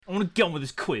want to get on with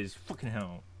this quiz. Fucking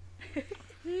hell.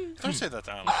 Don't say that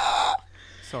to Alex.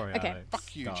 Sorry, Okay. Alex.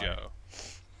 Fuck you, Die. Joe.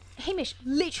 Hamish,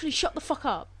 literally shut the fuck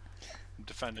up. I'm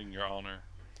defending your honor.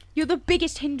 You're the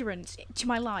biggest hindrance to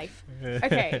my life.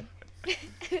 Okay.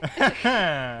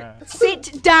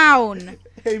 Sit down.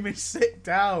 Hamish, sit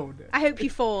down. I hope you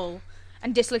fall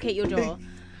and dislocate your jaw.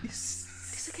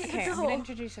 Okay, Okay, I'm gonna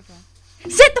introduce everyone.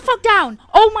 Sit the fuck down!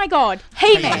 Oh my god,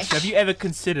 Hamish! Have you ever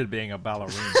considered being a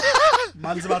ballerina?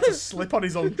 Man's about to slip on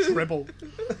his own dribble.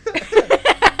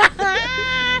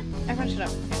 Everyone shut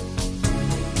up.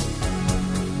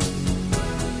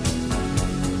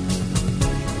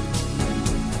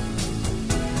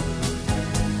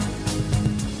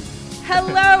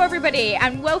 Hello, everybody,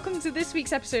 and welcome to this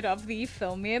week's episode of the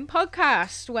Film Me In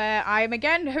podcast, where I'm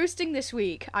again hosting this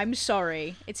week. I'm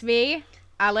sorry. It's me,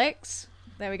 Alex.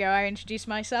 There we go, I introduced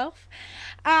myself.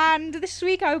 And this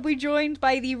week I will be joined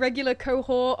by the regular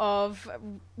cohort of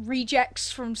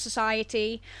rejects from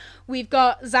society. We've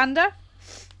got Xander.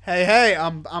 Hey,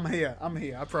 I'm here.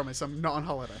 I promise. I'm not on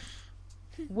holiday.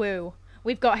 Woo.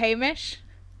 We've got Hamish.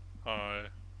 Alex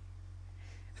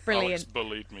Brilliant.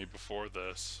 bullied me before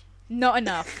this. Not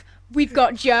enough. We've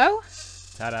got Joe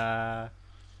Ta-da!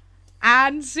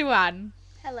 and Suan.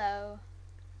 Hello.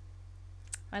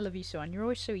 I love you, Suan. You're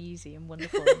always so easy and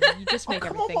wonderful. You just make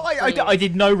Come everything. on, I brilliant.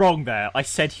 did no wrong there. I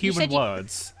said human said you-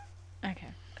 words. Okay,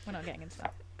 we're not getting into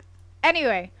that.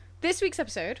 Anyway, this week's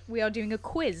episode, we are doing a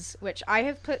quiz, which I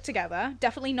have put together,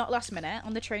 definitely not last minute,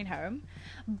 on the train home,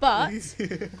 but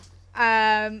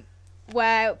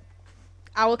where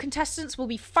our contestants will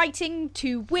be fighting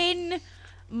to win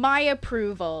my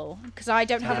approval, because I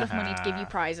don't have enough money to give you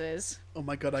prizes. Oh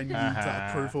my god, I need that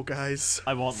approval, guys.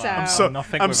 I want So- that. I'm So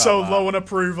nothing I'm without so that. low on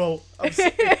approval.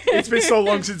 It's been so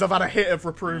long since I've had a hit of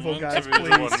approval, I'm meant guys. to be the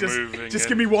one Please, moving just in.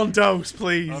 give me one dose,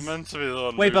 please. I'm meant to be the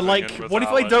one Wait, but moving like, in with what if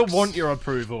I don't Alex. want your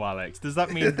approval, Alex? Does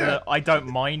that mean that I don't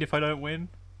mind if I don't win?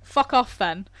 Fuck off,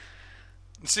 then.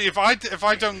 See, if I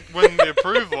don't win the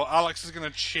approval, Alex is gonna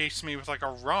chase me with like a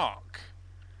rock.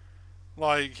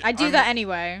 Like I do that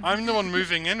anyway. I'm the one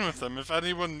moving in with them. If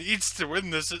anyone needs to win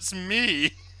this, it's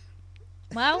me.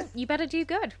 Well, you better do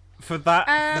good. For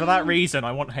that Um, reason,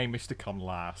 I want Hamish to come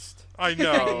last. I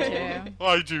know. too.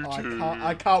 I do Oh, too.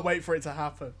 I can't wait for it to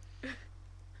happen.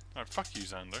 Oh, fuck you,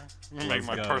 Xander. I'm gonna make Let's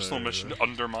my go. personal mission to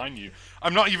undermine you.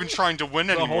 I'm not even trying to win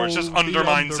anymore. It's just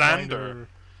undermine Xander.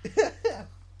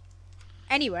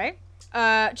 Anyway,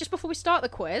 just before we start the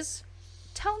quiz,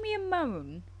 tell me a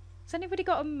moan. Has anybody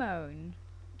got a moan?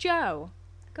 Joe,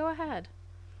 go ahead.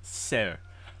 So,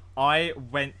 I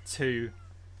went to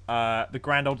the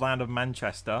grand old land of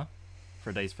Manchester for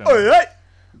a day's film. Oh, yeah.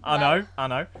 I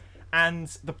know. And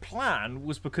the plan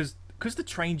was because the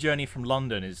train journey from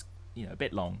London is, a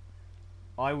bit long.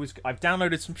 I've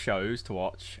downloaded some shows to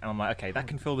watch, and I'm like, okay, that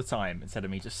can fill the time instead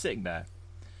of me just sitting there.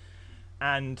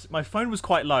 And my phone was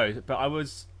quite low, but I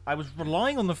was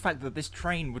relying on the fact that this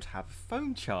train would have a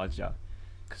phone charger,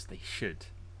 because they should.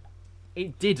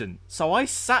 It didn't, so I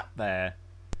sat there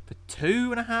for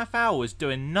 2.5 hours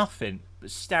doing nothing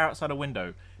but stare outside a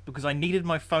window because I needed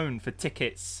my phone for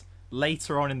tickets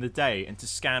later on in the day and to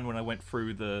scan when I went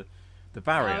through the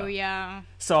barrier. Oh, yeah.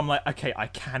 So I'm like, okay, I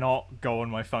cannot go on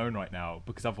my phone right now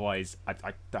because otherwise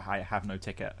I have no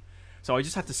ticket. So I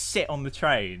just had to sit on the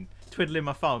train, twiddling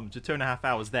my thumbs for 2.5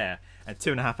 hours there and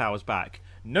 2.5 hours back.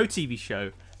 No TV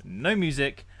show, no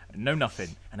music, no nothing.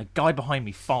 And a guy behind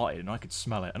me farted and I could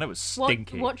smell it and it was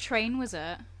stinky. What train was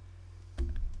it?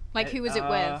 Like, who was it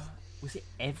with? Was it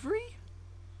Every?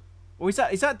 Or is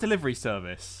that delivery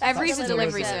service? Every's a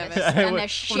delivery service, and they're Well,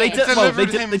 shit. they Delivered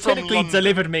him they from technically London.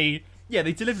 delivered me. Yeah,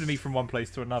 they delivered me from one place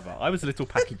to another. I was a little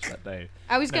package that day.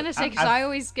 I was gonna say, because I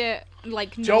always get,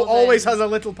 like, Joe northern... always has a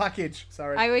little package.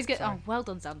 Sorry. I always get... Sorry. Oh, well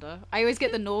done, Xander. I always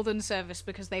get the northern service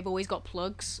because they've always got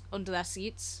plugs under their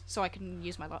seats, so I can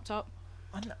use my laptop.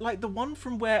 And, like the one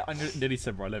from where I nearly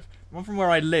said where I live. The one from where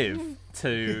I live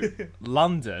to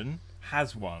London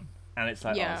has one, and it's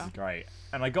like, Yeah. oh, this is great.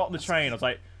 And I got on the train. I was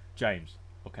like, James,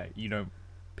 okay,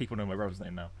 people know my brother's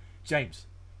name now. James,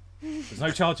 there's no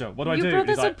charger. What do I do? Your brother's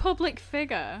He's like, a public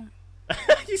figure.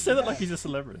 you said that like he's a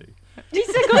celebrity. He's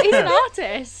an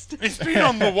artist. He's been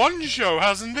on the One Show,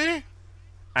 hasn't he?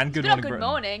 And Good Good Morning Good Britain.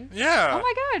 morning. Yeah. Oh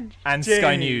my god. And James.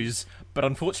 Sky News, but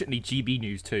unfortunately GB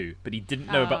News too. But he didn't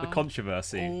know about the Oh.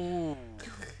 controversy. Oh.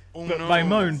 Oh But no. my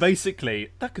moan,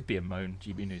 basically, that could be a moan,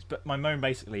 GB News, but my moan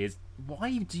basically is,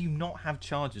 why do you not have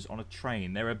chargers on a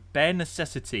train? They're a bare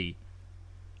necessity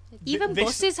Even This-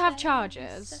 buses have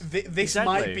chargers. This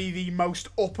Exactly. might be the most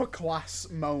upper class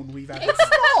moan we've ever It's had.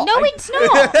 not. No, it's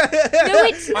not. No,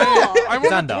 it's not. I want to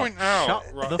Xander, point out. shut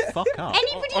right, the fuck up.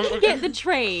 Anybody Oh, can okay. get the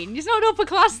train. It's not an upper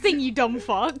class thing, you dumb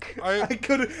fuck. I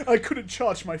couldn't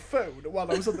charge my phone while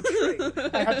I was on the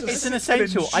train. I had to It's an sit and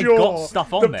essential. I endure got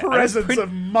stuff on the there. I don't presence print- of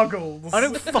muggles. I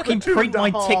don't fucking for print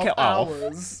my 2.5 ticket off.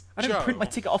 hours. I don't Joe. print my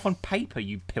ticket off on paper,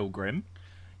 you pilgrim.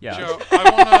 Yeah. Joe,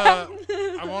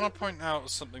 I wanna point out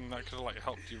something that could have like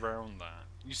helped you around that.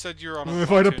 You said you're on a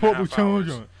If I had a 2.5 portable hours.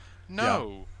 charger.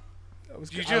 No, I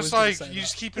was you gonna just say you that.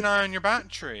 just keep an eye on your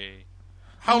battery.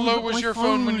 How Oh, low but was my your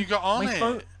phone when phone- you got on my it?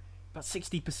 phone- About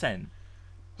 60%.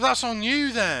 That's on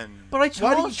you then. But I charged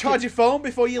Why didn't you charge it. your phone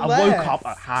before you I left? woke up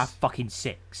at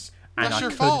 6:30, and That's I your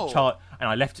couldn't fault. charge, and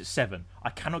I left at 7. I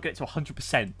cannot get to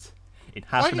 100% in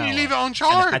half Why an didn't hour. you leave it on And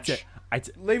I had charge?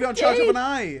 Leave it on charge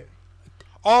overnight.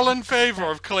 All in favour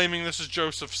of claiming this is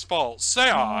Joseph Spalt? Say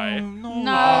aye. No.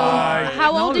 No.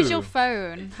 How old is No. your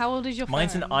phone? How old is your phone?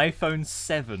 Mine's an iPhone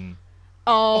 7.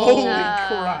 Oh. Holy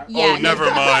crap. Yeah. Oh, never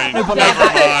mind. but Never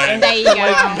mind. There you go.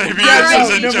 Maybe Yeah, this no,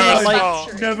 isn't never Joe's mind.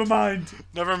 fault. Never mind.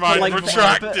 Never mind. Like,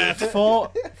 Retracted.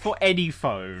 for any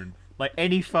phone,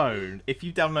 if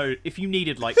you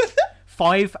needed like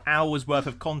 5 hours worth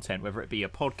of content, whether it be a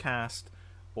podcast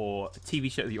or a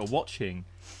TV show that you're watching,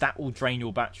 that will drain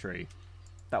your battery.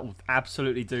 That will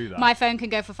absolutely do that. My phone can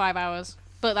go for 5 hours,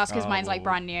 but that's because Oh, mine's like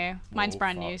brand new. Mine's oh,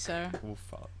 brand fuck. new, so. Oh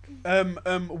fuck.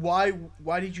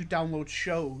 Why did you download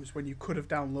shows when you could have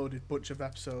downloaded a bunch of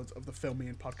episodes of the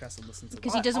Filmian podcast and listened to them?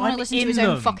 Because he doesn't want I'm to listen to in his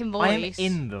own them. fucking voice. I'm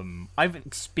in them. I've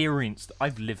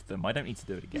lived them. I don't need to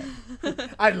do it again.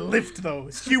 I lived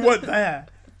those. You weren't there.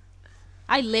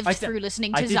 I lived I through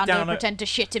listening I to did Xander download- pretend to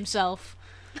shit himself.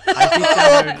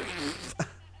 I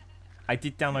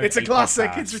did download. It's a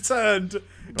classic. podcasts. It's returned.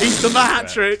 He's done the hat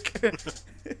trick.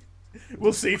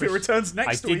 We'll see if it returns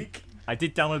next week. I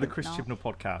did download the Chris No. Chibnall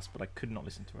podcast, but I could not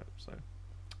listen to it. So,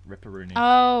 Ripperoonie.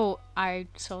 Oh, I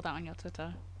saw that on your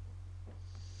Twitter.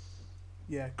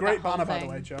 Yeah, great That whole banner, by the thing.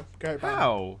 way, Joe. Great banner.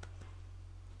 How?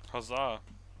 Huzzah.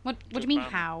 What do Good you mean, banner.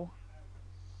 how?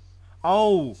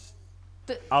 Oh,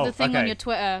 The thing on okay. your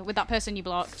Twitter with that person you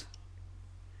blocked.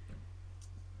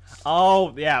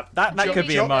 oh, yeah. That Joe- could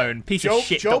be Joe- a moan. Piece Joe, of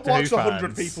shit. Joe Doctor Who blocks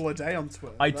 100 fans. people a day on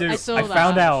Twitter. I do. I saw I that.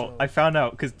 found Sure. out. I found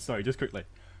out because just quickly,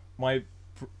 I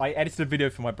edited a video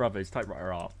for my brother's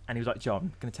typewriter art, and he was like, "Joe,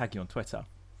 I'm gonna tag you on Twitter."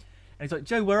 And he's like,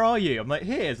 "Joe, where are you?" I'm like,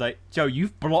 "Here." He's like, "Joe,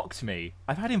 you've blocked me.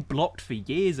 I've had him blocked for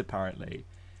years, apparently,"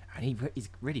 and he's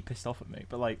really pissed off at me.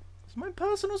 But like, it's my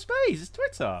personal space. It's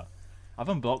Twitter. I've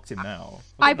unblocked him now.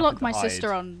 I've I got blocked nothing my to sister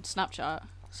hide. on Snapchat,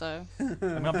 so. I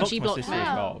mean, I blocked she my blocked sister me. as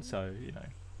Wow. well, so you know.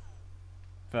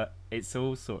 But it's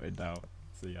all sorted now.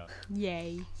 So yeah,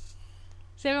 Yay.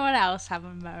 Does everyone else have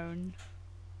a moan?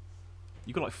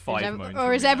 you got like 5 moans. Or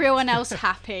from is me now. everyone else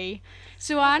happy?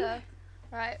 Suan? Okay.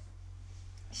 Right.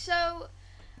 So,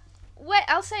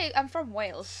 I'll say I'm from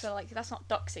Wales, so like that's not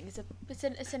doxing. It's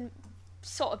a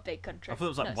sort of big country. I thought it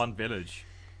was like No, one village.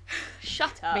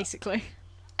 Shut up. Basically.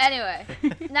 Anyway,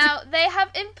 now they have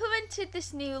implemented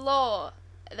this new law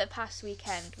the past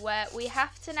weekend where we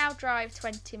have to now drive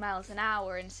 20 miles an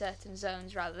hour in certain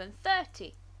zones rather than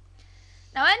 30.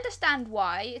 Now I understand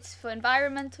why. It's for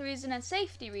environmental reasons and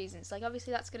safety reasons. Like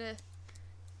obviously that's going to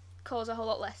cause a whole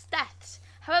lot less deaths.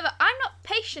 However, I'm not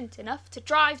patient enough to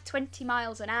drive 20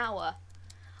 miles an hour.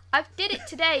 I did it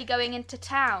today going into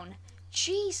town.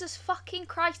 Jesus fucking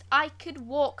Christ, I could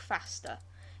walk faster.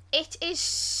 It is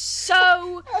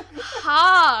so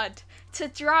hard to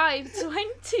drive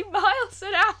 20 miles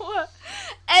an hour.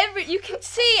 You can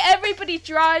see everybody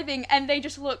driving and they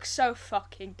just look so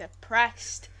fucking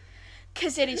depressed.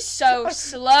 Because it is so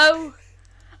slow.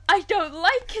 I don't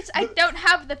like it. I don't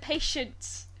have the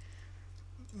patience.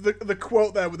 The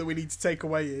quote there that we need to take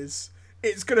away is,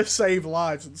 it's going to save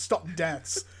lives and stop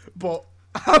deaths, but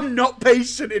I'm not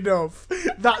patient enough.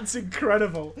 That's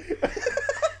incredible. No,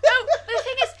 but the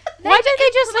thing is, Why don't they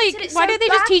just implemented it why so don't they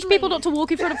just teach badly. people not to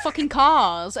walk in front of fucking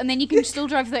cars and then you can still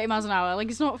drive 30 miles an hour? Like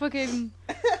it's not fucking.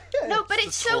 No, but It's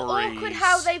it's the so awkward Tories.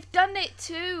 how they've done it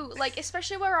too. Like,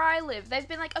 especially where I live, they've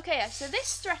been like, okay, so this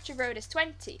stretch of road is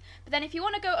 20, but then if you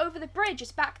want to go over the bridge,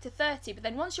 it's back to 30. But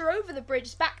then once you're over the bridge,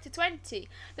 it's back to 20.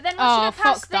 But then once Oh, you go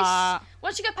past fuck this, that.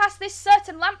 once you go past this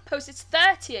certain lamppost, it's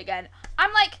 30 again.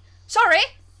 I'm like, sorry,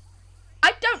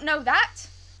 I don't know that.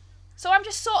 So I'm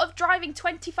just sort of driving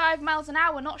 25 miles an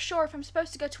hour, not sure if I'm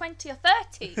supposed to go 20 or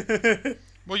 30.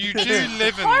 Well, you do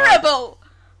live in like, Horrible.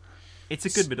 It's a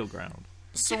good middle ground.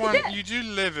 So you do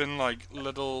live in like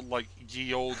little like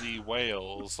ye olde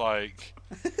Wales, like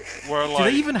where like Do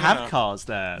they even you have know- cars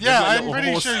there? They've Yeah, got I'm little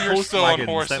pretty horse- sure you're horse still on wagons,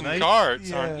 horse don't and they?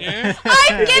 carts, aren't you?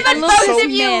 I've given love both so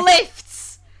of you myth.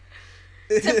 lifts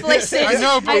to places. I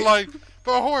know, but like,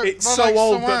 but horse. It's but so like,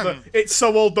 old Swan, that it's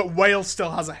so old that Wales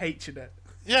still has a H in it.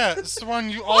 yeah, Swan,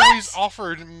 you always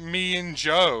offered me and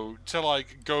Joe to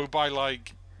like go by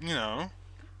like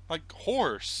like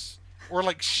horse or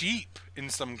like sheep in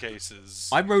some cases.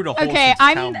 I rode a horse Okay, into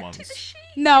I'm- town once.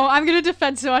 No, I'm gonna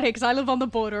defend Swan here because I live on the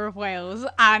border of Wales,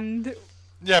 and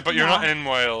Yeah, but you're Nah. not in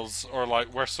Wales or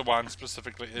like where Swan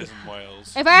specifically is in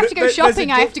Wales. if I have to go There's a shopping,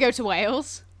 I have di- to go to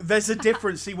Wales. There's a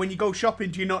difference. See, when you go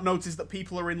shopping, do you not notice that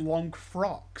people are in long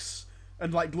frocks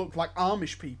and like look like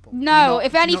Amish people? No,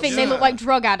 if Do you not anything, see they Yeah. look like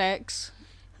drug addicts.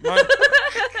 My-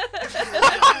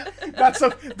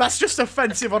 That's just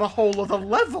offensive on a whole other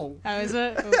level. Oh, is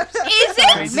it? Oops. Is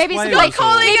it? Is Maybe this it's Wales like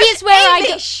or- maybe it's where I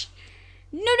go. Amish.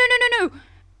 No.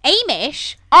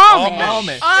 Amish. Amish.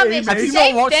 Amish. Amish. Have you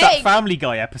Same not watched thing. that Family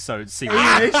Guy episode,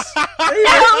 Siwan?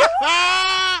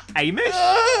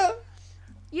 Amish?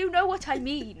 You know what I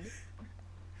mean.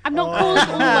 I'm not calling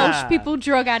all Welsh people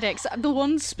drug addicts. The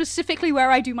ones specifically where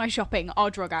I do my shopping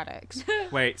are drug addicts.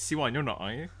 Wait, Siwan, you're not,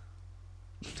 are you?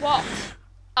 What?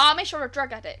 Amish or a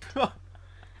drug addict?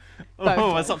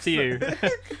 Oh, that's up to you.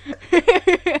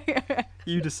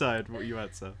 You decide what you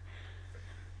answer.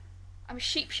 I'm a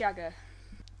sheep shagger.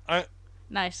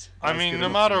 Nice. I mean, no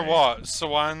matter what,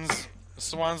 Swan's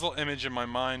little image in my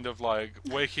mind of like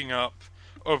waking up,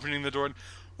 opening the door, and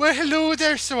well, hello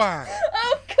there, Swan.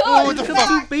 Oh Oh,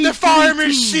 God! the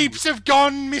farmer's sheeps have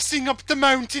gone missing up the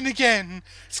mountain again.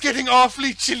 It's getting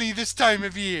awfully chilly this time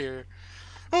of year.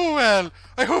 Oh well,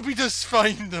 I hope he does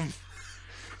find them.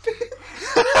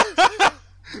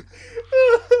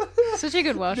 Such a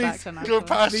good Welsh accent. Go Actually.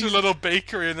 past your little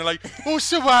bakery and they're like, oh,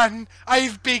 Swan,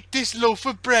 I've baked this loaf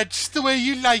of bread just the way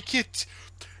you like it.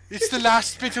 It's the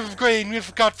last bit of grain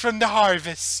we've got from the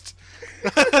harvest.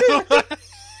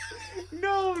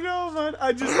 No, man.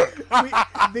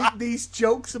 These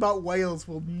jokes about Wales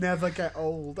will never get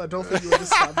old. I don't think you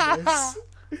understand this.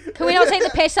 Can we not take the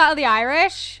piss out of the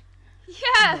Irish?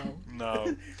 Yeah.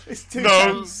 No. It's too No,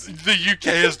 tense. the UK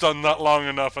has done that long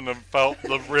enough and have felt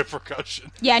the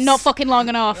repercussion. Yeah, not fucking long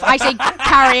enough. I say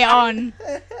carry it on.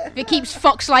 If it keeps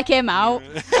fucks like him out.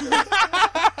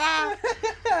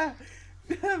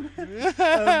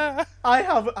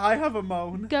 I have a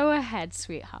moan. Go ahead,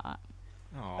 sweetheart.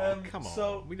 Oh, come on.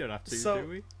 so- We don't have to, so- do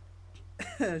we?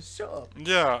 Shut up.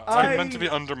 Yeah, I- I'm meant to be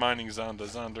undermining Xander.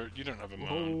 Xander, you don't have a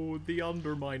moan. Oh, the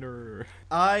Underminer.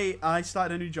 I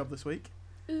started a new job this week,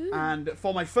 and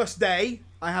for my first day,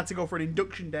 I had to go for an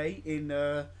induction day in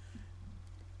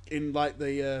like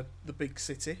the big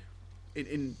city.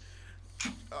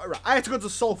 I had to go to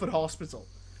Salford Hospital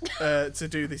to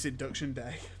do this induction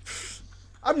day.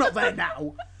 I'm not there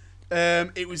now.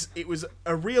 It was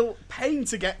a real pain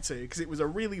to get to because it was a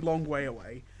really long way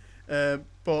away.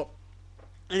 But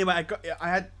anyway, I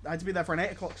had to be there for an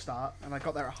 8 o'clock start, and I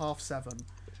got there at 7:30.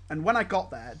 And when I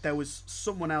got there was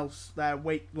someone else there.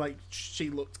 She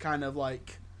looked kind of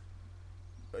like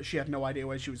she had no idea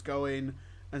where she was going,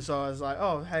 and so I was like,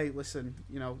 "Oh, hey, listen,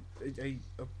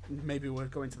 maybe we're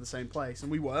going to the same place," and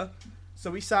we were.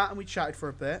 So we sat and we chatted for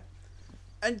a bit,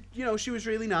 and she was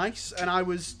really nice, and I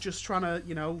was just trying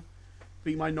to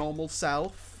be my normal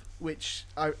self, which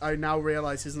I now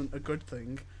realise isn't a good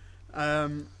thing.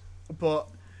 But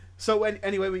so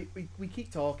anyway, we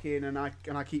keep talking, and I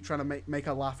keep trying to make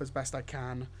her laugh as best I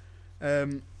can.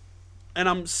 And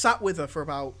I'm sat with her for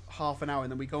about half an hour,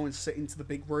 and then we go and sit into the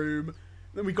big room.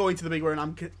 Then we go into the big room, and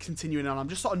I'm continuing on. I'm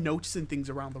just sort of noticing things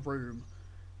around the room,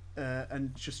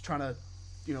 and just trying to,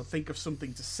 think of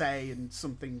something to say and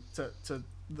something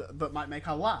that might make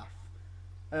her laugh.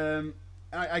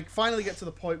 I finally get to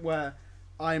the point where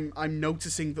I'm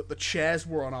noticing that the chairs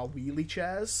were on our wheelie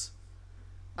chairs,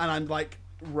 and I'm like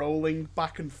rolling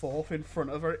back and forth in front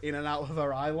of her, in and out of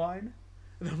her eye line,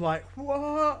 and I'm like,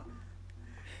 what?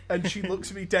 And she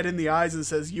looks me dead in the eyes and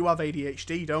says, "You have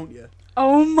ADHD, don't you?"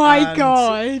 Oh my And,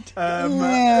 god.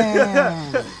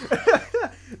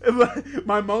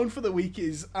 My moan for the week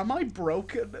is, am I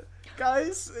broken?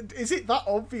 Guys, is it that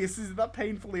obvious? Is it that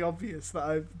painfully obvious that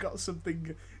I've got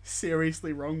something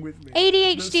seriously wrong with me?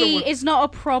 ADHD is not a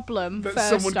problem, that first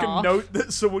someone off.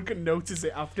 that someone can notice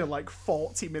it after like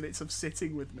 40 minutes of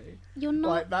sitting with me. You're not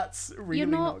Like, that's really You're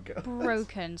not not good.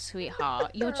 broken,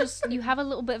 sweetheart. You have a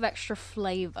little bit of extra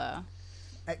flavour.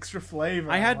 Extra flavour.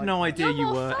 I had like no that. idea You're you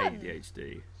more were fun.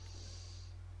 ADHD.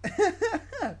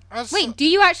 Wait, do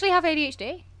you actually have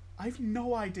ADHD? I've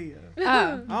no idea.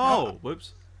 Oh. Oh,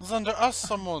 whoops. Xander, as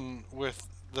someone with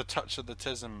the touch of the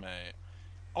tism, mate,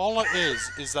 all it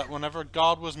is that whenever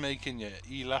God was making you,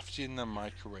 he left you in the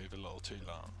microwave a little too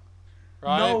long.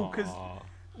 Right? No, because Aw.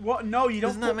 what? No, you don't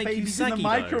Doesn't that put make you babies in the saggy, though?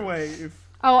 microwave.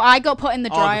 Oh, I got put in the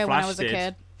Oh, the dryer when I Flash was a did.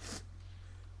 kid.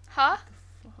 Huh?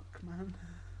 Fuck, man.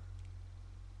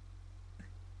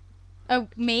 Oh,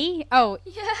 me? Oh,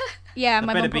 Yeah. yeah, That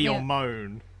my better mum be put me your in.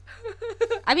 moan.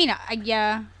 I mean,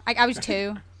 I was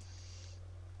 2.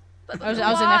 But I was in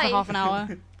there for why? half an hour.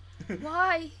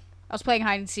 Why? I was playing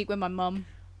hide and seek with my mum.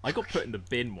 I got put in the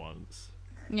bin once.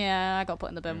 Yeah, I got put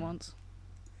in the bin once.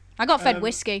 I got fed Um,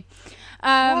 whiskey.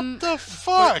 What the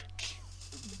fuck?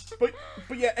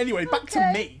 But yeah. Anyway, back to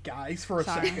Okay. me, guys, for a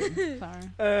Sorry. second.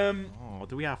 Sorry. Oh,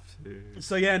 do we have to?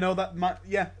 So yeah, no,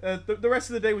 the rest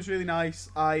of the day was really nice.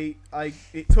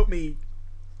 It took me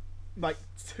like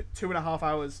 2.5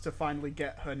 hours to finally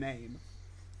get her name,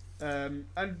 and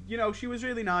you know she was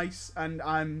really nice, and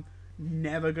I'm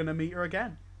never gonna meet her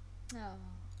again. No.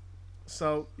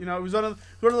 So you know it was one of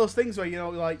those things where you know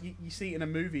like you see it in a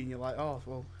movie and you're like, oh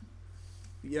well,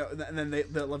 you know, and then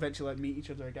they'll eventually like meet each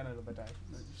other again another day.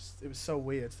 It was so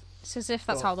weird. It's as if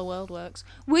that's Well, how the world works.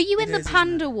 Were you in it the is, isn't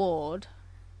panda it? ward?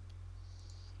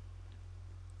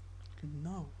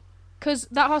 No. Because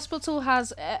that hospital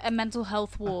has a mental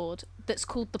health ward that's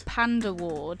called the panda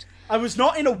ward. I was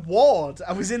not in a ward.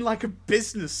 I was in like a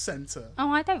business center.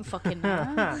 Oh, I don't fucking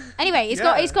know. Anyway, it's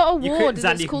Yeah. got a You ward could,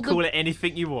 that's Xander, you can called call the. it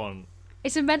anything you want.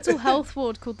 It's a mental health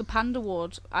ward called the panda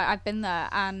ward. I've been there,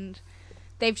 and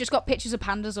they've just got pictures of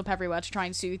pandas up everywhere to try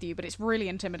and soothe you, but it's really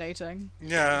intimidating.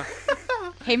 Yeah.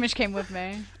 Hamish came with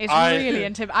me. It's I- really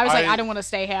intimidating. I was like, I- I don't want to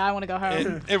stay here. I want to go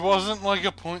home. It wasn't like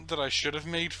a point that I should have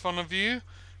made fun of you,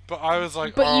 but I was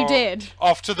like, But you "Oh, did.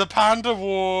 Off to the panda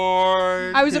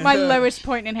ward. I was at my lowest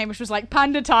point, and Hamish was like,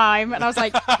 "Panda time," and I was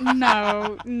like,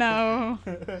 "No, no."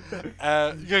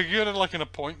 Yeah, you had like an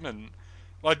appointment.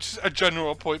 Like just a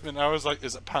general appointment. I was like,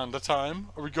 is it panda time?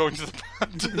 Are we going to the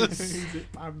pandas? Is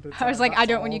it panda I was time? like, "I That's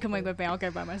don't want you awful. coming with me. I'll go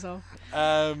by myself."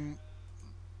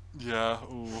 Yeah,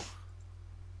 ooh.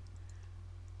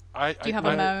 Do you have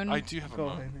a moan? I do have a Go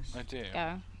on, moan. Hamish. I do.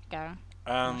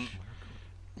 Go.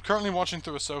 Currently watching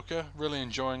through Ahsoka, really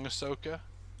enjoying Ahsoka.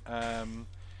 I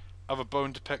have a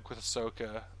bone to pick with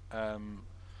Ahsoka.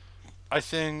 I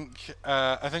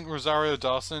think Rosario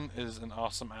Dawson is an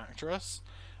awesome actress.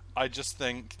 I just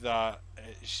think that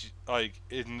she, like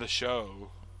in the show,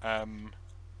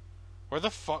 where the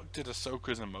fuck did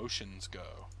Ahsoka's emotions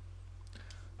go?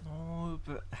 Oh,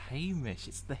 but Hamish,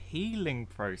 it's the healing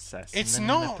process. It's and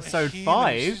then in not episode healing,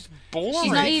 5. It's boring.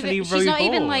 She's not Literally even. She's not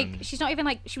even reborn. like. She's not even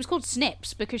like. She was called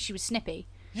Snips because she was snippy.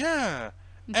 Yeah.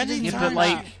 She doesn't Anytime, even but do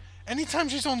like, that. anytime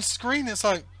she's on screen, it's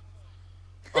like,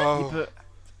 yeah, oh, but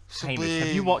Hamish, have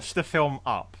you Sabine. watched the film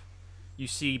Up? You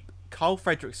see Carl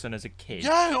Fredrickson as a kid,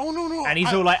 yeah, oh no, and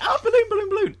he's all like, "Oh, balloon, balloon,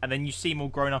 balloon," and then you see him all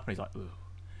grown up, and he's like, "Ugh."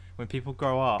 When people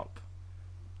grow up,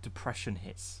 depression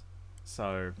hits.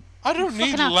 So I don't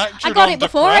need Fucking hell. lectured I got on it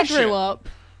before I depression. grew up.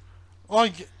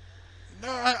 Like, no,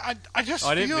 I just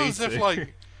I didn't feel mean as if to.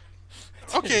 like,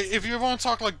 okay, if you want to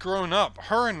talk like grown up,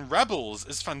 her in Rebels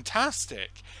is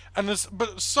fantastic, and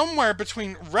but somewhere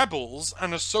between Rebels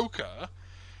and Ahsoka,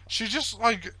 she just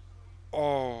like,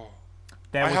 oh,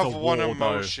 there I was have a war, one though.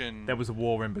 emotion. There was a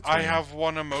war in between. I have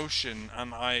one emotion,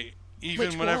 and even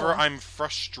Which whenever war? I'm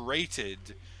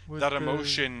frustrated, With that the-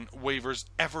 emotion wavers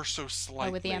ever so slightly.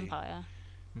 Oh, with the Empire.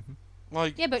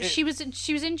 Like, Yeah, but it- she was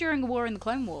in during a war in the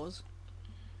Clone Wars.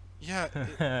 Yeah,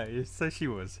 Yeah, so she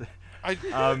was. I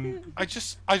I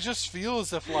just feel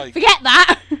as if like Forget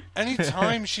that.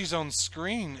 anytime she's on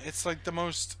screen, it's like the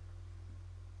most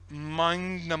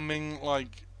mind-numbing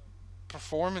like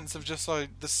performance of just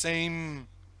like the same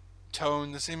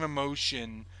tone, the same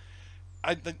emotion.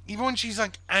 Like, even when she's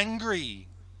like angry,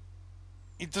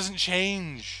 it doesn't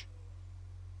change.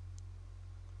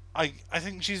 I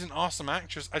think she's an awesome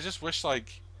actress. I just wish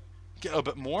like get a little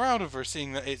bit more out of her,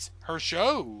 seeing that it's her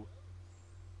show.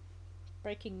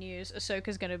 Breaking news: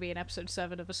 Ahsoka's going to be in episode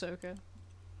 7 of Ahsoka.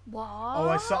 What? Oh,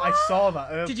 I saw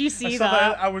that. Did you see I saw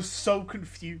that? I was so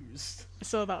confused. I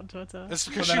saw that on Twitter. It's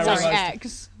because But she then I was. Sorry, realised-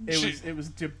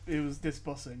 X. It was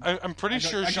disbussing. I'm pretty I got-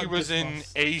 sure I she got was in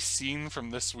goosebumps. a scene from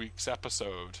this week's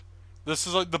episode. This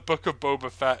is like the Book of Boba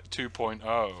Fett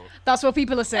 2.0. That's what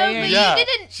people are Oh, saying. but Yeah, you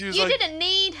didn't. she was You like- didn't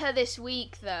need her this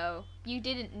week, though. You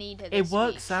didn't need her this It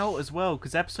works week. out as well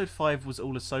because episode 5 was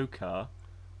all Ahsoka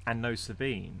and no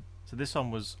Sabine. So this one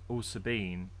was all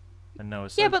Sabine And no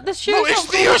Ahsoka. Yeah, but the No, show's it's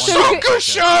not the called Ahsoka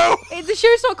show! The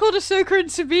show's not called Ahsoka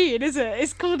and Sabine, is it?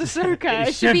 It's called Ahsoka.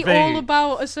 It should be all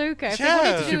about Ahsoka. If they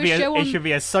wanted to Yeah. do a show It on, should be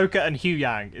Ahsoka and Hugh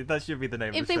Yang. That should be the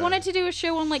name if of the they show. wanted to do a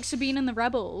show on like Sabine and the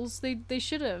Rebels, they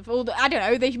should have. Or I don't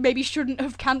know. They maybe shouldn't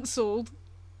have cancelled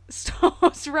Star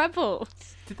Wars Rebels.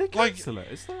 Did they Like- cancel it?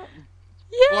 Is that...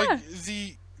 Yeah, Like,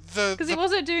 the because it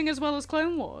wasn't doing as well as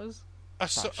Clone Wars.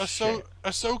 shit.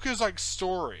 Ahsoka's like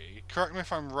story, correct me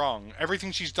if I'm wrong,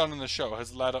 everything she's done in the show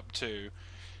has led up to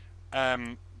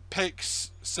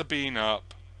picks Sabine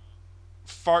up,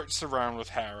 farts around with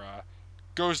Hera,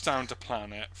 goes down to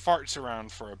planet, farts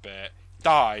around for a bit,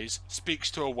 dies, speaks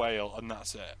to a whale, and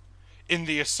that's it. In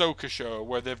the Ahsoka show,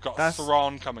 where they've got That's-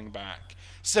 Thrawn coming back,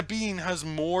 Sabine has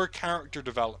more character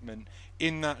development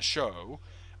in that show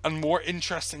and more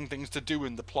interesting things to do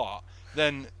in the plot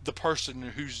than the person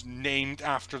who's named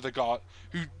after the god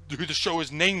who the show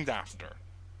is named after.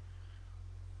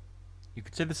 You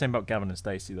could say the same about Gavin and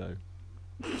Stacey, though.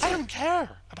 I don't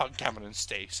care about Gavin and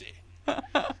Stacey. Well,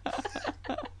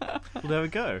 there we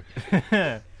go.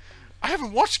 I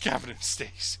haven't watched Gavin and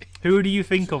Stacey. Who do you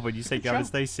think of when you say Gavin and show.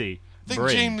 Stacey? I think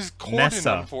Bryn, James Corden,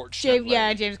 Nessa. unfortunately.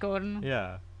 James Gordon.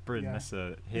 Yeah, Bryn, Yeah. Nessa,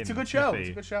 him, It's a good show. Tiffy. It's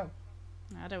a good show.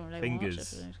 I don't really Fingers.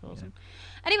 watch it. James Gordon.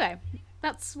 Anyway,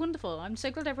 that's wonderful. I'm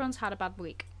so glad everyone's had a bad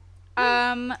week.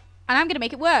 And I'm gonna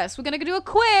make it worse. We're gonna do a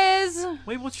quiz.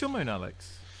 Wait, what's your moon,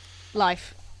 Alex?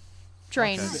 Life.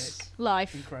 Trains. Sick.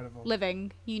 Life. Incredible.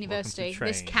 Living. University. This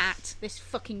trains. cat. This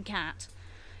fucking cat.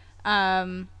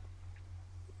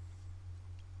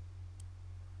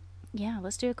 Yeah,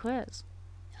 let's do a quiz.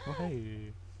 Oh,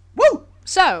 hey. Woo!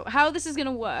 So, how this is going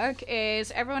to work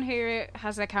is everyone here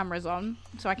has their cameras on,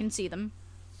 so I can see them.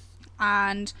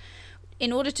 And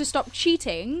in order to stop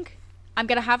cheating, I'm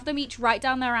going to have them each write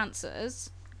down their answers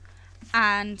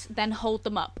and then hold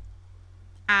them up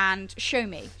and show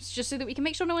me. It's just so that we can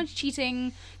make sure no one's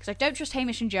cheating, because I don't trust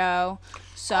Hamish and Joe.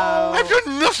 So, I've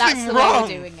done that's nothing the wrong. way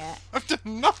we're doing it. I've done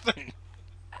nothing.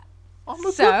 I'm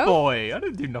a So? good boy. I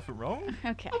don't do nothing wrong.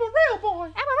 Okay. I'm a real boy. I'm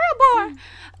a real boy.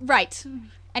 Right.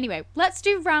 Anyway, let's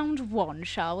do round one,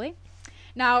 shall we?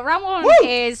 Now, round one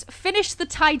is finish the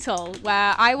title,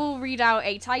 where I will read out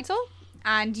a title,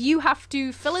 and you have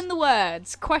to fill in the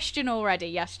words. Question already,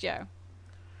 yes, Joe.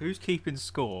 Who's keeping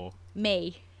score?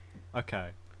 Me. Okay.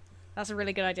 That's a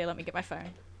really good idea. Let me get my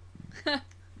phone.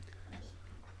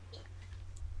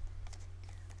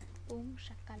 Boom,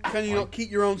 shakalaka. Can you not keep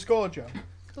your own score, Joe?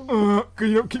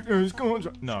 Can you keep your score?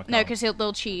 No, I No, can't. because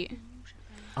they'll cheat.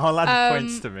 I'll add Um,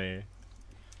 points to me.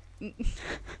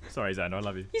 Sorry, Zan, I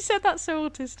love you. You said that so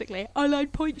autistically. I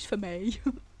like points for me.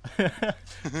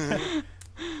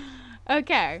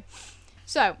 Okay.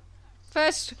 So,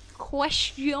 first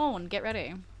question. Get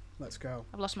ready. Let's go.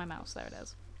 I've lost my mouse. There it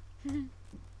is.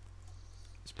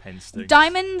 It's pen stinks.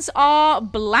 Diamonds are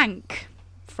blank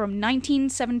from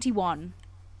 1971.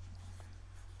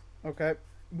 Okay.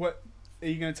 What are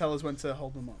you going to tell us when to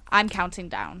hold them up? I'm counting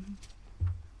down.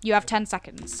 You have 10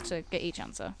 seconds to get each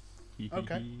answer.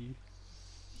 Okay.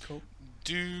 Cool.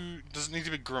 Does it need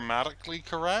to be grammatically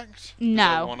correct? 'Cause I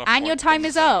No. wanna And your point time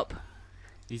things is out. up.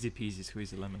 Easy peasy,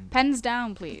 squeeze a lemon. Pens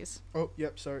down, please. Oh,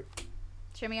 yep, sorry.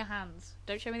 Show me your hands.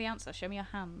 Don't show me the answer. Show me your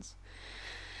hands.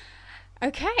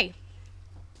 Okay.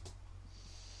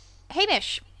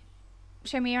 Hamish,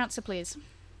 show me your answer, please.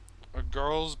 A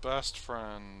girl's best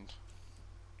friend.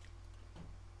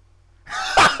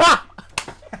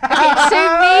 So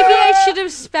maybe I should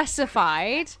have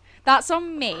specified. That's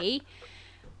on me.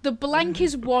 The blank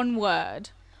is one word.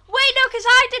 Wait, no, because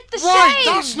I did the Right,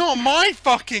 same. that's not my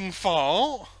fucking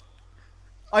fault.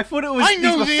 I thought it was. I know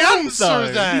these were the films, answer,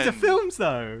 though. then. These are films,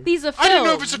 though. These are films. I don't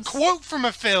know if it's a quote from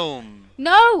a film.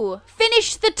 No!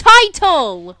 Finish the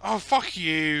title! Oh, fuck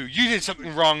you. You did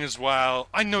something wrong as well.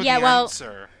 I know Yeah, the well-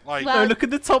 answer. Like, well- No, look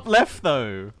at the top left,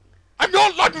 though. I'm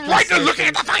not right now looking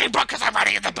at the fucking book because I'm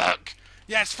writing in the book.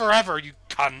 Yeah, it's forever, you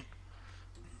cunt.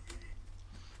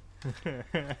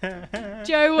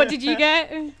 Joe, what did you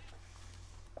get?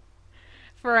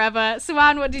 Forever.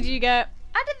 Swan, what did you get?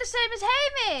 I did the same as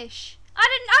Hamish.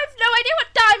 I've no idea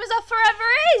what Diamonds Are Forever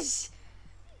is.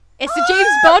 It's a James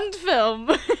Bond film.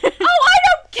 Oh, I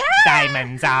don't care.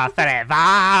 Diamonds are forever.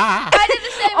 I did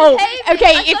the same Oh, as Hamish.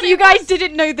 okay. I If thought you it guys was-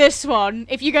 didn't know this one,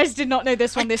 if you guys did not know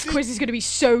this one, this quiz is going to be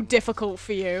so difficult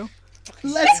for you.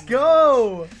 Let's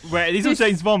go! Wait, are these all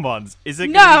James Bond ones? Is it?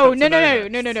 No, gonna be no, Dr.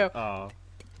 no, no, no, next? Oh.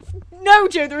 No,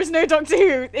 Joe, there is no Doctor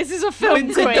Who. This is a I film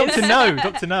didn't say quiz. Doctor No.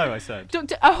 Doctor No, I said.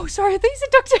 Doctor. Oh, sorry. I think it's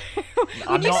a Doctor Who.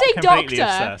 I'm When you not say completely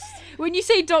Doctor, obsessed. when you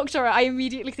say Doctor, I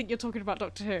immediately think you're talking about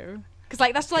Doctor Who. Because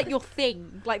like that's like your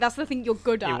thing. Like that's the thing you're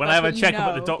good at. Yeah, when That's I have a what you check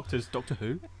about know. the doctors, Doctor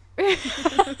Who?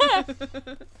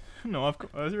 No, I've got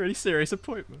a really serious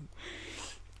appointment.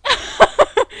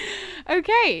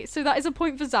 Okay, so that is a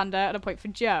point for Xander and a point for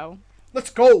Joe. Let's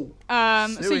go. So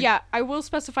Silly. yeah, I will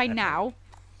specify now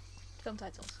Film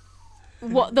titles.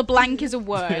 what the blank is a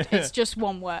word. It's just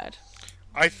one word.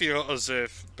 I feel as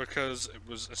if because it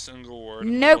was a single word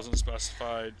and Nope. it wasn't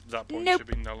specified, that point Nope.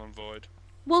 should be null and void.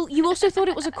 Well, you also thought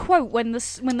it was a quote when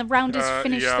the round is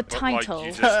finished yeah, the but, title. Like,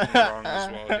 you did something wrong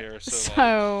as well here, so,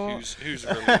 So- like, who's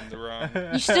really in the wrong?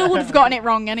 You still would have gotten it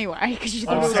wrong anyway because you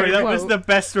thought I'm it was sorry, a that quote. was the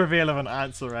best reveal of an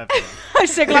answer ever. I'm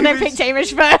so glad I picked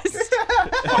Hamish first.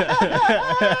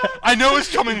 I know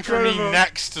it's coming from me Incredible.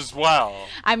 next as well.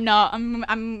 I'm not.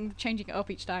 I'm changing it up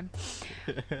each time.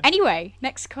 Anyway,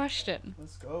 next question.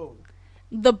 Let's go.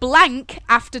 The blank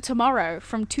after tomorrow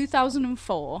from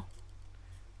 2004.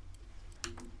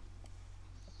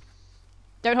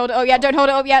 Don't hold it up yet. Don't hold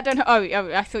it up yet. I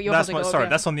thought you were That's holding it up. sorry. yet.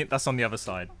 That's on the other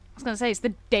side. I was gonna say it's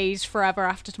the days forever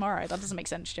after tomorrow. That doesn't make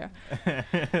sense, Joe.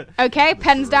 Okay,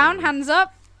 pens down, hands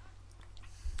up.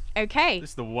 Okay,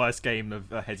 This is the worst game of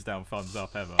heads down, thumbs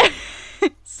up ever.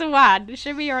 Swan,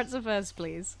 show me your answer first,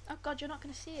 please. Oh god, you're not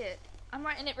gonna see it. I'm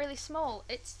writing it really small.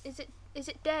 Is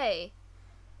it day?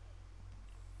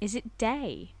 Is it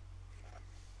day?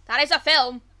 That is a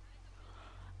film.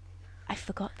 I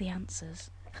forgot the answers.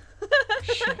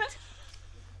 Shit.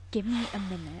 Give me a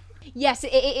minute. Yes,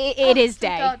 it is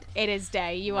thank day. God. It is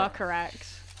day. You are correct.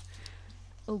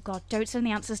 Oh god, don't send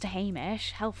the answers to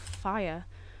Hamish. Hellfire.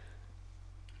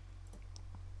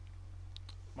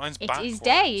 Mine's It backwards. is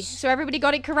day. So everybody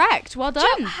got it correct. Well Joe,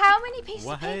 done. how many pieces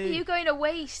of paper Why? are you going to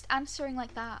waste answering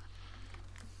like that?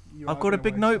 You I've are got a gonna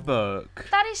big waste Oh, notebook.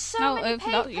 That is so many if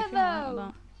not, paper you can though.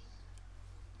 not.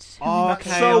 Oh, That's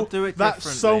okay, so, I'll do it That's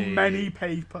so differently. many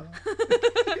paper.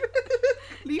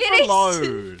 Leave It it is.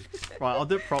 alone. Right, I'll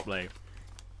do it properly.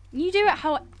 You do it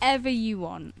however you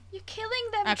want. You're killing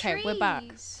them Okay, trees. we're back.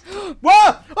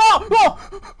 What? Oh!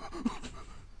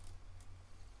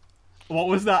 What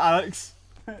was that, Alex?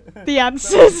 The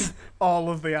answers. All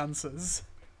of the answers.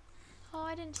 Oh,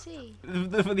 I didn't see.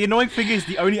 The annoying thing is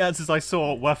the only answers I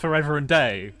saw were forever and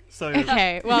day. So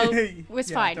Okay, well, it was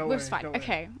Yeah, fine. It don't was worry, fine. don't worry.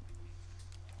 Okay.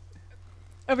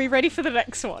 Are we ready for the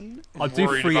next one? I'll do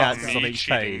Worried 3 about answers me on each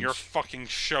cheating. page. You're fucking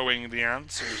showing the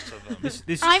answers to them.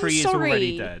 This I'm tree sorry. is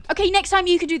already dead. Okay, next time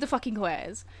you can do the fucking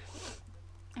quiz.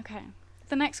 Okay.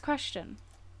 The next question.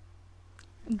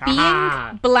 Haha.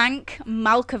 Being blank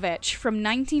Malkovich from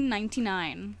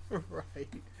 1999. Right.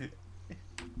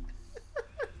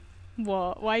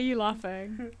 What? Why are you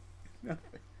laughing?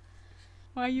 Nothing.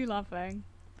 Why are you laughing?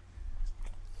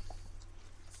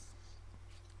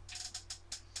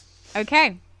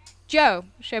 Okay. Joe,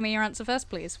 show me your answer first,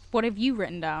 please. What have you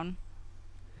written down?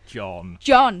 John.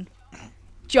 John.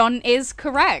 John is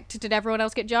correct. Did everyone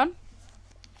else get John?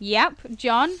 Yep,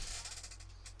 John.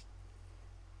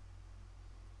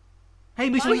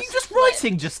 Hamish, were you just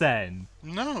writing just then?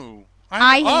 No.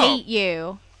 I oh. hate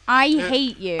you. I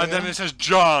hate you. And then it says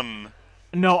John.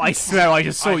 No, I swear I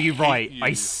just saw I you hate write. you.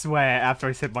 I swear after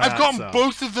I said my I've answer. got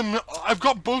both of them. I've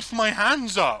got both my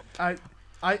hands up.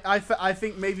 I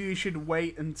think maybe we should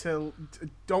wait until.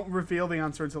 Don't reveal the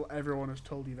answer until everyone has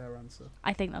told you their answer.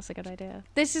 I think that's a good idea.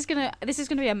 This is gonna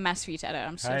be a mess for you to edit.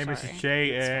 I'm so Hamish sorry. is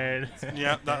cheating.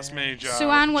 Yeah, that's me, Joe.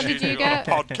 Suan, what did you Cheating on a get?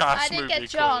 podcast I didn't movie get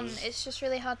John. quiz. It's just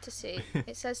really hard to see.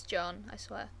 It says John, I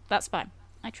swear. That's fine.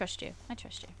 I trust you. I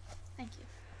trust you. Thank you.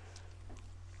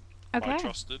 Okay. I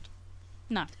trusted.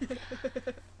 No.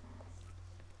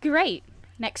 Great.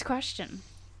 Next question.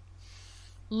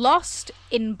 Lost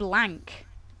in Blank,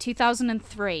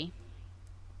 2003.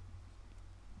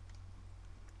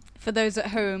 For those at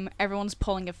home, everyone's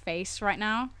pulling a face right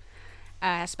now.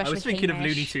 I Especially was thinking of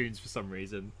Hamish. Looney Tunes for some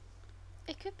reason.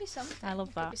 It could be something. I love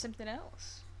It that. could be something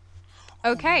else.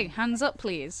 Okay, hands up,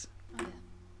 please. Oh,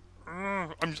 yeah.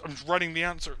 I'm writing the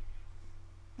answer.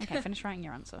 Okay, finish writing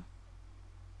your answer.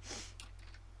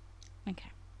 Okay.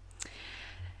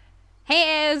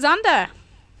 Hey, Xander.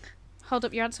 Hold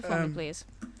up your answer for me, please.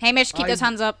 Hamish, keep those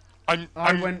hands up. I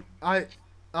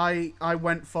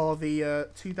went for the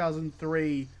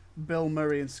 2003 Bill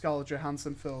Murray and Scarlett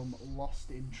Johansson film Lost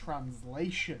in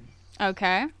Translation.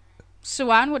 Okay.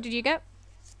 Suan, what did you get?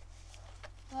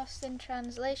 Lost in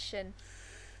translation.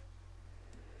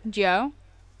 Joe?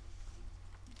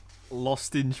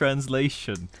 Lost in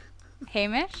translation.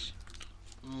 Hamish?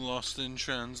 Lost in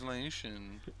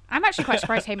translation. I'm actually quite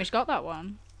surprised Hamish got that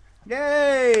one.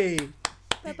 Yay!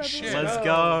 Shit. Let's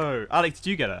go. Alex, did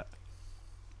you get it?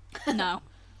 No.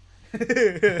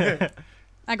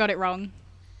 I got it wrong,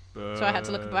 so I had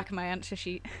to look at the back of my answer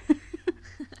sheet.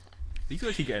 These are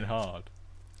actually getting hard.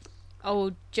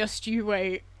 Oh, just you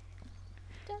wait.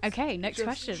 Okay, next Just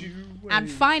question. you And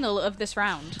wait. final of this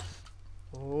round.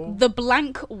 Oh. The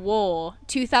Blank War,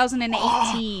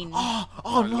 2018. Oh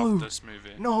I no! love this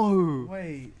movie. No!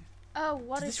 Wait. Oh,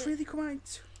 what Did is this it? really come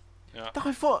out? Yeah,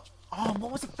 I thought. Oh,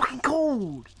 what was it fucking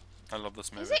called? I love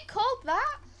this movie. Is it called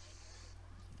that?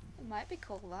 It might be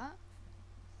called that.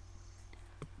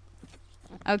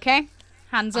 Okay,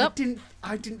 hands up.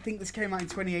 I didn't think this came out in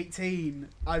 2018.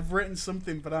 I've written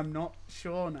something, but I'm not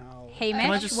sure now. Hamish,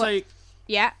 Can I just what- say?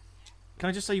 Yeah. Can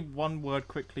I just say one word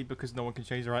quickly because no one can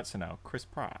change their answer now? Chris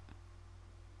Pratt.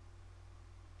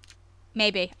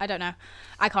 Maybe. I don't know.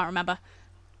 I can't remember.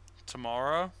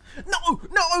 Tomorrow? No!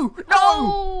 No! No!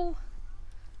 Oh!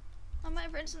 I might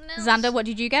have written something else. Xander, what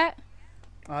did you get?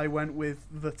 I went with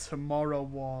The Tomorrow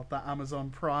War, that Amazon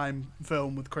Prime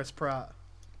film with Chris Pratt.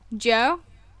 Joe?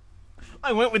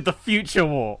 I went with the Future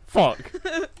War. Fuck.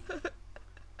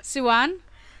 Suan?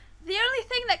 The only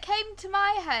thing that came to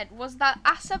my head was that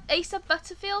Asa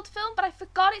Butterfield film, but I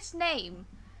forgot its name.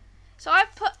 So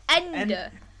I've put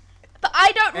Ender. But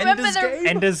I don't remember Ender's the... Game?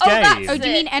 Ender's Oh, Game. that's Oh, do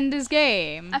you it. mean Ender's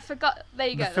Game? I forgot. There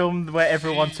you The go. film where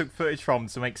everyone took footage from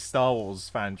to make Star Wars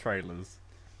fan trailers.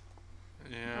 Oh,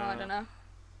 Yeah. I don't know.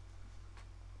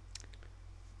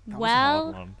 That was a hard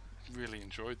Well, one. Really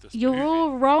enjoyed this you're movie.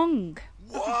 all wrong.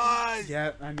 What?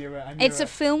 Yeah, I knew it. It's a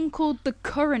film called The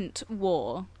Current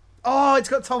War. Oh, it's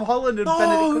got Tom Holland and Oh,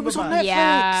 Benedict it was on Cumberbatch. Netflix.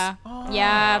 Yeah. Oh.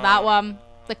 Yeah, that one.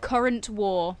 The Current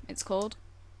War, it's called.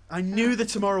 I knew The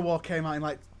Tomorrow War came out in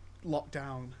like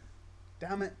lockdown.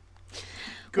 Damn it.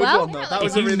 Good Well- one though. That If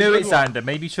was If a you really knew good it, one. Xander,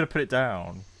 maybe you should have put it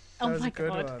down. That Oh was my a good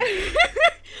god. one.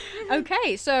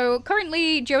 Okay, so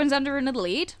currently Joe and Xander are in the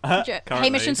lead. Currently.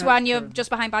 Hamish and Swan, you're Currently. just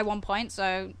behind by 1 point,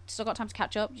 so still got time to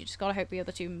catch up. You just gotta hope the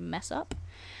other two mess up.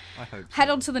 I hope so. Head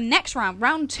on to the next round,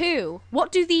 round 2.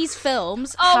 What do these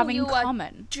films Oh, have in you are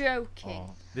common? joking.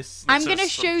 Oh, this. I'm It's a gonna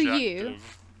show you-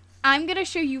 subjective. I'm gonna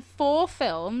show you 4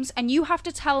 films, and you have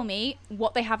to tell me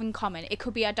what they have in common. It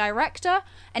could be a director,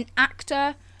 an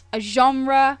actor, a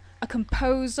genre, a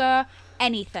composer,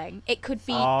 anything. It could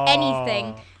be Oh.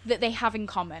 anything that they have in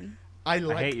common. I I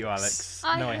like hate you, this. Alex.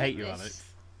 I No, I hate hate you, this. Alex.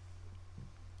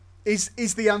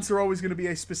 Is the answer always going to be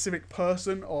a specific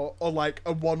person or like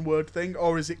a one word thing,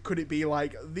 or could it be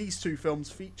like these 2 films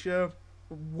feature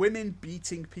women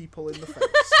beating people in the face?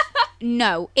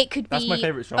 No, it could That's be my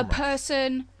favourite a genre.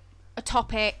 person, a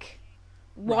topic,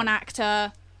 one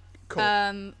actor,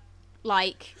 Cool.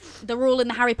 like they're all in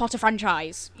the Harry Potter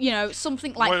franchise. You know,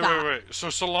 something like wait, that. wait.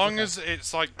 So long as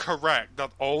it's like correct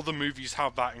that all the movies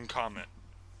have that in common.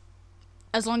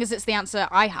 As long as it's the answer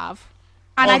I have.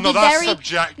 And Oh, I'd no, be that's very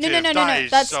subjective. no. That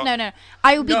is That's so- no.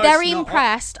 I will be No, it's very not.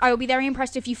 impressed. I will be very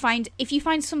impressed if you find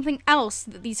something else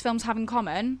that these films have in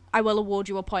common. I will award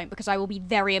you a point because I will be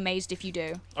very amazed if you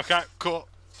do. Okay, cool.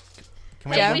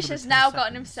 Can we Joe? have Hamish under has 10 now seconds?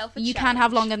 gotten himself a You challenge. can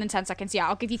have longer than 10 seconds. Yeah,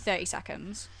 I'll give you 30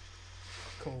 seconds.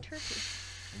 Cool.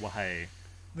 Well, hey.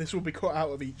 This will be cut out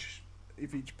of each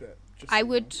bit. just I so you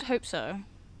would hope so.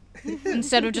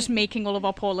 Instead of just making all of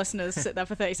our poor listeners sit there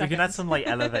for 30 We seconds. can add some like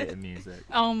elevator music.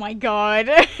 Oh my god.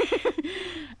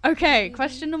 Okay,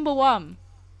 question number 1.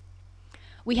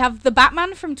 We have The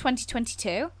Batman from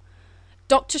 2022,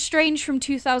 Doctor Strange from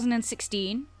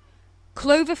 2016,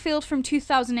 Cloverfield from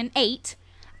 2008,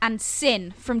 and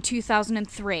Sin from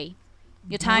 2003.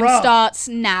 Your time Bruh. starts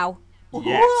now. know.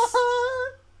 Yes.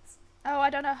 What? Oh, I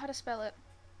don't know how to spell it.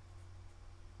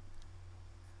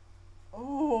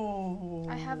 Oh.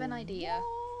 I have an idea.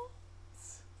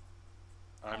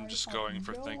 I'm just have going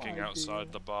for no thinking idea.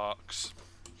 outside the box.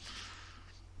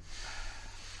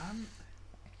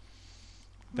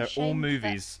 They're all Shame that-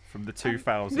 movies from the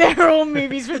 2000s. They're all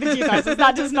movies from the 2000s.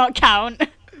 That does not count.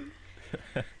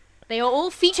 They are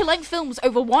all feature-length films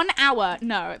over 1 hour.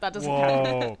 No, that doesn't count.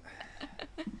 Whoa.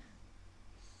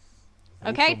 All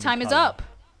Okay, filmed in time is colour. up.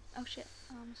 Oh shit.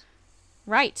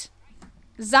 Right.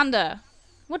 Xander,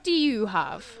 what do you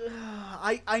have?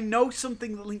 I know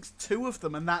something that links 2 of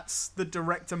them, and that's the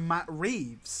director Matt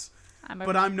Reeves.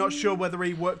 But I'm not sure whether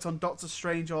he worked on Doctor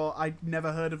Strange or I'd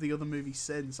never heard of the other movie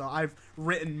Sin, so I've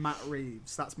written Matt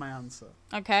Reeves. That's my answer.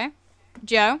 Okay.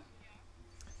 Joe?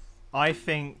 I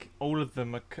think all of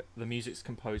them the music's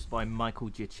composed by Michael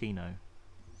Giacchino.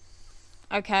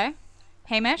 Okay.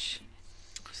 Hamish?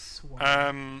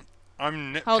 I'm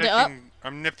nitpicking. Hold it up.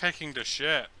 I'm nitpicking the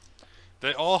shit.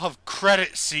 They all have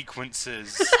credit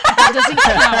sequences. That doesn't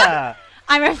count.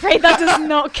 I'm afraid that does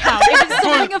not count. If it's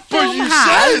something a film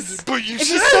has... But you If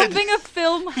said. it's something a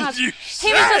film has... You Hamish,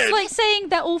 said. that's like saying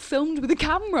they're all filmed with a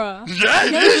camera. Yeah,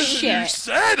 it No is. shit. You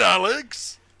said,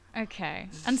 Alex. Okay.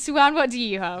 And Suan, what do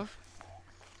you have?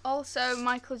 Also,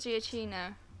 Michael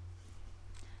Giacchino.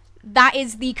 That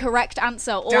is the correct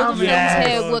answer. All Damn the it. films Yes.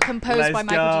 here were composed Let's by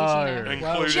Michael go. Giacchino. Including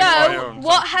my Joe, own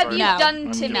what have you No.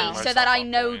 done to I'm me giving so that I myself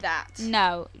know a point. that?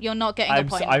 No, you're not getting a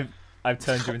point. I've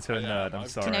turned you into a nerd. I'm I've-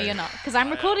 sorry. No, you're not, because I'm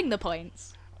recording the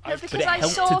points. No, I've- because But it I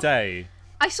helped saw today.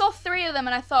 I saw 3 of them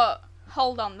and I thought,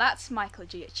 hold on, that's Michael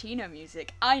Giacchino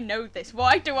music. I know this.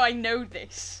 Why do I know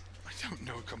this? I don't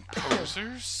know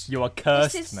composers. You are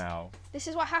cursed is- now. This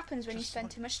is what happens when you spend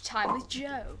too much time with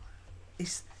Joe.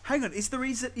 Hang on, is there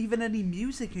even any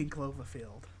music in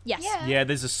Cloverfield? Yes. Yeah. Yeah,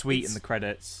 there's a suite in the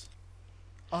credits.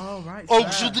 Oh, right. Oh,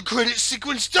 fair. so the credit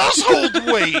sequence does hold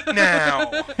weight now.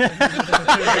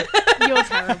 You're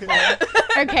terrible.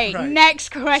 Okay, Right. next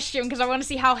question, because I want to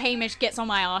see how Hamish gets on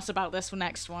my ass about this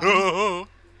next one.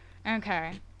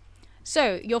 Okay.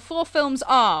 So, your 4 films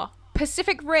are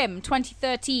Pacific Rim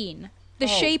 2013, The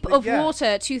Shape but of yeah.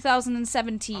 Water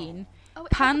 2017, Oh,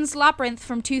 wait, Pan's Labyrinth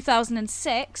from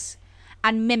 2006,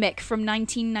 and Mimic from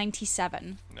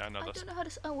 1997. no, I that's don't know how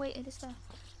to. Oh wait, it is there.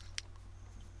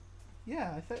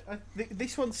 Yeah, I think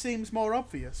this one seems more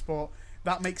obvious, but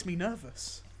that makes me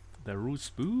nervous. They're all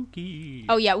spooky.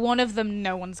 Oh yeah, one of them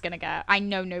no one's gonna get. I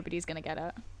know nobody's gonna get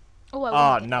it. Oh, I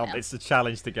Ah, won't now get it it's a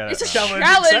challenge to get it. It's a now. Challenge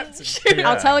challenge. Yeah.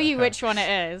 I'll tell you which one it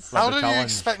is. Let How the did you challenge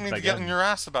expect me to get begin. on your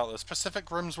ass about this? Pacific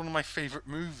Rim's one of my favourite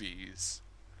movies.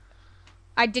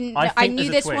 I didn't. I I think knew there's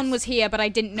a this one twist. was here, but I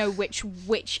didn't know which.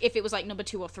 If it was like number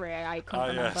 2 or 3, I couldn't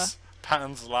remember. Yes.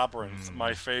 Pan's Labyrinth,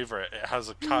 my favourite. It has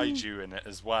a kaiju in it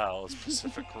as well as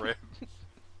Pacific Rim.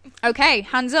 Okay,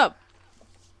 hands up.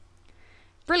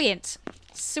 Brilliant.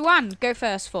 Suan, go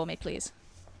first for me, please.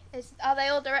 Are they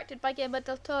all directed by Guillermo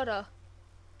del Toro?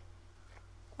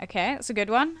 Okay, that's a good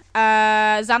one.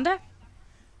 Xander?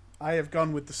 I have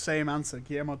gone with the same answer,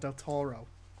 Guillermo del Toro.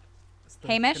 It's the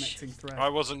Hamish? connecting thread. I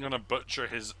wasn't going to butcher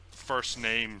his first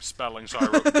name spelling, so I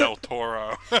wrote Del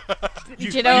Toro. Do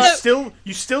you know what?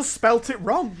 you still spelt it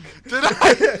wrong. Did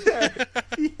I?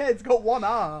 Yeah, it's got 1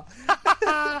 R.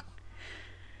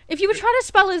 If you were trying to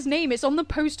spell his name, it's on the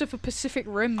poster for Pacific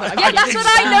Rim. That Yeah, that's what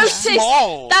I noticed.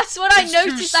 Small. That's what I It's too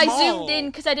noticed. I small. zoomed in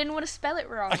because I didn't want to spell it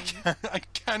wrong. I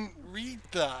can't read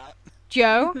that.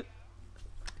 Joe,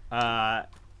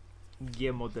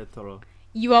 Guillermo del Toro.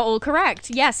 you are all correct.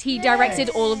 Yes, he directed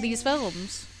all of these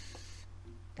films.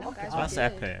 That guy's That's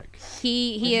good. epic.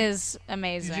 He is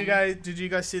amazing. Did you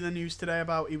guys see the news today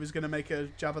about he was going to make a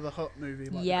Jabba the Hutt movie?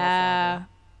 Like The Yeah, Godfather?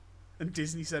 And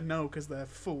Disney said no because they're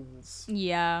fools.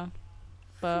 yeah.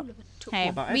 But hey,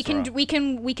 about we can Ezra?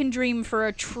 we can dream for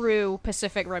a true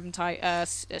Pacific Rim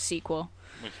sequel.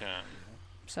 We can't.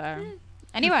 So,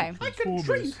 anyway, I can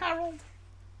dream, Harold.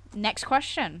 next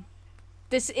question.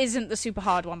 This isn't the super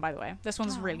hard one, by the way. This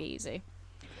one's really easy.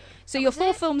 So your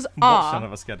 4 films Watch none are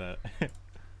of us get it.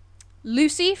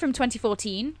 Lucy from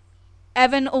 2014,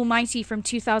 Evan Almighty from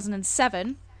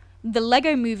 2007, The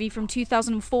Lego Movie from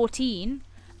 2014,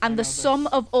 and The Sum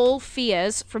of All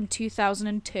Fears from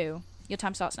 2002. Your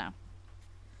time starts now.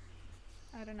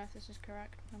 I don't know if this is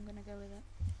correct, but I'm gonna go with it.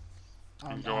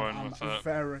 I'm going with it.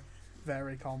 very,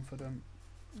 very confident.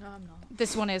 No, I'm not.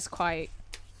 This one is quite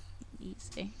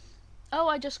easy. Oh,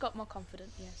 I just got more confident.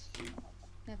 Yes.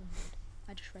 Never mind.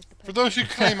 I just read the For post. those who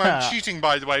claim I'm cheating,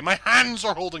 by the way, my hands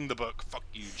are holding the book. Fuck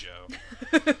you, Joe.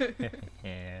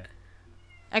 Yeah.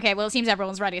 Okay, well, it seems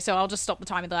everyone's ready, so I'll just stop the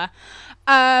timer there.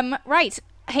 Right.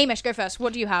 Hamish, go first.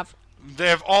 What do you have?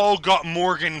 They've all got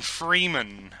Morgan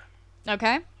Freeman.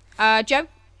 Okay. Joe,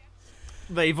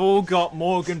 They've all got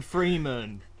Morgan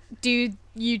Freeman. do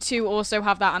you two also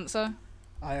have that answer?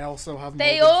 I also have.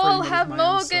 They Morgan all Freeman as have my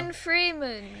Morgan answer.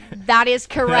 Freeman. That is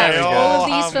correct. There we go. All of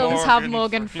They these all films have have Morgan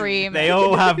Morgan Freeman. Freeman. They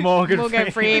all have Morgan,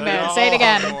 Morgan Freeman. They all Say it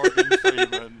again. have Morgan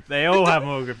Freeman. They all have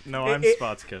Morgan. No, I'm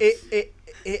Spartacus.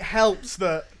 It helps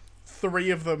that 3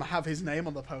 of them have his name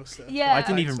on the poster. Yeah. I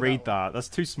didn't even Thanks for read that that. That's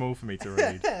too small for me to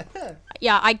read.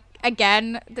 Yeah,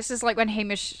 this is like when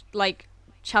Hamish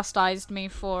chastised me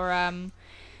for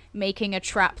making a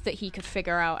trap that he could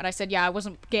figure out, and I said, yeah, I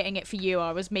wasn't getting it for you,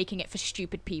 I was making it for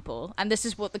stupid people, and this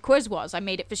is what the quiz was. I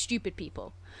made it for stupid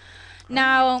people.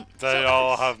 Now, They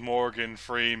all have Morgan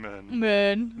Freeman.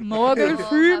 man, They Morgan all have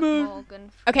Freeman.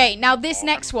 Morgan Okay, now this Morgan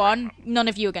next one, Freeman. none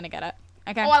of you are gonna get it.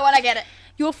 Okay, Oh, I want to get it.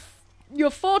 your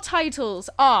 4 titles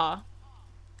are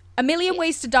A Million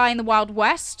Ways to Die in the Wild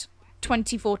West,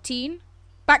 2014,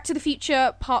 Back to the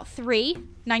Future Part 3,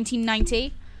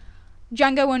 1990,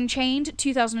 Django Unchained,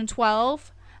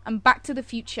 2012, and Back to the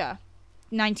Future,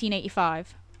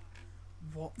 1985.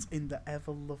 What in the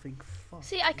ever-loving fuck?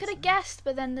 See, I could have guessed,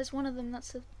 but then there's one of them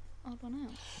that's the odd one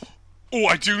out. Oh,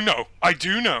 I do know. I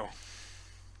do know.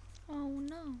 Oh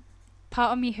no.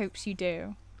 Part of me hopes you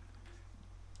do.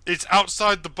 It's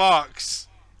outside the box.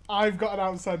 I've got an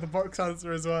outside the box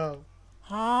answer as well.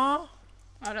 Huh?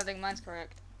 I don't think mine's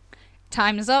correct.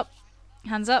 Time's up.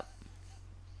 Hands up.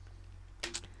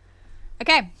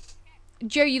 Okay.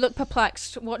 Joe, you look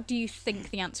perplexed. What do you think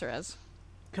the answer is?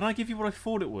 Can I give you what I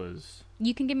thought it was?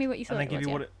 You can give me what you thought And then it give was.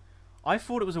 you what it... I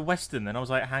thought it was a Western, then I was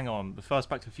like, hang on, the first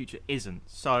Back to the Future isn't.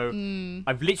 So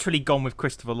I've literally gone with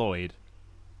Christopher Lloyd.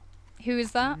 Who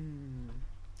is that?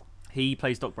 He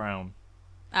plays Doc Brown.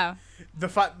 Oh, The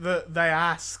fact that they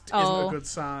asked isn't a good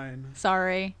sign.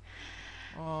 sorry.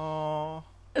 Oh.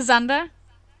 Xander?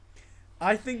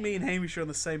 I think me and Hamish are on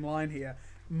the same line here.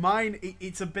 Mine,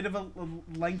 it's a bit of a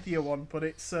lengthier one, but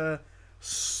it's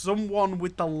someone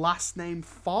with the last name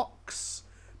Fox,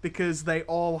 because they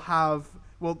all have...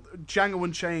 Well, Django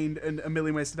Unchained and A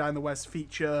Million Ways to Die in the West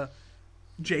feature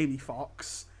Jamie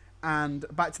Foxx, and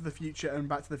Back to the Future and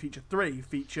Back to the Future 3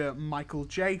 feature Michael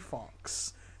J.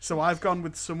 Fox. So I've gone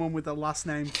with someone with the last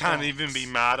name Can't Fox. even be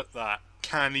mad at that.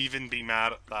 Can't even be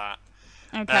mad at that.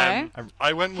 Okay.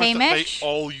 I went with that Hamish? they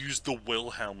all used the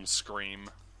Wilhelm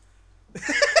scream.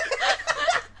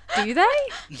 Do they?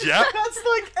 Yep. That's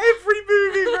like every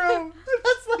movie, bro.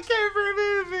 That's like every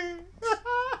movie.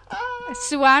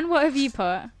 Suan, what have you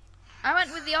put? I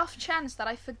went with the off chance that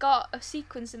I forgot a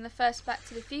sequence in the first Back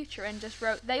to the Future and just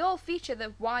wrote, they all feature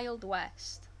the Wild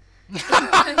West. In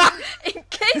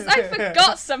case I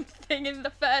forgot something in the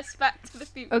first Back to the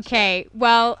Future. Okay,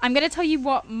 well, I'm going to tell you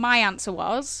what my answer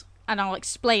was, and I'll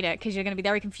explain it because you're going to be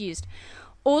very confused.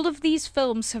 All of these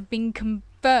films have been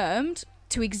confirmed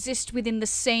to exist within the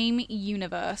same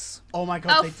universe. Oh my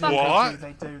god, Oh, they do. fuck.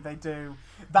 What? They do.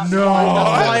 That's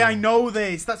why I know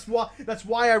this. That's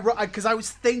why I wrote, because I was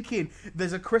thinking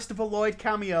there's a Christopher Lloyd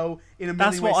cameo in A Million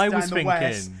That's what Ways I to Die was in the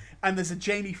West, thinking. and there's a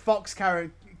Jamie Foxx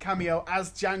cameo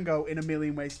as Django in A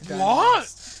Million Ways to Die in the What?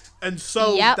 West. And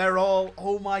so Yep. they're all,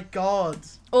 oh my god.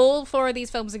 All 4 of these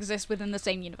films exist within the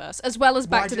same universe, as well as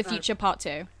Back Why to the didn't I- Future Part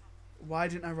 2. Why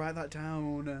didn't I write that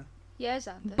down? Yeah,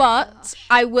 Xander. But Gosh.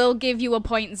 I will give you a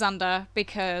point, Xander,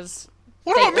 because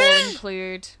What they about all me?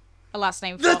 include a last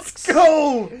name Let's Fox.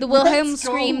 go! The Wilhelm Let's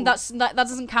scream, go! that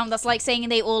doesn't count. That's like saying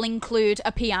they all include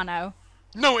a piano.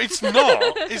 No, it's not.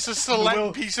 It's a select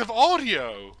Will- piece of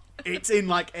audio. It's in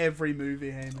like every movie,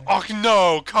 Hamish. Oh,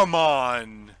 no, come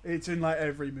on. It's in like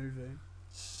every movie.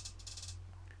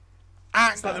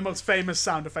 Act. It's like the most famous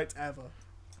sound effect ever.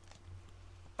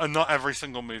 And not every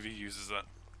single movie uses it.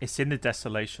 It's in the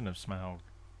Desolation of Smaug.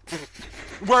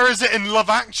 Where is it in Love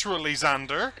Actually,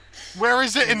 Xander? Where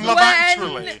is it in Love When-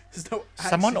 Actually? There's no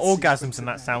Someone action orgasms sequence and in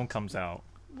that there. sound comes out.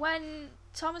 When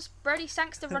Thomas Brody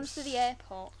Sangster runs to the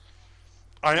airport.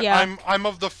 Yeah. I'm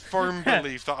of the firm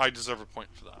belief that I deserve a point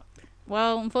for that.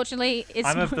 Well, unfortunately, it's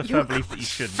I'm of not the your firm belief that you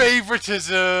shouldn't.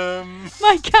 Favoritism.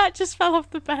 My cat just fell off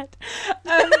the bed.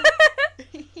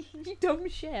 You dumb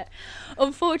shit.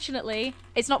 Unfortunately,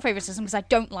 it's not favoritism because I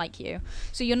don't like you,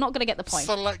 so you're not gonna get the point.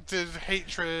 Selective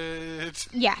hatred.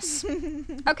 Yes.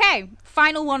 Okay,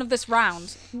 final one of this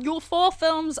round. Your 4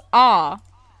 films are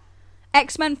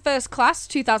X-Men First Class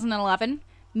 2011,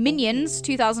 Minions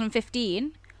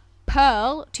 2015,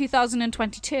 Pearl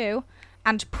 2022,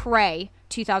 and Prey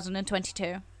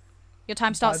 2022. Your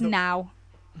time starts the- now.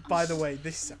 By the way,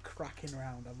 this is a cracking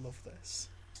round. I love this.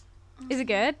 Is it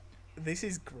good? This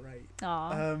is great.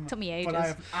 Aw, took me ages. But I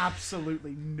have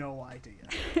absolutely no idea.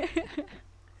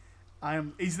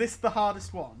 Is this the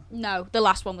hardest one? No, the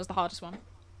last one was the hardest one.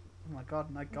 Oh my god,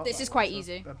 and I got This that is one, quite so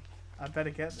easy. I better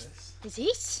get this. Is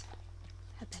it?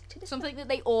 I beg to differ. Something that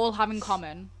they all have in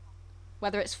common.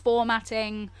 Whether it's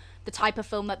formatting, the type of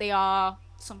film that they are,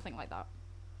 something like that.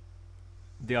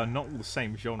 They are not all the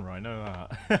same genre, I know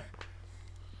that.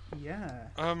 Yeah.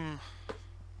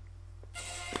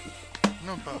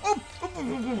 No, but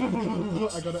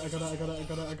I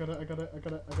got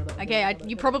it. Okay,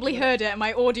 you probably heard it, and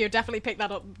my audio definitely picked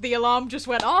that up. The alarm just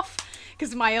went off,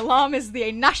 because my alarm is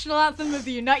the national anthem of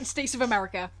the United States of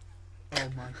America. Oh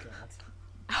my god.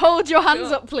 Hold your hands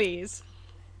Sure. up, please.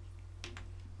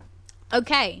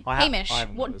 Okay, I Hamish,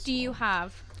 haven't got what this do you one.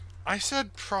 have? I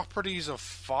said properties of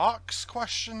Fox ?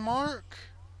 Okay,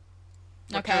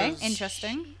 Because-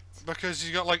 interesting. Because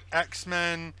you got like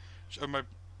X-Men,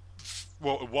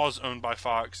 well, it was owned by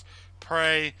Fox.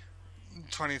 Prey,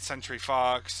 20th Century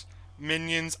Fox.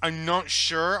 Minions, I'm not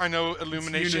sure. I know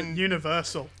Illumination.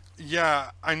 Universal.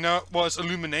 Yeah, I know. Well, it's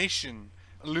Illumination.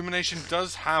 Illumination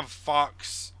does have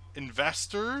Fox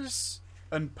investors.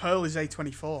 And Pearl is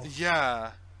A24.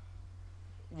 Yeah.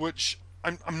 Which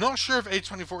I'm not sure if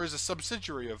A24 is a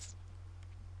subsidiary of.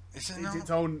 Is it It's not? its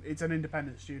own. It's an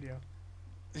independent studio.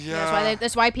 Yeah.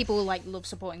 That's why people like love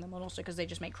supporting them, and also because they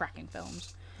just make cracking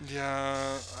films.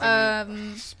 Yeah. I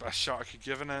mean, it's the best shot I could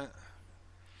give in it.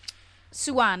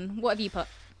 Suan, what have you put?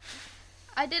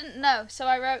 I didn't know, so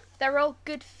I wrote, they're all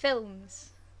good films.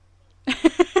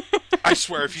 I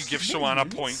swear, if you give Shawan a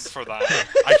point for that,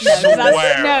 I No,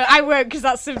 swear. I won't because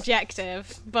that's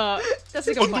subjective. But that's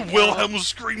a good On point. the Wilhelm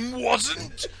screen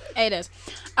wasn't. It is.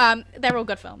 They're all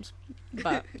good films,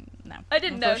 but no. I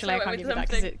didn't know, so Unfortunately, I I went can't with give you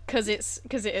that something.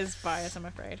 because it is biased. I'm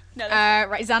afraid. No, that's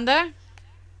Right,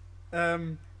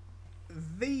 Xander.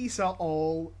 These are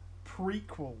all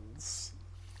prequels.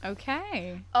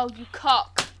 Okay. Oh, you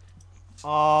cock.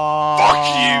 Oh. Fuck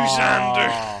you,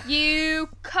 Xander. You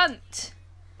cunt.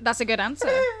 That's a good answer.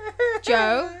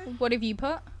 Joe, what have you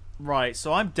put? Right,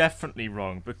 so I'm definitely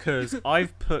wrong because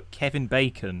I've put Kevin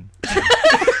Bacon.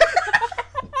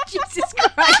 Jesus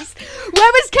Christ.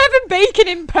 Where was Kevin Bacon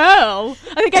in Pearl?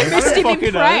 I think I missed him in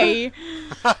fucking Prey.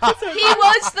 He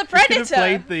was the He could have predator.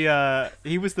 played the.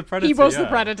 He was the predator. He was the yeah.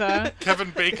 Predator. Kevin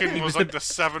Bacon was was like the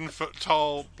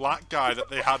 7-foot-tall black guy that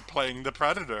they had playing the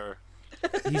Predator.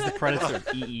 He's the predator of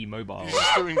EE Mobile. He's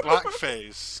just doing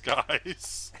blackface,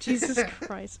 guys. Jesus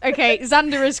Christ. Okay,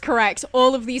 Xander is correct.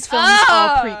 All of these films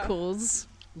Ah! are prequels.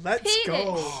 Let's Penis.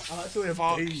 go. Oh, I actually have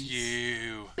Fuck these.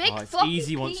 you. Big Oh, it's floppy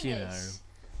easy once you penis.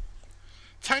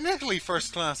 Technically,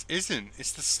 First Class isn't.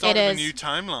 It's the start It of a is. new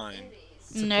timeline.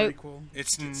 It's a Nope. prequel.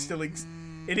 It's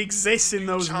It exists in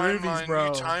those movies, bro.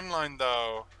 New timeline,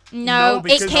 though. No, No, it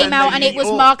because came then out they and it meet was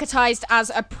up. marketized as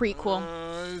a prequel.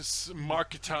 It's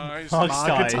marketized.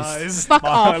 Marketized. Fuck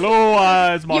off.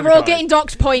 Hello, it's You're all getting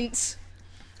docked points.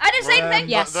 I didn't say anything.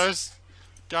 Yes. There's,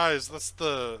 guys, that's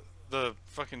the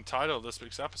fucking title of this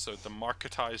week's episode, the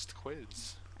marketized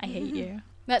quiz. I hate you.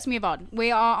 Let's move on. We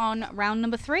are on round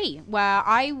number 3, where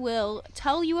I will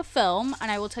tell you a film and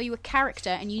I will tell you a character,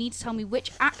 and you need to tell me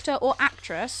which actor or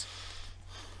actress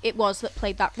it was that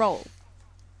played that role.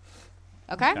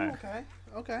 Okay? Okay.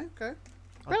 Okay.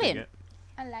 Brilliant.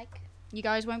 I like. You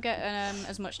guys won't get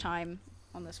as much time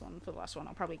on this one for the last one.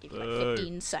 I'll probably give you like Boo.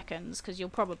 15 seconds because you'll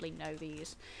probably know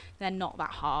these. They're not that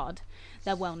hard.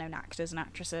 They're well-known actors and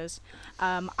actresses.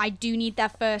 I do need their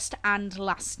first and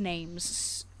last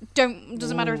names.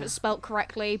 Doesn't matter if it's spelt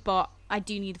correctly, but I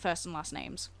do need the first and last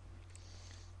names.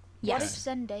 What if Yes.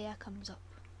 Zendaya comes up?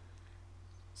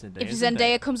 If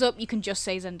Zendaya comes up, you can just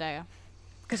say Zendaya.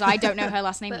 Because I don't know her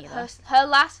last name But either. her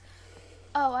last.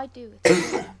 Oh, I do.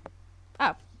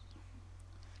 Oh,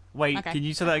 Wait, Okay. can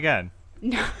you say that again?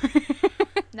 no.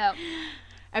 No.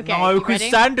 Okay, No, you because ready?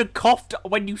 Sander coughed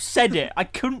when you said it. I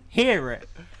couldn't hear it.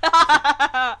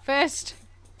 First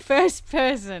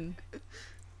person.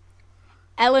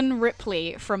 Ellen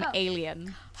Ripley from Oh.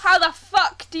 Alien. How the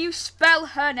fuck do you spell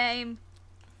her name?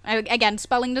 Again,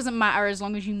 spelling doesn't matter as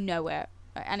long as you know it.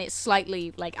 And it's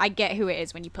slightly, like, I get who it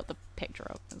is when you put the picture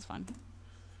up. That's fine.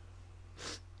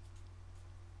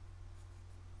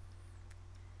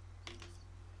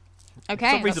 Okay,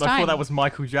 For some reason, that's I thought time. that was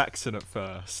Michael Jackson at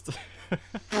first.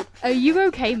 Are you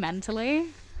okay mentally?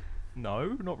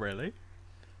 No, not really.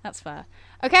 That's fair.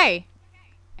 Okay.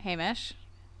 Hamish.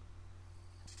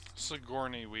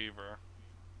 Sigourney Weaver.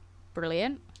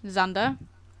 Brilliant. Xander.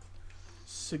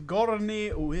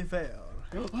 Sigourney Weaver.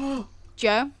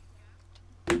 Joe.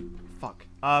 Fuck.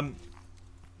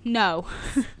 No.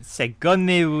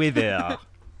 Sigourney Weaver.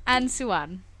 And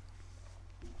Suan.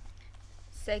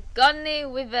 Sigourney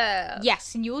Weaver.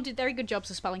 Yes, and you all did very good jobs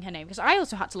of spelling her name, because I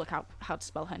also had to look out how to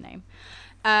spell her name.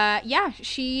 Yeah,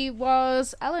 she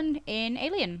was Ellen in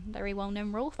Alien. Very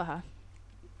well-known role for her.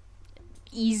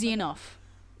 Easy enough.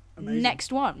 Amazing.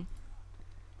 Next one.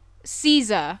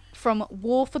 Caesar from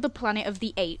War for the Planet of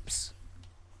the Apes.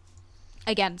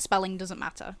 Again, spelling doesn't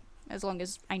matter, as long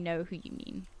as I know who you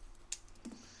mean.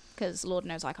 Because Lord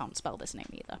knows I can't spell this name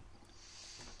either.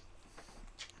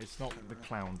 It's not the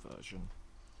clown version.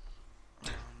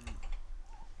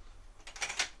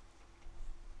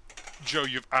 Joe,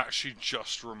 you've actually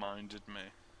just reminded me.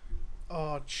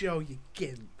 Oh, Joe, you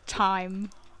gimp. Time.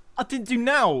 I didn't do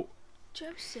now.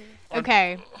 Joseph.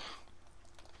 Okay.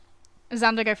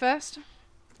 Xander, go first.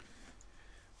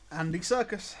 Andy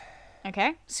Serkis.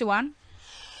 Okay. Suan.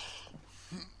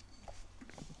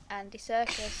 Andy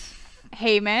Serkis.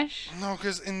 Hamish. No,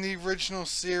 because in the original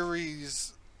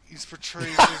series, he's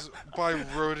portrayed as by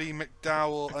Roddy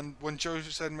McDowell, and when Joe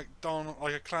said McDonald,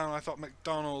 like a clown, I thought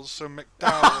McDonald's, so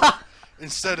McDowell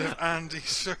instead of Andy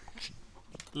Serkis.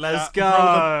 Let's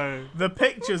Yeah, go. The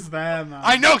picture's there, man.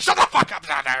 I know. Shut the fuck up,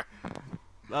 Xander.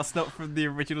 That's not from the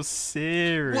original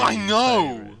series. Well, I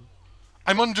know.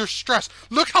 I'm under stress.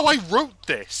 Look how I wrote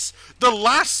this. The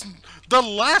last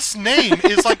name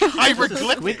is like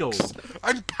hieroglyphics. Squiggles.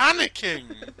 I'm panicking.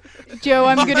 Joe,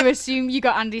 I'm going to assume you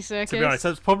got Andy Serkis. To be honest,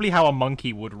 that's probably how a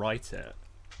monkey would write it.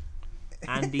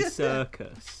 Andy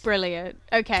Serkis. Brilliant.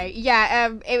 Okay,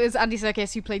 yeah, it was Andy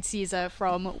Serkis who played Caesar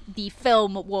from the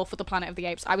film War for the Planet of the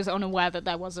Apes. I was unaware that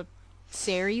there was a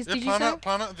series. Yeah, Did you say?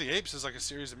 Planet of the Apes is like a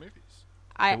series of movies.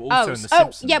 They were also in The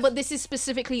Simpsons. yeah, but this is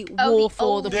specifically Oh, War the for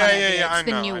old the one. Planet Yeah, of the yeah, Apes, I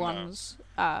the know, new I know. ones.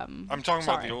 I'm talking about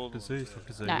sorry. the old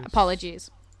ones. No, apologies.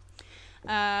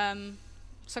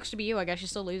 Sucks to be you, I guess. You're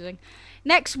still losing.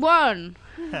 Next one.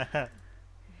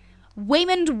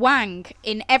 Waymond Wang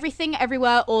in Everything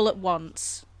Everywhere All at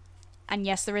Once. And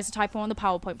yes, there is a typo on the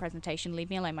PowerPoint presentation. Leave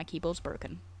me alone, my keyboard's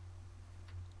broken.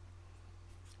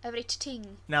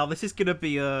 Everything. Now, this is going to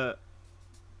be an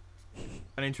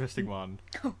interesting one.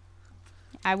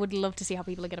 I would love to see how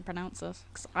people are going to pronounce this,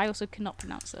 because I also cannot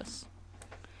pronounce this.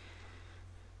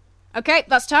 Okay,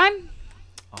 that's time.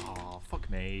 Oh, fuck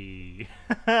me.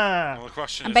 Well, the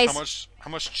question And is, how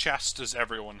much chest does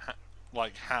everyone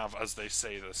have as they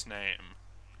say this name?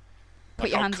 Put Like,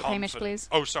 your how hands up, Hamish, confident- please.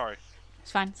 Oh, sorry.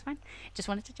 It's fine, it's fine. Just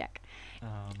wanted to check. Oh,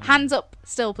 no. Hands up,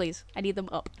 still, please. I need them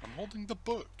up. I'm holding the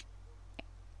book.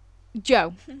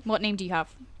 Joe, what name do you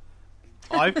have?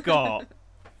 I've got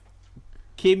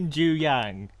Kim Joo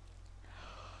Yang.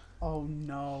 Oh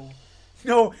no.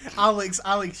 No, Alex,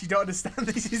 you don't understand.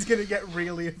 This is gonna get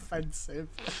really offensive.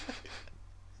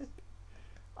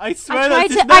 I swear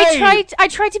that's his name. I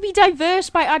tried to be diverse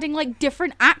by adding like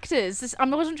different actors. I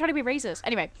wasn't trying to be racist.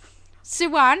 Anyway,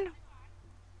 Suwan.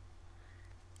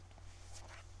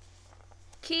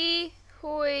 Ki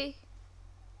Hoi,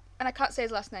 and I can't say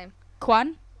his last name.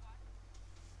 Kwan.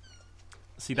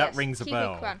 See, that Yes, rings a Ki Hui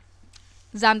bell. Kwan.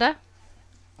 Xander.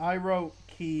 I wrote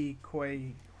Ki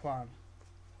Kui Kwan.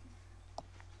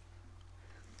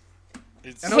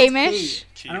 It's I know it's Hamish.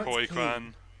 Ki I know it's Hoi Ki.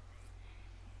 Kwan.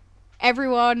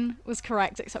 Everyone was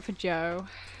correct except for Joe.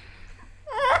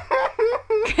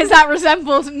 Because that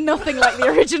resembles nothing like the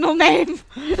original name.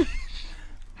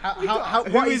 How,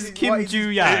 Who what is it- Kim what is Joo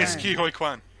his Yang? name? It's Ki Hoi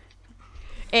Kwan.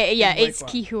 Yeah, Hui it's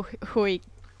Kwan. Ki Hui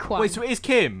Kwan. Wait, so it is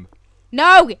Kim?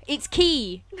 No, it's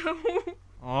Ki.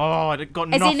 Oh, I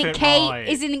got As nothing in K. right.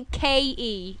 As in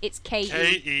K-E. It's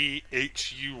K-E.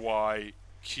 KEHUYQUAN.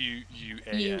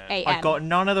 U-A-N. I got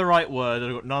none of the right words. I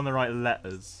got none of the right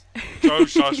letters.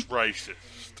 Joe's just racist.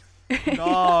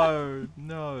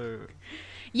 No.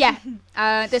 Yeah,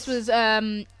 this was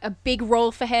a big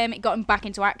role for him. It got him back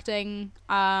into acting,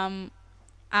 and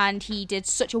he did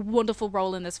such a wonderful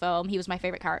role in this film. He was my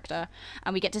favourite character,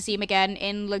 and we get to see him again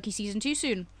in Loki season 2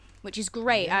 soon, which is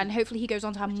great. And hopefully he goes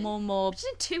on to have more and more It's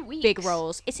in 2 weeks. big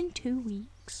roles. It's in 2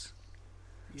 weeks.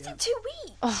 It's in 2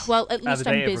 weeks. Oh, well, at least the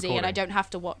I'm date of busy and I recording. don't have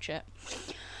to watch it.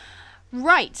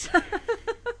 Right.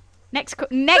 Next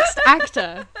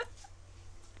actor.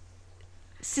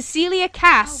 Cecilia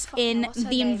Cass fuck, in what's her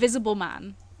The name? Invisible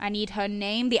Man. I need her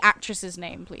name, the actress's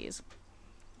name, please.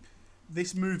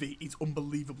 This movie is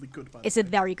unbelievably good, by the It's a way.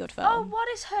 very good film. Oh, what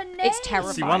is her name? It's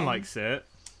terrifying. See, one likes it.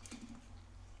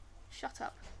 Shut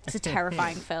up. It's a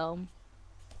terrifying film.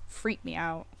 Freaked me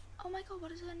out. Oh my god,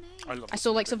 what is her name? I love I this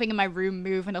saw like movie. something in my room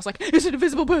move and I was like, it's an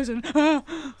invisible person. Ah.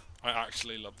 I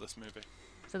actually love this movie.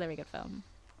 It's a very good film.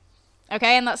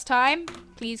 Okay, and that's time.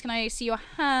 Please, can I see your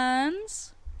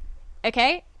hands?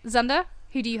 Okay, Xander,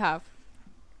 who do you have?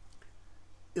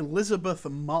 Elizabeth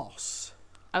Moss.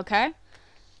 Okay.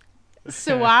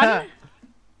 Suwan,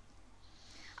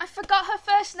 I forgot her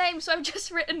first name, so I've just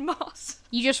written Moss.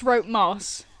 you just wrote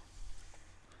Moss.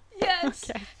 Yes.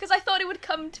 Okay. Because I thought it would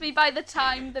come to me by the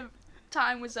time the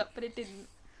time was up, but it didn't.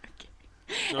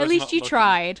 At least you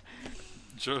tried.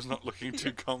 Joe's not looking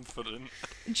too confident.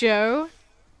 Joe.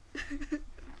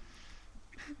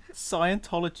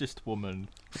 Scientologist woman.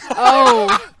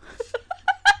 Oh.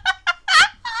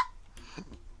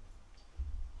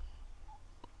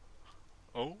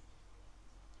 Oh.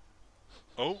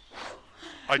 Oh.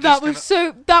 I just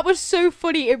That was so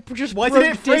funny. It just Why broke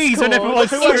did it freeze when Discord. everyone It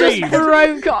just screamed?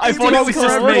 broke. I thought it was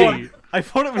just everyone. me. I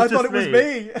thought it was I just thought it was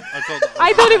me. I thought that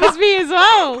I thought it was me as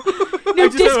well. No,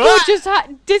 just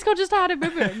went, Discord just had a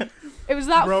moment. It was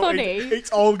that Bro, funny. it's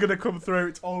all gonna come through.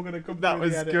 It's all gonna come That through.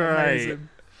 was the edit. great. Amazing.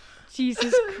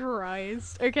 Jesus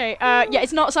Christ. Okay, yeah,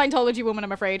 it's not Scientology woman,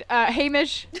 I'm afraid.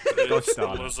 Hamish, it's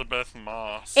darn it. Elizabeth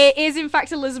Moss. it is in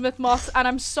fact Elizabeth Moss, and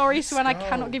I'm sorry, Let's Swen, I go.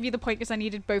 cannot give you the point because I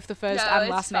needed both the first No, and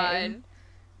it's last fine. name.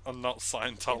 I'm not It's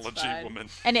Scientology fine. woman.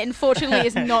 And it unfortunately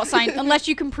is not unless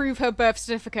you can prove her birth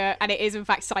certificate and it is in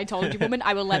fact Scientology woman,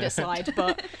 I will let it slide,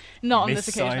 but not on Miss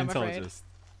this occasion, I'm afraid.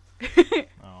 Scientologist.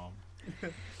 Oh.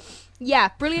 Yeah,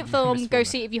 brilliant film. Missed Go one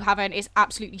see it if you haven't. It's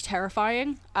absolutely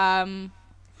terrifying. It's a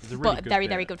really But good very, bit,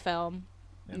 very good film.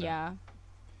 you know. Yeah.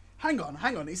 Hang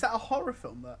on. Is that a horror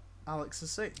film that Alex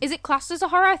has seen? Is it classed as a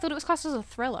horror? I thought it was classed as a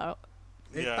thriller.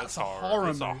 Yeah, That's it's a horror. horror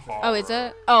It's a movie. horror. Oh, is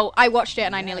it? Oh, I watched it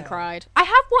and I nearly Yeah. cried. I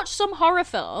have watched some horror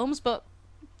films, but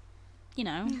you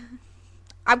know,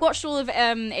 I've watched all of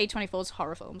A24's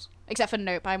horror films except for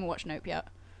Nope. I haven't watched Nope yet.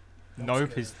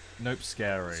 Nope's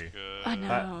scary. Good. I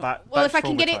know. That Well, that if I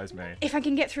can get it- traumatised me. If I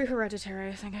can get through Hereditary,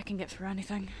 I think I can get through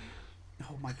anything.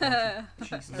 Oh my god.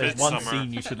 Jesus. There's one Midsummer.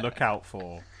 scene you should look out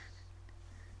for.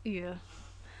 Yeah.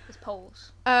 It's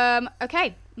poles.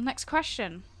 Okay, next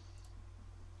question.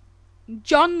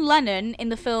 John Lennon in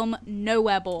the film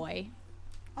Nowhere Boy.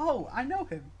 Oh, I know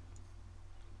him.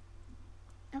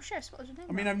 Oh, sure. What was your name?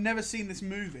 I mean, I've never seen this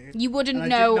movie. You wouldn't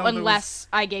And I didn't know know there unless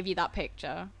I gave you that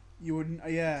picture. You wouldn't.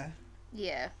 Yeah.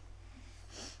 Yeah.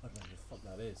 I don't know what the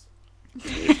fuck that is.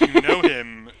 If you know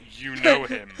him, you know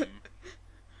him.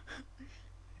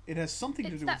 It has something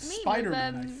to It's do that with meme of,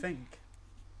 Spider-Man, I think.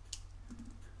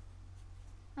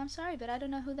 I'm sorry, but I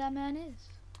don't know who that man is.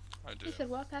 I do. He could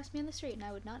walk past me on the street and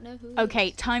I would not know who he Okay,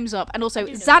 is. time's up. And also, I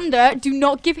do know Xander, do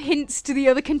not give hints to the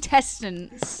other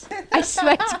contestants. I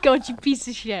swear to God, you piece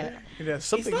of shit. It has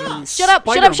something to do with Shut up,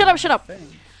 shut up, shut up, shut up. Spider-Man,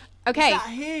 Okay,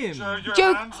 him? Your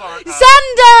Joe- hands are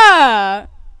Xander!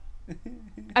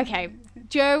 Okay,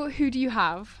 Joe, who do you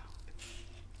have?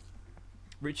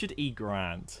 Richard E.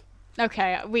 Grant.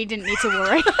 Okay, we didn't need to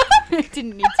worry.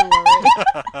 Didn't need to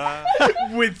worry. I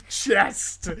think. With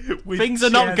chest. With Things are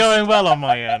not chest. going well on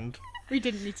my end. We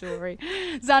didn't need to worry.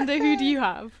 Xander, who do you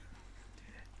have?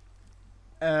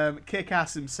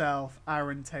 Kick-Ass himself,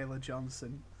 Aaron Taylor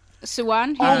Johnson.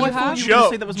 Suwan, who Oh, do I you thought have? you were gonna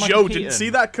Joe, say that was Michael Joe didn't Keaton. see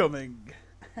that coming.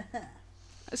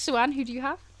 Suwan, who do you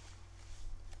have?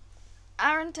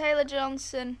 Aaron Taylor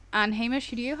Johnson. And Hamish,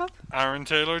 who do you have? Aaron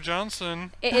Taylor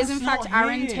Johnson. It is, That's in fact, not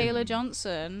Aaron him. Taylor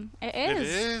Johnson. It It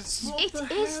is. is.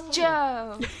 It is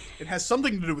Joe. It has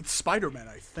something to do with Spider-Man,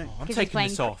 I think. I'm 'Cause he's taking playing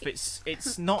this off.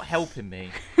 It's not helping me.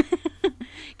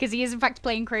 Because he is, in fact,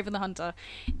 playing Kraven the Hunter,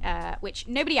 which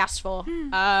nobody asked for.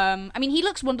 I mean, he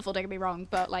looks wonderful, don't get me wrong,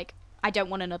 but, like, I don't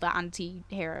want another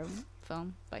anti-hero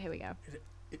film. But here we go.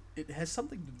 It has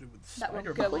something to do with That won't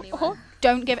Spider-Man. go anywhere.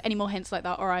 Don't give any more hints like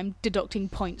that, or I'm deducting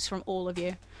points from all of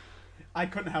you. I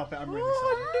couldn't help it. I'm really Oh,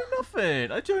 sorry. I didn't do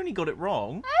nothing. I only got it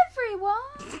wrong.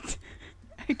 Everyone.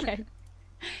 Okay.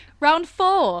 Round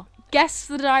 4. Guess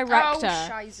the director. Oh,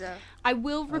 Shiza. I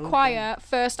will require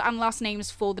first and last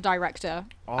names for the director.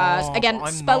 Oh, Again, but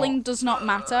I'm spelling not- does not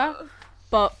matter,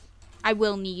 but I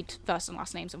will need first and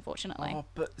last names, unfortunately. Oh,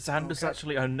 but Xander's Okay.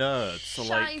 actually a nerd, so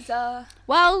like. Shiza.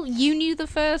 Well, you knew the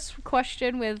first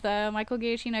question with Michael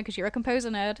Giacchino because you're a composer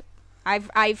nerd.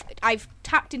 I've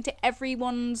tapped into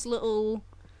everyone's little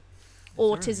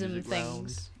autism music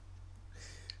things.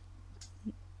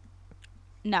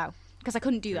 No, because I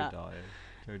couldn't do Joe that. died.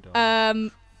 Joe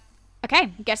died.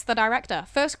 Okay, guess the director.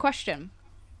 First question.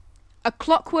 A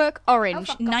Clockwork Orange,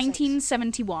 Oh, for God's sakes.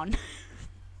 1971.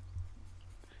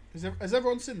 Has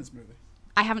everyone seen this movie?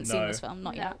 I haven't seen No. this film,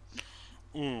 not yet.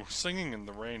 Ooh, singing in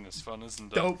the rain is fun,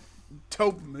 isn't it?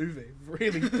 Dope movie.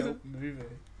 Really dope movie.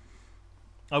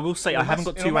 I will say it'll I haven't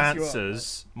mess- got it'll two mess you up,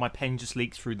 answers. My pen just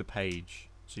leaked through the page,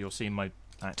 so you're seeing my.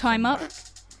 Time up.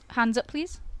 Hands up,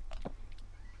 please.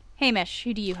 Hamish,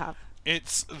 who do you have?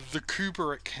 It's the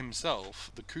Kubrick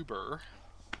himself, the Kuber.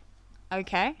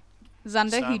 Okay.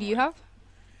 Xander, who do you Stanley. have?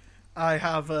 I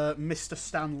have Mr.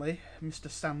 Stanley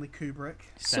Kubrick.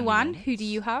 Suwan, who do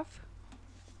you have?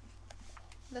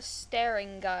 The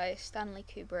staring guy, Stanley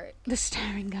Kubrick. The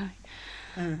staring guy.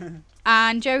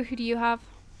 And Joe, who do you have?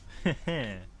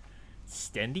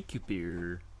 Stanley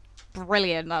Cooper.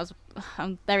 Brilliant.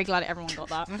 I'm very glad everyone got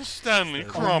that. Stanley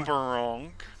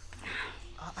Kromperong.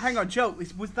 Hang on, Joe.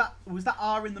 Was that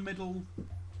R in the middle?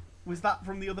 Was that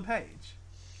from the other page?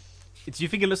 Do you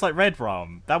think it looks like Red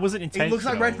Rum? That wasn't It intentional. looks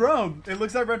like Red Rum. It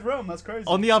looks like Red Rum. That's crazy.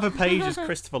 On the other page is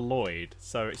Christopher Lloyd,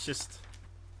 so it's just.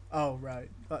 Oh right,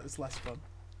 that is less fun.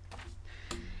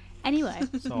 Anyway,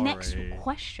 next Sorry.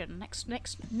 question.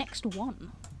 Next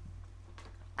one.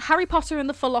 Harry Potter and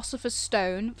the Philosopher's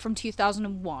Stone from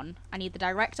 2001. I need the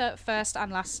director, first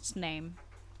and last name.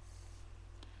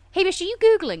 Hamish, are you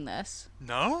Googling this?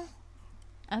 No?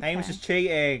 Okay. Hamish is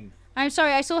cheating. I'm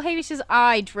sorry, I saw Hamish's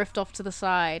eye drift off to the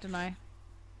side, and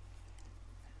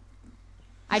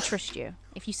I trust you.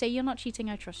 If you say you're not cheating,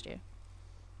 I trust you.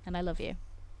 And I love you.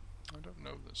 I don't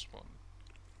know this one.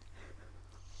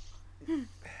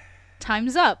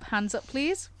 Time's up. Hands up,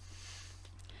 please.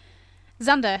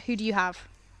 Xander, who do you have?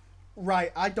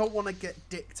 Right, I don't want to get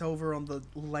dicked over on the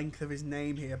length of his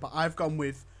name here, but I've gone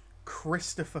with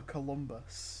Christopher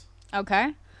Columbus.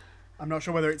 Okay. I'm not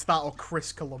sure whether it's that or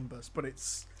Chris Columbus, but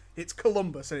it's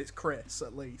Columbus and it's Chris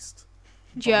at least.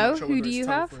 But I'm Joe, not sure who whether do it's you Topher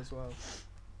have? As well.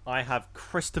 I have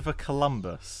Christopher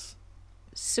Columbus.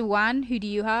 Swan, who do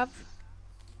you have?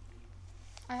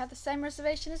 I had the same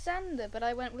reservation as Xander, but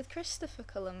I went with Christopher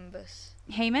Columbus.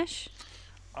 Hamish?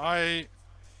 I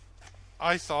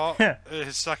thought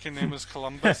his second name was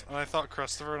Columbus, and I thought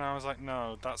Christopher, and I was like,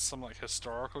 no, that's some like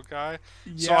historical guy.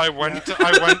 So I went to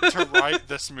write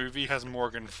this movie has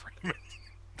Morgan Freeman.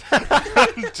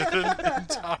 And didn't in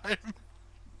time.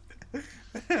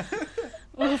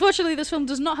 Well, unfortunately, this film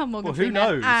does not have Morgan Well, who Freeman,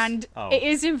 knows? and Oh. it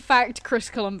is in fact Chris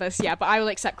Columbus. Yeah, but I will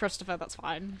accept Christopher. That's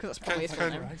fine because that's probably his full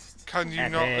name. Can you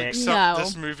not Epic. accept No.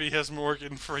 this movie has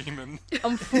Morgan Freeman?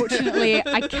 Unfortunately,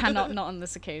 I cannot not on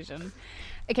this occasion.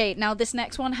 Okay, now this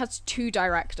next one has 2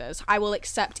 directors. I will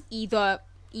accept either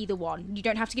one. You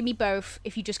don't have to give me both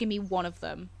if you just give me one of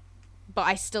them. But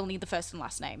I still need the first and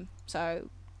last name. So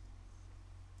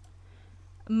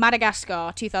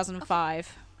Madagascar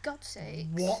 2005. God's sake.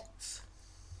 What?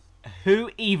 Who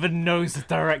even knows the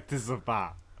directors of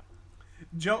that?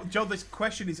 Joe, this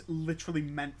question is literally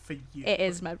meant for you. It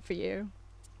is meant for you.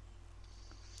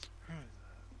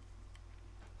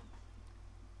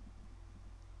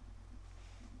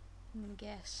 I'm gonna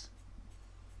guess.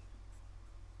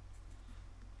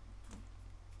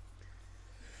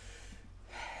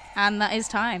 And that is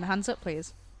time. Hands up,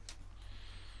 please.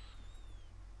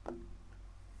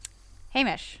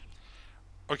 Hamish.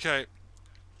 Okay.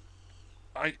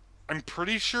 I'm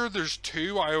pretty sure there's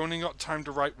 2. I only got time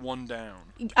to write 1 down.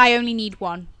 I only need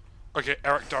one. Okay,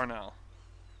 Eric Darnell.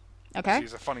 Okay.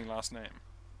 He's a funny last name.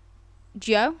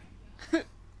 Joe?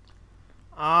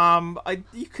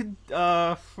 You could,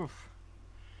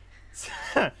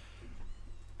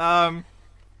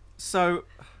 so,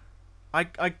 I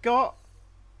got,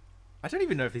 I don't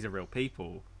even know if these are real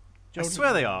people. Joe I swear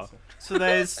doesn't they are. answer. So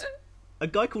there's a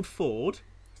guy called Ford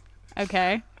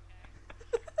Okay.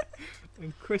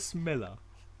 and Chris Miller.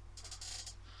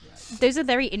 Those are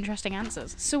very interesting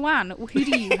answers. Swan, who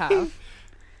do you have?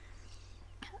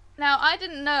 Now, I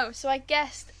didn't know, so I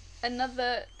guessed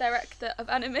another director of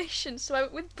animation, so I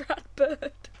went with Brad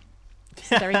Bird.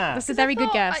 That's a very good I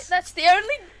thought, guess. that's the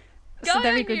only That's a guy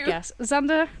very I good knew. guess.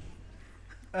 Xander?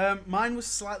 Mine was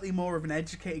slightly more of an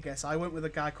educated guess. I went with a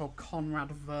guy called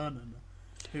Conrad Vernon,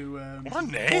 who What a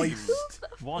name.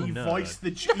 One he nerd.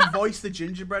 voiced the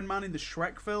Gingerbread Man in the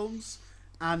Shrek films,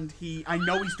 and I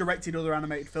know he's directed other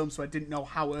animated films, so I didn't know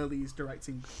how early his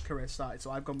directing career started. So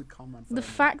I've gone with Conrad Vernon. The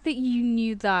fact that you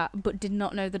knew that but did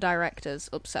not know the directors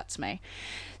upsets me.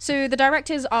 So the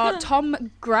directors are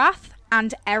Tom Grath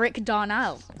and Eric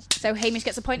Darnell. So Hamish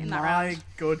gets a point in that My round.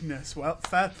 goodness, well,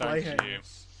 fair play. Thank you. Hamish.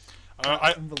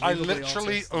 I unbelievably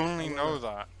literally autistic. only I love know it.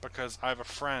 that because I have a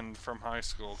friend from high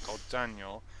school called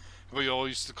Daniel, who we all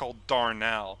used to call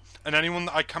Darnell. And anyone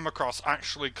that I come across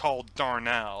actually called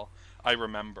Darnell, I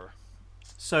remember.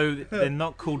 So they're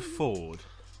not called Ford.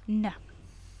 No.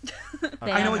 They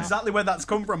I are know not. exactly where that's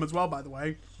come from as well, by the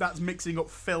way. That's mixing up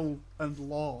Phil and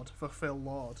Lord for Phil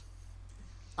Lord.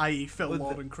 I.e. Phil Well,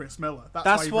 Lord and Chris Miller. That's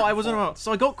why you've what I written wasn't Ford. about.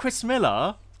 So I got Chris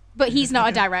Miller. But he's not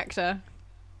a director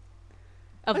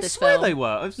of I this swear film. they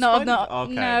were. Not of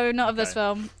Okay. no, not of this Okay.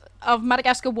 film. Of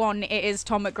Madagascar 1, it is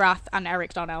Tom McGrath and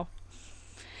Eric Darnell.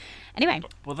 Anyway,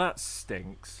 Well, that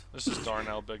stinks. This is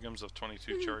Darnell Biggums of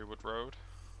 22 Cherrywood Road.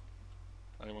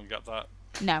 Anyone get that?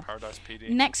 no. Paradise PD.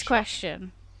 Next Shut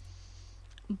question.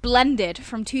 Blended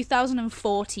from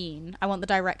 2014. I want the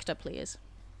director, please.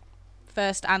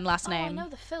 First and last Oh, I name. know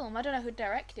the film. I don't know who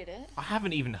directed it. I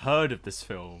haven't even heard of this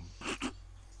film.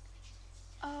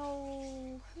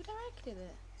 Oh, who directed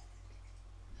it?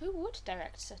 Who would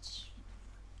direct such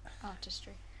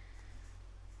artistry?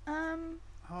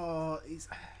 Oh,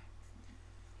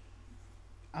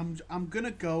 I'm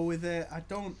gonna go with it. I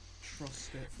don't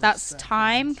trust it. For a That's second.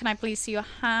 time. Can I please see your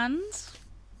hands?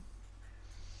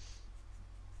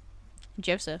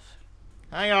 Joseph.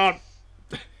 Hang on.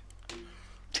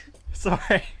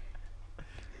 Sorry.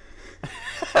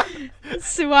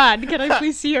 Suan, can I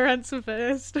please see your answer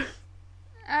first?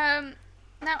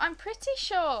 Now I'm pretty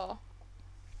sure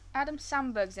Adam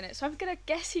Sandberg's in it, so I'm gonna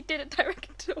guess he did a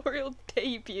directorial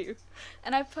debut,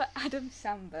 and I put Adam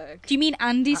Sandberg. Do you mean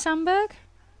Andy Samberg?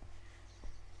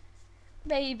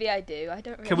 Maybe I do. I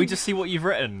don't really. Can we just see what you've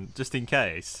written, just in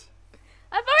case?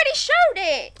 I've already showed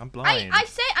it. I'm blind.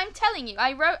 I'm telling you.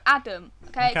 I wrote Adam.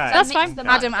 Okay. Okay. 'cause I That's mixed fine. them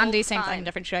up Adam, all Andy, the same thing, time.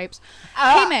 different shapes.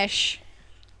 Hamish.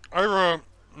 I wrote,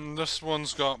 this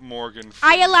one's got Morgan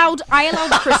I Freeman. allowed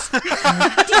Chris. Did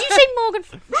you say Morgan?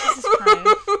 Jesus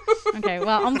Christ. Okay, well,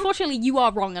 Well, unfortunately, you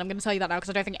are wrong, and I'm going to tell you that now because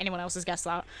I don't think anyone else has guessed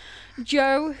that.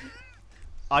 Joe.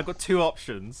 I've got two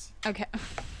options. Okay.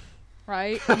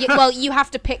 Right. Well, you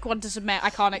have to pick one to submit. I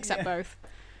can't accept both.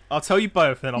 I'll tell you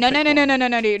both, then I'll No. pick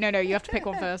one. No. You have to pick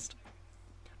one first.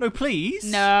 No, please.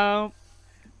 No.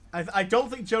 I don't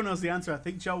think Joe knows the answer. I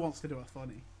think Joe wants to do a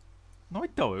funny. No, I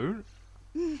don't.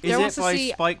 Joe wants Is to it by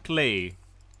see- Spike Lee?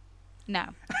 No.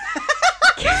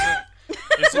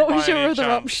 Is it What was by your any other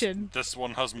chance option? This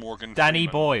one has Morgan Danny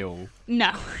Freeman? Boyle.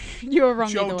 No. You were wrong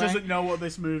Joe either way. doesn't know what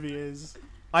this movie is.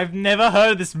 I've never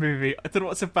heard of this movie. I don't know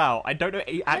what it's about. I don't know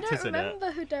any I actors don't in it.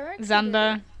 remember who directed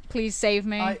Xander, it. please save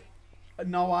me. I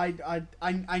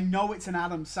know it's an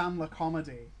Adam Sandler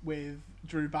comedy with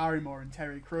Drew Barrymore and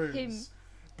Terry Crews. Him.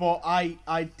 But I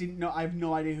didn't know. I have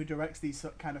no idea who directs these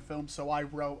kind of films, so I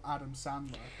wrote Adam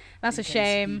Sandler. That's in a case he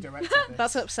shame. directed this.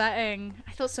 That's upsetting.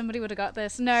 I thought somebody would have got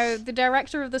this. No, the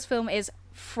director of this film is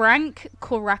Frank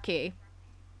Koraki.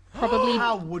 Probably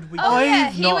How would we? Oh yeah,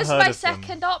 I've he not was heard my of them.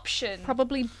 second option.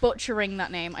 probably butchering that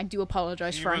name. I do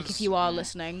apologize, He Frank, was- if you are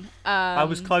listening. I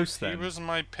was close He then. was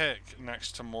my pick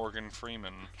next to Morgan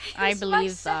Freeman. I He's my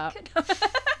believe that. second-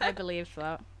 I believe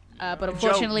that. But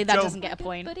unfortunately, that Joe- doesn't get a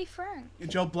point. Buddy Frank.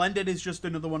 Joe, Blended is just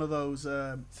another one of those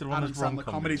the one Adam that's wrong Sandler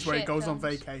comedy. comedies where he Shit goes on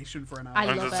films. vacation for an hour. I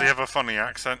And love does it. he have a funny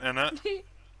accent in it?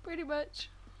 Pretty much.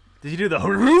 Did you do the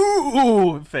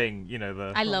hurroo thing? You know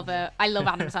the. I love it. I love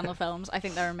Adam Sandler films. I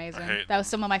think they're I amazing. hate That was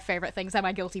some of my favorite things. They're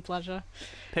my guilty pleasure.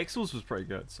 Pixels was pretty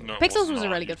good. So. No, it Pixels was a not.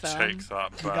 really You good film. Take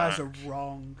that You guys back. are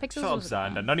wrong. Pixels Shut up, was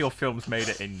Xander. None of your films made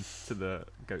it into the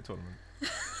GOAT tournament.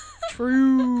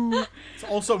 true. It's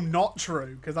also not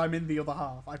true because I'm in the other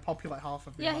half. I populate half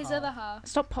of the Yeah, other his half. other half.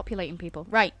 Stop populating people.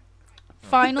 Right.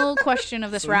 Final question of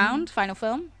this round. Final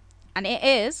film. And it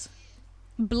is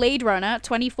Blade Runner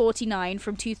 2049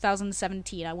 from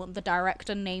 2017. I want the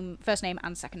director name, first name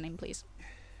and second name, please.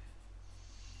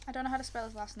 I don't know how to spell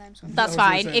his last name. So That's was gonna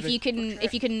fine.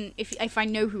 say If I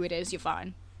know who it is, you're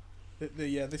fine.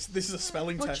 This is a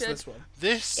spelling test. Butchered. This one.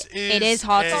 This is. It is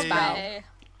hard to a- spell. Hey.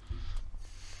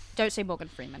 Don't say Morgan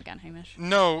Freeman again, Hamish.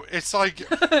 No, it's like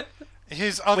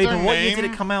his other Wait, but what name. year did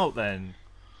it come out then?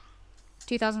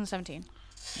 2017.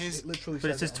 His, It literally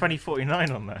But it says says it on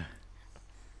 2049 on there.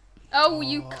 Oh,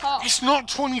 you cock. it's not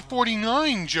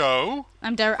 2049, Joe.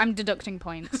 I'm deducting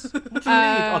points.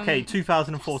 Okay,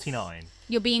 2049.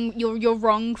 You're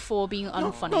wrong for being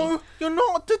unfunny. No, you're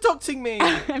not deducting me.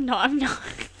 I'm not.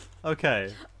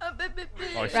 Okay. I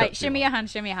Right, accept shimmy you. your hands,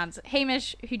 shimmy your hands.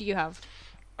 Hamish, who do you have?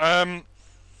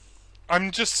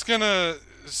 I'm just gonna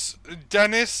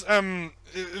Dennis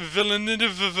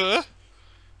Villeneuve.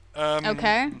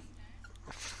 Okay.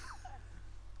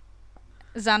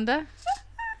 Xander?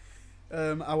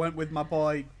 I went with my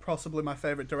boy, possibly my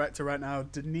favorite director right now,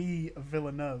 Denis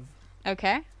Villeneuve.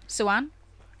 Okay. Suan?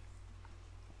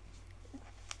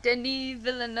 Denis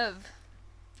Villeneuve.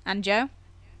 And Joe?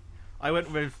 I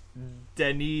went with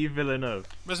Denis Villeneuve.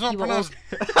 It's not You were all- pronounced.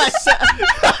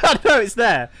 No, it's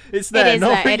there. It's there. It is no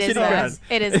there. It thinking is there. around.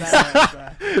 It is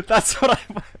there. That's what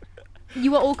I.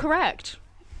 You were all correct.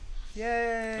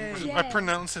 Yay! I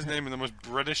pronounced his name in the most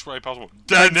British way possible. For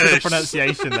the Dennis.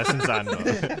 pronunciation lessons,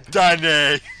 Xander.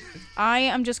 Danny. I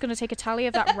am just going to take a tally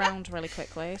of that round really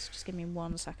quickly. So just give me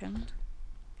 1 second.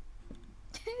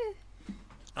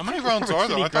 How many rounds are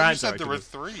there? I thought you Grant said there were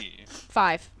directed 3.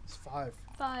 5. It's 5.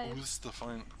 Oh, 5. this is the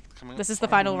final. Coming This up. is the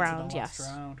final We're into round, the last yes.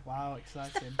 round. Wow,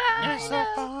 exciting.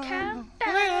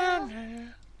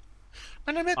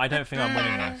 I don't think I'm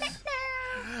winning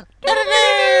this.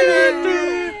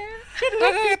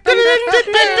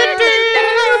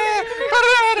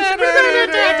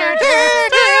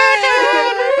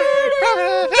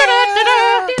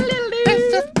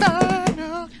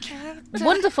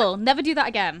 Wonderful. Never do that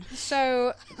again.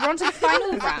 So we're on to the final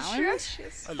round.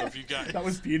 I love you guys. That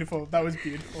was beautiful. That was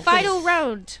beautiful. Final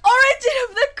round. Origin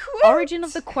of the quote. Origin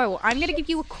of the quote. I'm going to give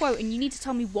you a quote and you need to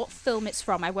tell me what film it's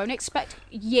from. I won't expect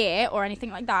year or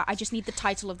anything like that. I just need the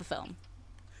title of the film.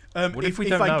 What if we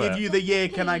if don't I know give it? you the year,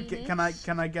 can I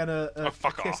get a Oh,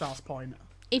 fuck kiss off. ass point?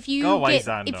 If you Go away, get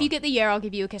Xander. if you get the year, I'll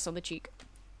give you a kiss on the cheek.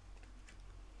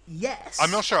 Yes.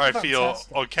 I'm not sure I feel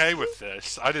Fantastic. okay with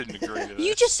this. I didn't agree to this.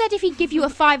 You just said if he'd give you a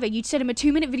fiver, you'd send him a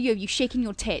 2-minute video of you shaking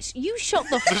your tits. You shut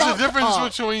the There's fuck a difference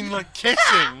up. between like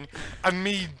kissing and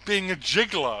me being a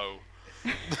gigolo.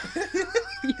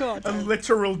 You're A dumb.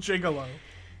 literal gigolo.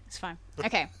 It's fine.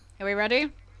 Okay, are we ready?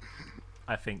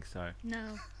 I think so.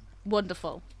 No.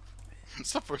 Wonderful.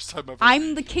 It's the first time I've ever.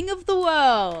 I'm the king of the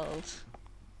world.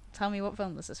 Tell me what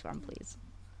film this is from, please.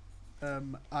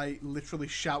 I literally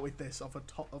shouted this off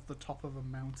the top of a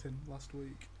mountain last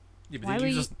week. Yeah, but Why did were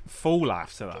you you- just fall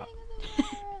after that?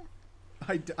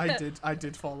 I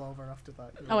did fall over after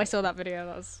that. Oh, I saw that video.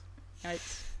 That was.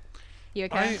 Yikes. You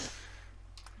okay?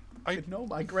 No,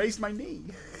 I grazed my knee.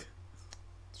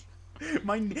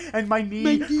 my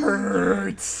knee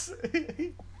hurts.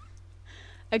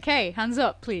 Okay, hands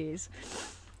up, please.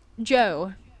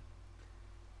 Joe.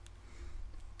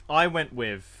 I went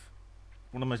with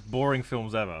one of the most boring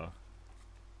films ever.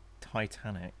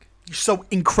 Titanic. You're so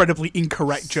incredibly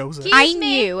incorrect, Joseph. I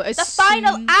knew as the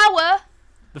final soon- hour.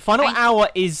 The final hour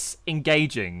is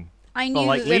engaging. I knew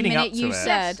like, that the leading up minute to you it.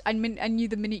 said, I knew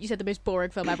the minute you said the most boring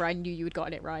film ever, I knew you had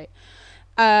gotten it right.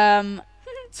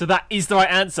 So that is the right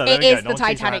answer. There It we go. is No the one changed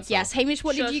their Titanic, answer. yes. Hamish,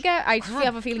 what did you get? I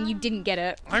have a feeling you didn't get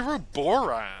it. I wrote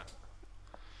Borat.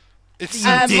 It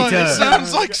didn't.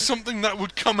 sounds like something that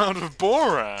would come out of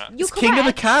Borat. You're It's King of the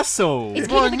correct. Castle. It's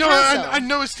Well, King of the no, Castle. I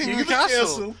know it's King of the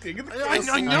Castle. King of the I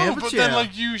Castle. know, Yeah, but but then yeah.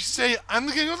 like you say, "I'm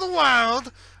the king of the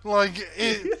world." Like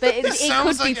it, But it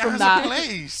sounds could be like from it has that. a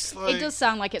place. Like, It does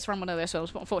sound like it's from one of those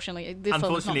films, but unfortunately, this film is not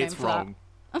Unfortunately, known it's for that. wrong.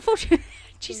 Unfortunately,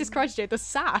 Jesus Christ, Jay, the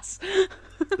sass.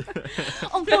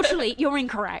 Unfortunately, you're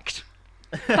incorrect.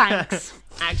 Thanks.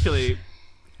 Actually,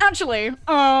 Actually,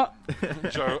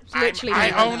 Joe, literally I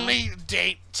me right only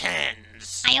date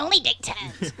tens. I only date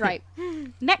 10. right.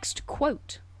 Next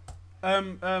quote.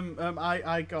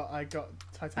 I got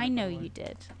Titanic. I know by the way. you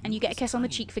did, and you get a kiss on the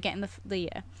cheek for getting the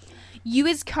year. You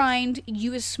is kind.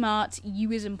 You is smart.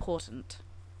 You is important.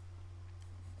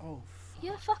 Oh.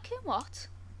 You're fucking what?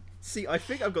 see, I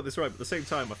think I've got this right, but at the same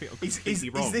time, I think I'm completely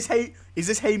wrong. Is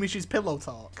this Hamish's pillow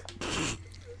talk?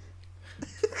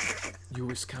 You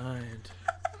was kind.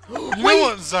 You know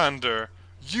what, Xander?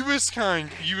 You is kind,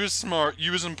 you is smart,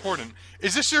 you is important.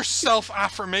 Is this your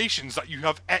self-affirmations that you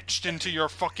have etched into your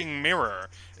fucking mirror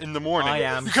in the morning? I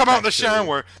am You come out the special.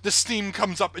 shower, the steam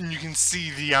comes up and you can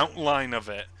see the outline of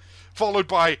it. Followed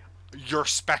by, you're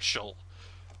special.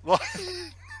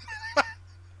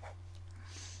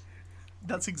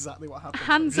 That's exactly what happened.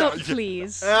 Hands Yeah, up, yeah.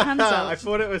 please. Hands I up.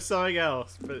 thought it was something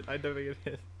else, but I don't think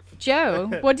it is. Joe,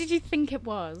 what did you think it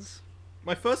was?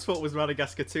 My first thought was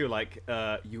Madagascar 2, like,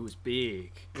 you was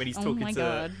big, when he's Oh talking my to...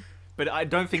 god. But I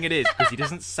don't think it is, because he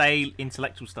doesn't say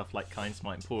intellectual stuff like kind,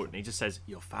 smart, important. He just says,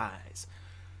 your thighs.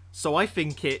 So I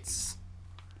think it's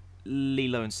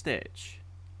Lilo and Stitch.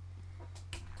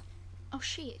 Oh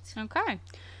shit. Okay.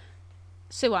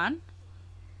 Suan.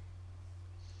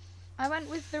 I went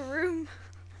with The Room.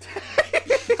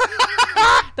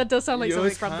 That does sound like You something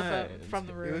was from kind.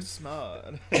 the You room. was smart.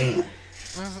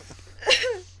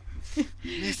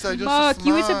 Lisa, you're Mark, so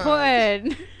you were smart.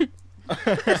 important.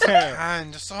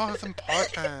 And so it's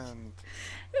important.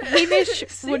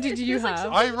 Hamish, what did you It's like have?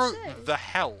 something- I to wrote say? The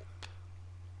Help.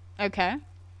 Okay.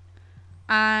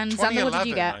 And Xander, what did 2011,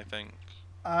 you get? I think.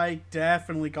 I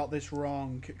definitely got this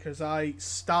wrong because I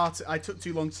took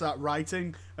too long to start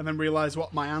writing and then realised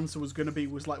what my answer was going to be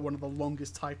was like one of the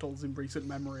longest titles in recent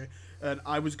memory, and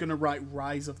I was going to write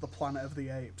Rise of the Planet of the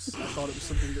Apes. I thought it was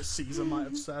something that Caesar might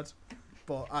have said,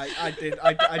 but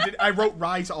I wrote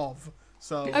Rise of.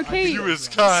 So Okay. You was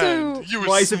kind. So- You was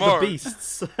Rise smart. of the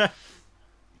Beasts.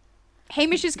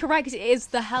 Hamish is correct. It is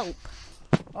The Help.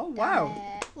 Oh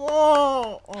wow!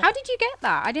 How did you get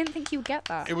that? I didn't think you would get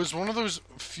that. It was one of those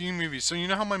few movies. So you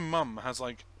know how my mum has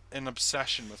like an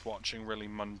obsession with watching really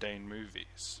mundane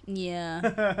movies.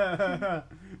 Yeah.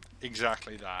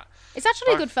 Exactly that. It's actually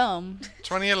a Fuck. good film.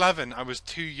 2011, I was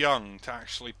too young to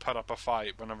actually put up a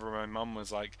fight whenever my mum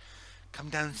was like, "Come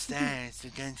downstairs,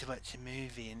 we're going to watch a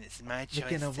movie and it's my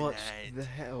choice tonight.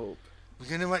 Help. We're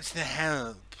going to watch The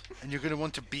Help and you're going to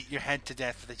want to beat your head to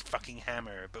death with a fucking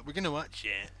hammer, but we're going to watch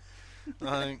it."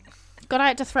 Like, God, I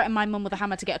had to threaten my mum with a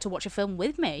hammer to get her to watch a film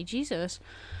with me. Jesus.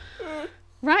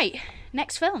 Right.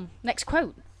 Next film. Next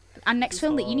quote. And next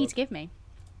film that you need to give me.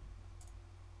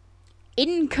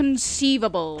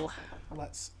 Inconceivable.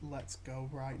 Let's go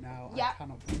right now. Yeah. I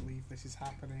cannot believe this is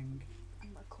happening.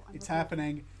 It's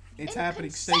happening. It's happening.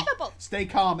 Inconceivable. Stay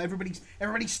calm.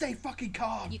 Everybody stay fucking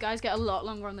calm. You guys get a lot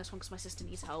longer on this one because my sister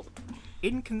needs help.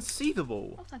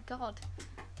 Inconceivable. Oh thank God.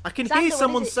 I can Xander, hear what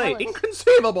someone is it? say, Tell us.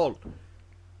 inconceivable.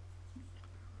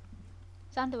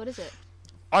 Xander, what is it?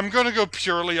 I'm going to go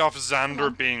purely off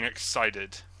Xander being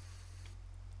excited.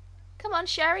 Come on,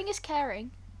 sharing is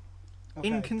caring. Okay.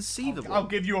 Inconceivable. I'll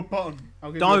give you a button.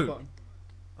 I'll give Don't. you a button.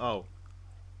 Oh,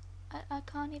 I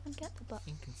can't even get the button.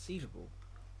 inconceivable.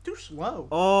 Too slow.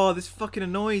 Oh, this fucking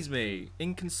annoys me.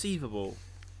 Inconceivable.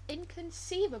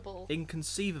 Inconceivable.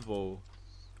 Inconceivable.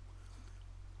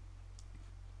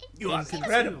 You are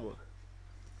incredible.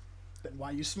 Then why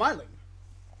are you smiling?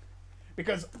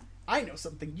 Because I know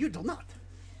something you do not.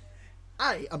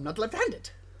 I am not left-handed.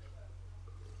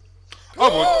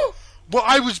 Oh, Well,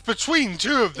 I was between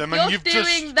two of them, and You're you've doing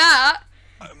just that.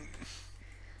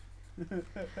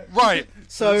 right.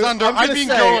 So, Xander, I'm gonna say-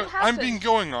 What I've been happened?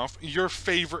 going off your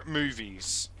favorite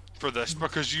movies for this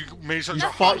because you made such a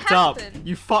Nothing Fucked up. happened.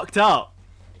 You fucked up.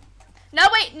 No,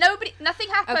 wait, nothing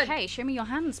happened. Okay, show me your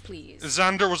hands, please.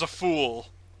 Xander was a fool.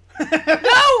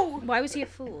 No! Why was he a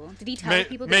fool? Did he tell May,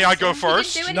 people? may I go to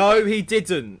first? do anything. No, he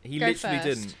didn't. He Go literally first.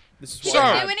 didn't. This is He what I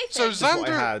didn't had. do anything. So This is what I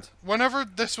Xander, had. whenever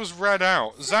this was read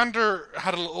out, Xander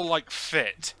had a little like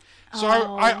fit. So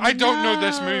I don't know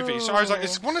this movie. So I was like,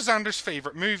 it's one of Xander's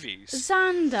favorite movies.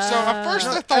 Xander. So at first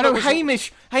I I thought it know, was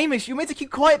Hamish, you're meant to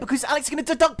keep quiet because Alex is going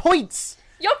to deduct points.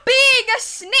 You're being a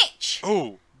snitch!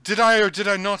 Oh, did I or did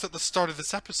I not at the start of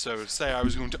this episode say I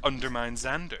was going to undermine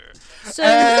Xander? So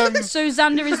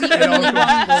Xander is the only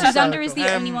one. So Xander is the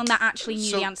Um, only one that actually knew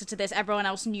so- the answer to this. Everyone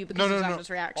else knew because No, of no, no. Xander's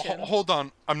reaction. Hold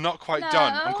on, I'm not quite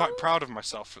done. I'm quite No. proud of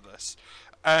myself for this.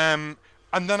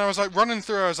 And then I was like running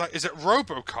through. I was like, "Is it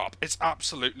RoboCop?" It's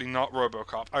absolutely not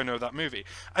RoboCop. I know that movie.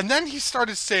 And then he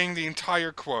started saying the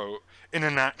entire quote in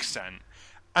an accent.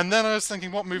 And then I was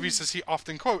thinking, what movies does he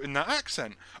often quote in that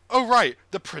accent? Oh right,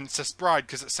 The Princess Bride,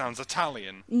 because it sounds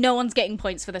Italian. No one's getting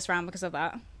points for this round because of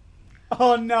that.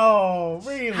 Oh no,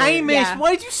 really? Hamish, Yeah.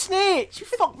 why did you snitch? You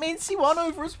fucked me and C1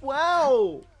 over as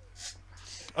well.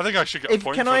 I think I should get a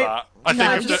point Can for I- that. I No,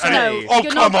 think just if no. Oh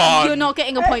You're come not, on! You're not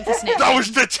getting a point for snitching. That was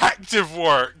detective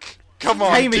work. Come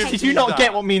on. Hamish, give did me you not that.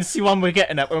 get what me and C1 were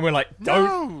getting at when we were like,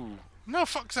 don't? No,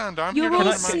 fuck Xander. I'm You're here to all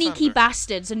undermine sneaky Xander.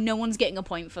 bastards, and no one's getting a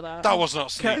point for that. That was not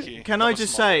sneaky. Can That I was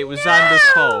just smart. say it was Xander's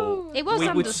fault? It was we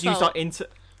Xander's just used fault. our inter.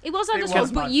 It was Xander's was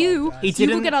fault, my but you, fault, guys. He you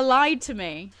were didn't- gonna lie to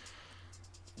me.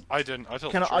 I didn't. I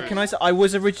told Can the I? truth. Can I say I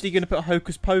was originally going to put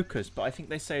hocus pocus, but I think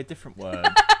they say a different word.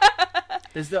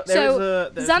 There's there's another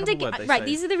word they right, say.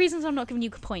 these are the reasons I'm not giving you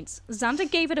points. Xander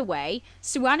gave it away.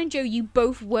 Suan and Joe, you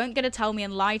both weren't going to tell me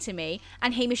and lie to me.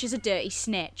 And Hamish is a dirty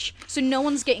snitch. So no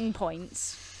one's getting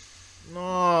points. No.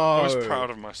 I was proud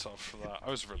of myself for that. I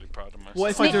was really proud of myself.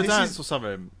 What if I do a This dance is- or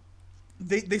something?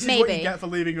 This is what Maybe. you get for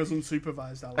leaving us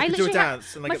unsupervised, Alex. I could do a literally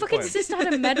dance and I my get the fucking point. sister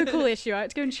had a medical issue. I had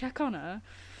to go and check on her.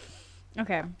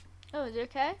 Okay. Oh, is it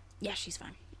okay? Yeah, she's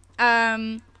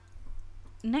fine.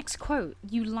 Next quote.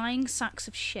 You lying sacks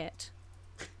of shit.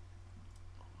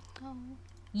 Oh.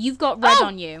 You've got red Oh!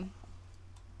 on you.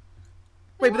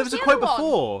 Wait, but there was a quote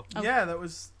before. Yeah, that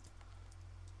was.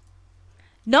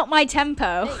 Not my There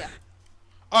tempo. you go.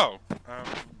 Oh.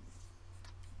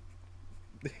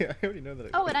 I already know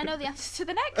that. Oh, and I know the answer to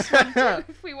the next one too,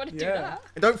 if we want to do Yeah.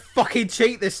 Don't fucking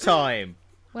cheat this time.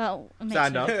 Well, it makes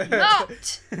Stand me- up.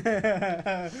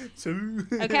 that. Not! Two.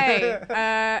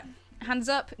 Okay. Hands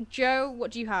up. Joe, what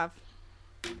do you have?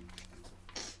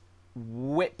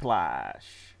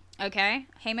 Whiplash. Okay.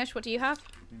 Hamish, what do you have?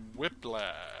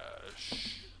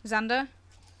 Whiplash. Xander?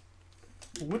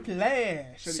 Whiplash.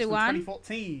 And it's from Suan?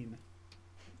 2014.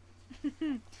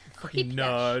 Fucking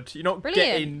nerd. You're not Brilliant.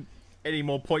 getting any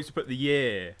more points to put the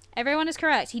year. Everyone is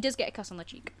correct. He does get a cuss on the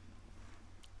cheek.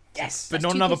 Yes. But That's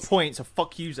not two another kiss- point, so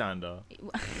fuck you, Xander.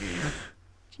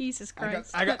 Jesus I got,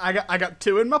 Christ. I got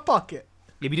two in my pocket.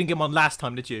 Yeah, but you didn't get one last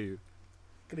time, did you?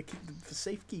 Gonna keep them for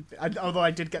safekeeping. Although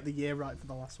I did get the year right for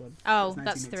the last one. Oh, It was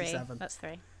that's three. 1987. That's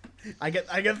three. I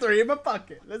get three in my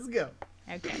pocket. Let's go.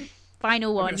 Okay.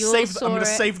 Final I'm one. gonna, You all save, saw I'm gonna it.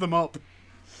 save them up.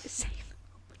 Save-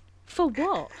 For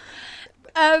what?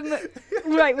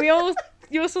 Right.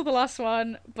 You all saw the last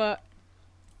one, but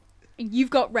you've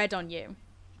got red on you.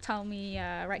 Tell me.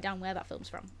 Write down where that film's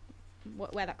from.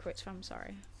 Where that quote's from.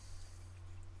 Sorry.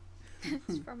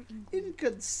 It's from England.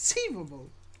 Inconceivable.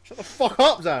 Shut the fuck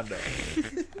up, Xander.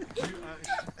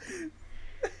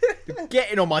 You're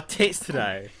getting on my tits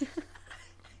today.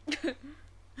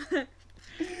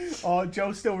 Oh,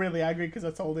 Joe's still really angry because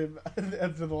I told him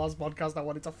after the last podcast I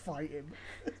wanted to fight him.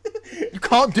 You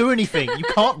can't do anything. You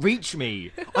can't reach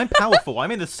me. I'm powerful. I'm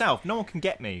in the south. No one can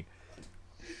get me.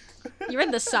 You're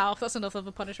in the south. That's enough of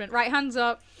a punishment. Right. Hands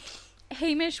up.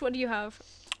 Hamish, what do you have?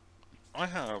 I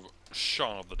have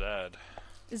Shaun of the Dead.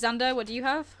 Xander, what do you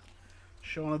have?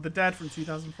 Shaun of the Dead from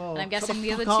 2004. And I'm Shut guessing the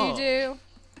the other fuck two up. do.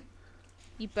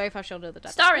 You both have Shaun of the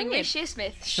Dead. Starring Brilliant. Lucia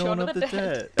Smith, Shaun of the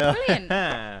Dead. Brilliant.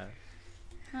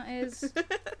 That is.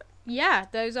 Yeah,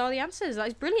 those are the answers. That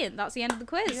is brilliant. That's the end of the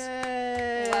quiz.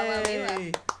 Well, we were.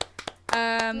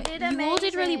 You Did all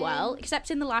did really amazing. well,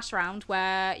 except in the last round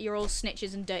where you're all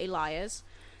snitches and dirty liars.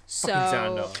 So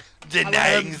Fucking Xander.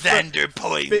 Denying Xander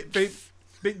points.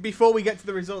 Before we get to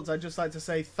the results, I'd just like to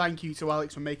say thank you to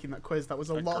Alex for making that quiz. That was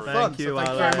a lot of fun. Thank you, so thank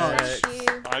you very Alex. much.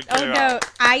 Thank you. Oh no,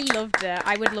 I loved it.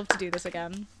 I would love to do this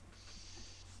again.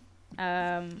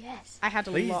 Yes. I had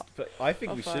a Please, lot. but I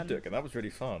think of we fun. should do it again. That was really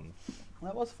fun.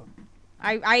 That was fun.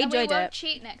 I And we enjoyed won't it.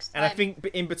 cheat next time. And I think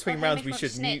in between Or rounds Hamish we won't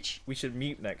should snitch.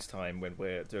 mute next time when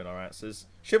we're doing our answers.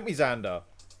 Shouldn't we, Xander?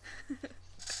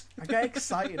 I get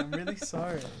excited. I'm really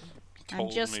sorry.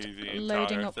 Told just me the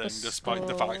loading entire up the thing, despite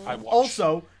the fact I scroll. watched.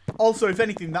 Also, if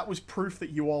anything, that was proof that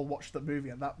you all watched the movie,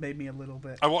 and that made me a little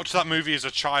bit. I watched that movie as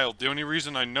a child. The only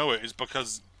reason I know it is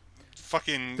because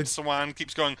fucking Swan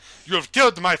keeps going, "You have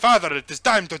killed my father. It is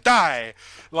time to die,"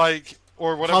 like,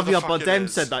 or whatever the Javier fuck it Bardem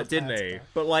is. said that, didn't Prepare to he? die.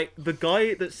 But like the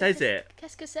guy that says it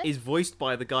Qu'est-ce que c'est? is voiced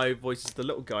by the guy who voices the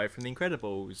little guy from The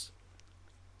Incredibles,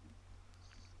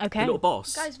 Okay. the little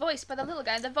boss. Guy's voiced by the little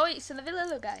guy, the voice of the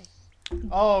little guy.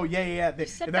 Oh yeah.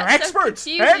 said They're that so experts.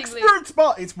 confusingly. Experts,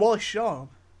 but it's Wallace Shawn.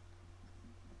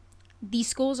 The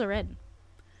scores are in.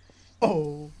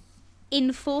 Oh.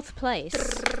 In fourth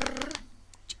place,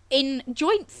 in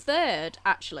joint third,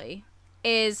 actually,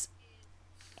 is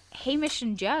Hamish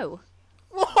and Joe.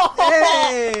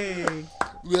 Hey.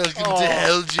 Welcome to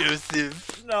hell,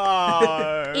 Joseph.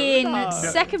 No. In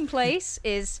second place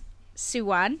is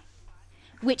Suwan,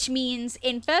 which means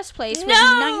in first place with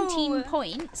No! 19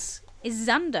 points is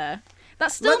Xander.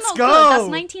 That's still Let's not go! good.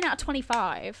 That's 19 out of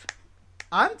 25.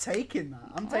 I'm taking that.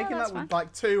 I'm taking that's that with fine.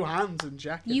 like two hands and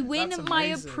jacking You it. win That's my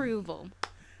amazing. approval.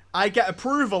 I get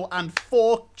approval and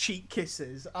 4 cheek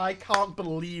kisses. I can't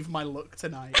believe my luck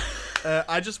tonight.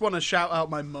 I just want to shout out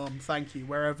my mum. Thank you,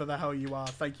 wherever the hell you are.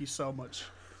 Thank you so much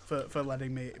for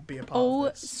letting me be a part Oh,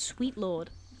 of this. sweet lord.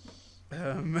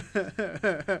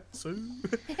 So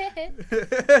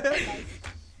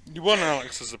You won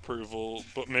Alex's approval,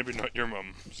 but maybe not your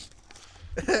mum's.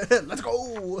 let's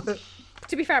go.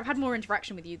 To be fair, I've had more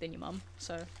interaction with you than your mum,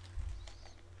 so.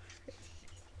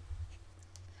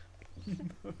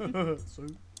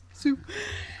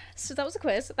 So that was a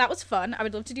quiz. That was fun. I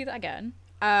would love to do that again.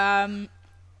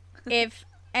 If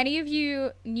any of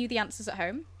you knew the answers at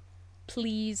home,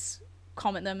 please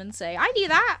comment them and say, I knew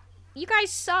that. You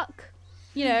guys suck.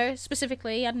 You know,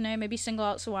 specifically, I don't know, maybe single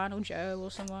out Sawan or Joe or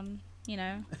someone, you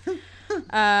know.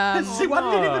 See what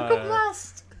didn't even come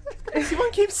last.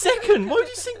 Someone keeps second. Why would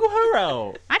you single her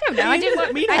out? I don't know. I didn't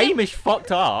want Me and Hamish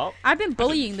fucked up. I've been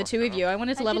bullying the two of you. I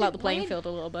wanted to I level out the didn't playing win. field a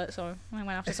little bit, so I went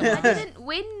after I someone. didn't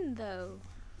win though.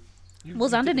 Well,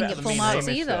 Xander didn't get Better full than me and marks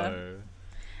Hamish, either.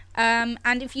 though.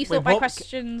 And if you Wait, thought my what-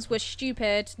 questions were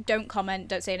stupid, don't comment,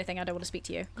 don't say anything. I don't want to speak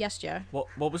to you. Yes, Joe. What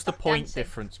was the point dancing.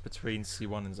 difference between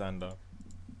C1 and Xander?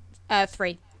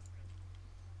 3.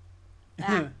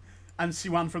 And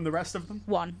Siwan from the rest of them.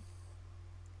 1.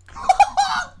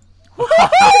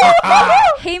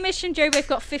 Hamish and Joe both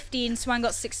got 15, Swan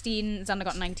got 16, Xander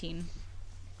got 19.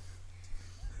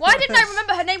 Why didn't I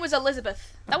remember her name was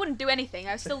Elizabeth? That wouldn't do anything.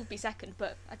 I'd still be second,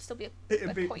 but I'd still be a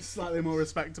It'd be point. slightly more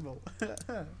respectable.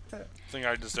 I think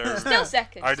I deserve. Still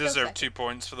second. I still deserve second. 2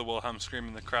 points for the Wilhelm scream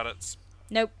in the credits.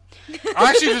 Nope. I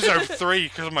actually deserve 3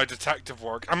 because of my detective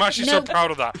work. I'm actually Nope. so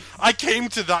proud of that. I came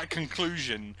to that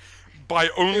conclusion by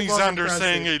only It was Xander impressive.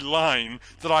 saying a line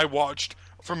that I watched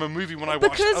from a movie when I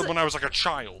watched Because- when I was like a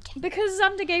child. Because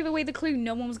Xander gave away the clue,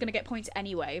 no one was going to get points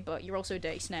anyway, but you're also a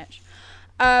dirty snitch.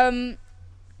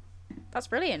 That's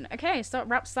brilliant. Okay, so that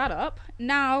wraps that up.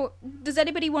 Now, does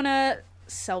anybody want to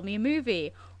sell me a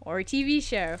movie, or a TV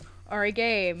show, or a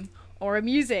game, or a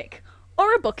music,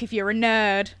 or a book if you're a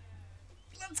nerd?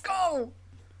 Let's go.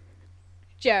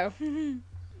 Joe.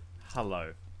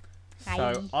 Hello. Hi.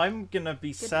 So I'm gonna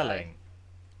be selling.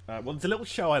 Well, there's a little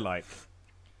show I like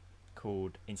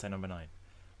called Inside Number 9,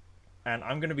 and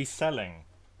I'm gonna be selling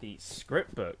the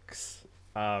script books.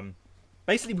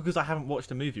 Basically because I haven't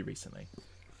watched a movie recently.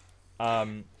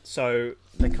 So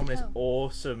they come in this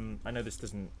awesome. I know this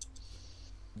doesn't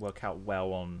work out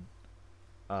well on.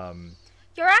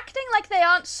 You're acting like they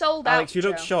aren't sold out. Alex, you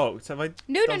look Joe. shocked. Have I?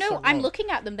 No, done something I'm wrong? looking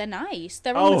at them. They're nice.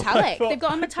 They're Oh, all metallic. I They've got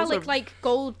a thought- metallic, also- like,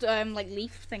 gold, like,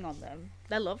 leaf thing on them.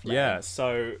 They're lovely. Yeah.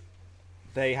 So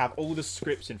they have all the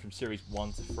scripts in from series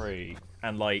 1 to 3,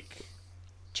 and like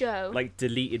Joe.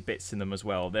 deleted bits in them as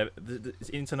well. It's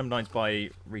Inside Number 9's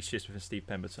by Reece Shearsmith and Steve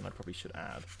Pemberton. I probably should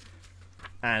add.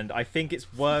 And I think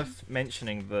it's worth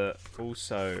mentioning that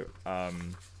also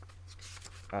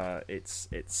it's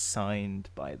signed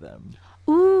by them.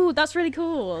 Ooh, that's really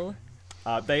cool.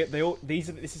 This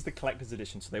is the collector's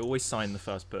edition, so they always sign the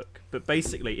first book. But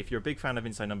basically, if you're a big fan of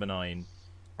Inside Number 9,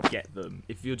 get them.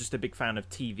 If you're just a big fan of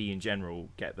TV in general,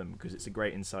 get them, because it's a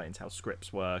great insight into how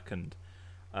scripts work and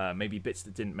maybe bits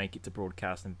that didn't make it to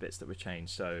broadcast and bits that were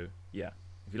changed. So yeah,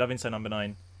 if you love Inside Number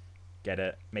 9, get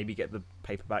it. Maybe get the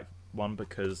paperback one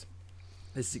because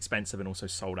this is expensive and also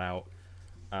sold out.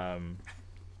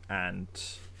 And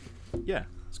yeah,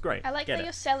 it's great. I like Get that it.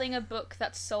 you're selling a book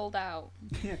that's sold out.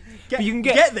 But you can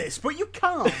get this, but you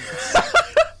can't.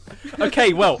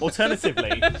 Okay, well,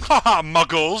 alternatively, Haha,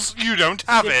 muggles, you don't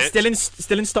have it.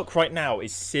 still in stock right now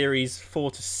is series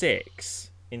 4 to 6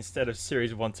 instead of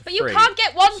series 1 to 3. But you can't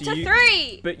get 1 So to you-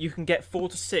 3! But you can get 4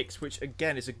 to 6, which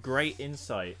again is a great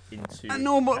insight into. I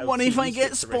know, but how what if I TV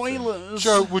get scripts are written. spoilers?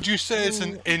 Joe, would you say it's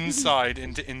an inside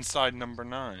into inside number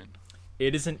 9?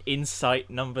 It is an insight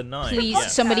number 9. Please, yeah.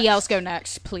 somebody else go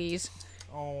next, please.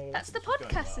 Oh, That's the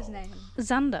podcaster's name.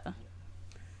 Xander.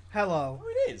 Hello. Oh,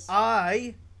 it is.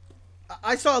 I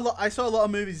saw a lot. I saw a lot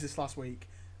of movies this last week.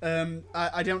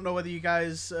 I don't know whether you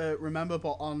guys remember,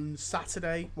 but on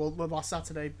Saturday, well, the last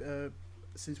Saturday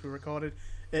since we recorded,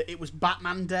 it was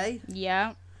Batman Day.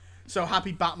 Yeah. So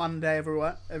happy Batman Day,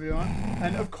 everyone!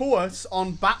 And of course,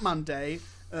 on Batman Day,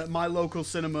 my local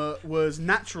cinema was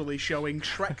naturally showing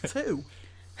Shrek 2.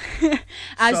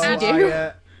 As So you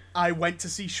do. I went to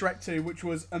see Shrek 2, which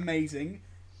was amazing.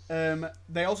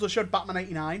 They also showed Batman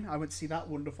 89. I went to see that,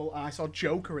 wonderful. And I saw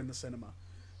Joker in the cinema,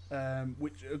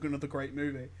 which another great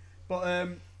movie. But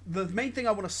the main thing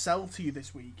I want to sell to you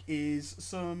this week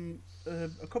is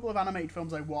a couple of animated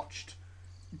films I watched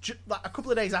like a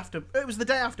couple of days after. It was the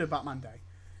day after Batman Day,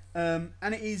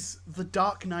 and it is The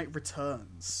Dark Knight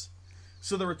Returns.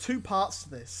 So there are 2 parts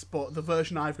to this, but the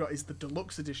version I've got is the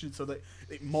deluxe edition, so that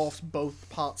it morphs both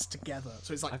parts together.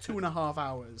 So it's like 2.5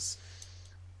 hours.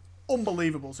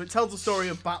 Unbelievable. So it tells the story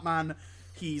of Batman.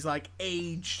 He's like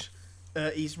aged.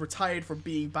 He's retired from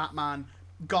being Batman.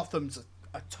 Gotham's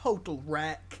a total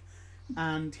wreck,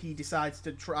 and he decides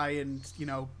to try and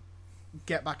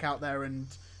get back out there and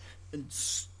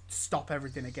stop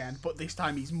everything again. But this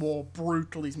time he's more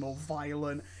brutal. He's more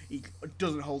violent. He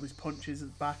doesn't hold his punches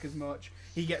back as much.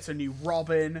 He gets a new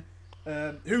Robin,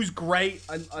 who's great.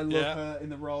 I love her in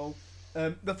the role.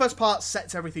 The first part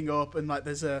sets everything up, and like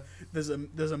there's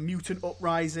a mutant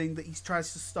uprising that he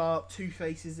tries to start.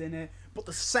 Two-Face is in it, but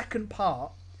the second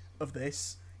part of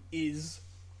this is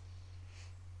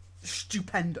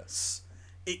stupendous.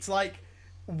 It's like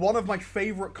one of my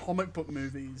favorite comic book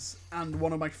movies and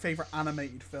one of my favorite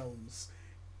animated films.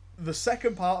 The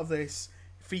second part of this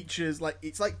features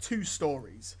it's like 2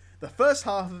 stories. The first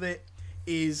half of it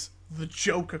is the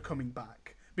Joker coming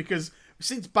back, because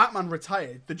since Batman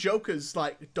retired, the Joker's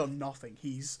done nothing.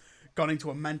 He's gone into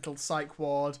a mental psych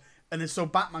ward, and then so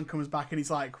Batman comes back and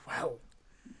he's like, well,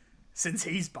 since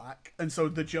he's back, and so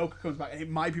the Joker comes back, and it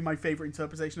might be my favorite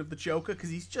interpretation of the Joker, because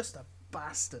he's just a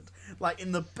bastard,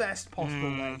 in the best possible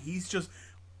way. He's just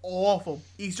awful.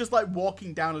 He's just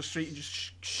walking down the street and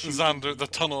just shooting Xander, the people.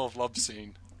 tunnel of love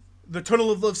scene. The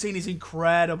tunnel of love scene is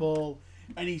incredible,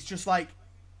 and he's just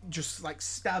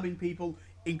stabbing people.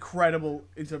 Incredible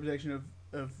interpretation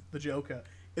of the Joker.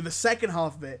 In the second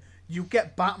half of it, you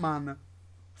get Batman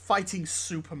fighting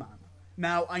Superman.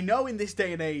 Now, I know in this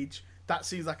day and age that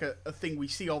seems like a thing we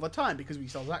see all the time, because we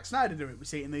saw Zack Snyder do it. We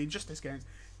see it in the Injustice games.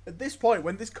 At this point,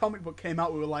 when this comic book came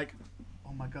out, we were like,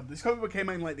 oh my god, this comic book came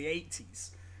out in the 80s.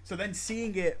 So then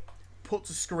seeing it put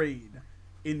to screen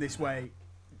in this way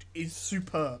is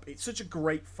superb. It's such a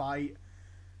great fight.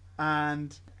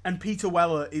 And Peter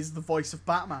Weller is the voice of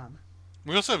Batman.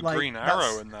 We also have Green that's-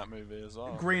 Arrow in that movie as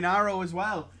well. Green Arrow as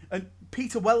well. And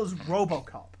Peter Weller's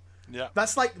RoboCop. Yeah.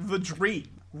 That's the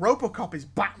dream. RoboCop is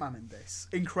Batman in this.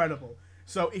 Incredible.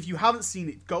 So if you haven't seen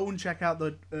it, go and check out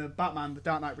the Batman, The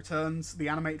Dark Knight Returns, the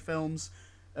animated films.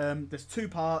 There's 2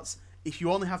 parts. If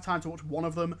you only have time to watch one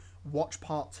of them, watch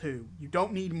part 2. You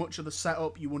don't need much of the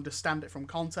setup. You understand it from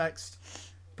context.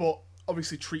 But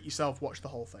obviously treat yourself, watch the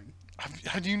whole thing.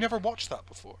 Had you never watched that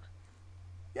before?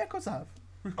 Yeah, of course I have.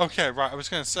 Okay, right. I was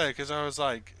going to say, because I was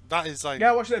like, that is Yeah,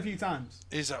 I watched it a few times.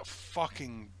 is a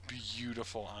fucking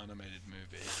beautiful animated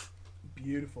movie.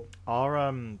 Beautiful.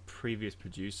 Our previous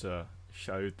producer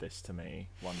showed this to me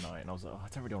one night, and I was like, oh, I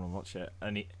don't really want to watch it.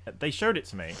 And they showed it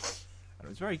to me, and it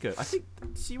was very good. I think,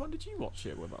 C1, did you watch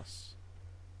it with us?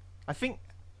 I think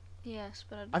Yes,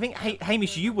 but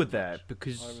Hamish, you were there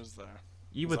because I was there.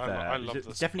 you were I there. love It's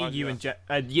this. definitely you Yeah.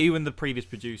 and you and the previous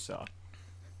producer.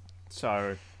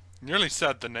 So. Nearly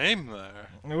said the name there.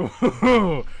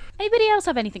 Anybody else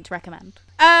have anything to recommend?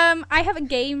 I have a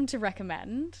game to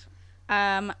recommend.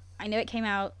 I know it came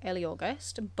out early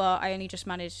August, but I only just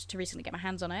managed to recently get my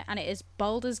hands on it, and it is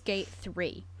Baldur's Gate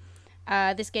 3.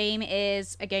 This game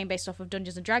is a game based off of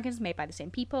Dungeons & Dragons, made by the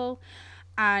same people,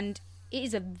 and it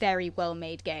is a very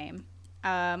well-made game.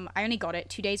 I only got it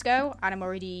 2 days ago, and I'm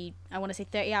already, I want to say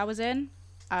 30 hours in,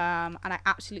 and I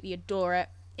absolutely adore it.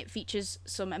 It features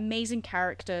some amazing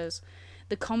characters.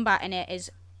 The combat in it is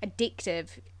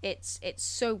addictive. It's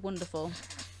so wonderful.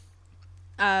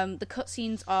 The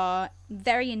cutscenes are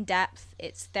very in-depth.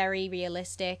 It's very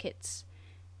realistic. It's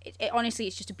honestly,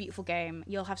 it's just a beautiful game.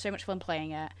 You'll have so much fun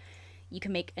playing it. You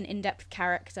can make an in-depth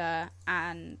character,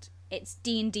 and it's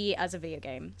D&D as a video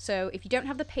game. So if you don't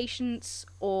have the patience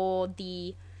or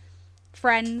the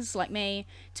friends like me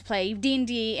to play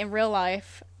D&D in real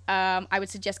life, I would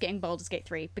suggest getting Baldur's Gate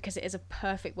 3 because it is a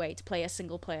perfect way to play a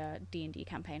single-player D&D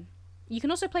campaign. You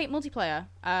can also play it multiplayer.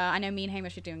 I know me and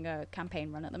Hamish are doing a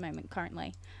campaign run at the moment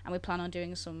currently, and we plan on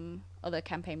doing some other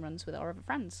campaign runs with our other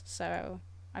friends, so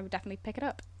I would definitely pick it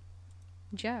up.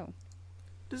 Joe.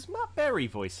 Does Matt Berry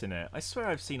voice in it? I swear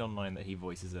I've seen online that he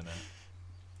voices in it.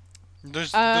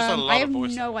 There's a lot I have of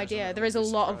voice no actors in idea. it, There is a I'd be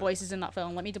lot of surprised. voices in that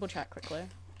film. Let me double check quickly.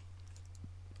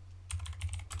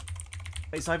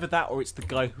 It's either that or it's the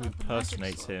guy who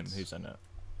impersonates him who's in it.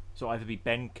 So it'll either be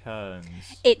Ben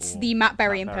Kearns. It's or the Matt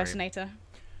Berry Matt Berry. impersonator.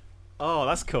 Oh,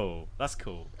 that's cool. That's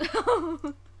cool.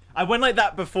 I went like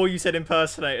that before you said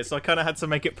impersonator, so I kind of had to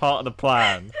make it part of the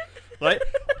plan. Like,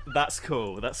 that's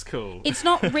cool. That's cool. It's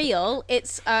not real.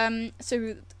 It's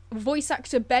so voice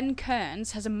actor Ben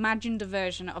Kearns has imagined a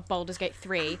version of Baldur's Gate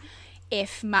 3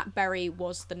 if Matt Berry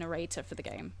was the narrator for the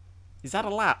game. Is that a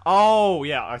lap? Oh,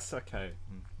 yeah. Okay.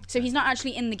 So he's not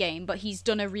actually in the game, but he's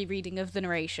done a rereading of the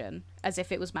narration as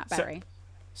if it was Matt Berry.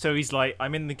 So he's like,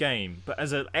 I'm in the game, but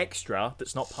as an extra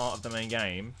that's not part of the main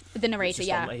game. The narrator, it's just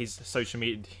yeah. on his social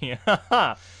media.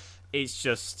 It's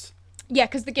just. Yeah,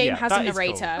 because the game Yeah, has a that is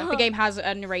narrator. cool. The game has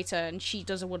a narrator, and she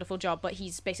does a wonderful job, but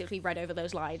he's basically read over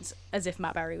those lines as if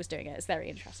Matt Berry was doing it. It's very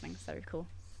interesting. It's very cool.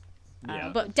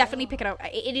 Yeah. But definitely pick it up.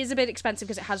 It is a bit expensive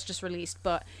because it has just released,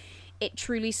 but it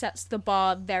truly sets the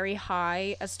bar very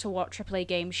high as to what AAA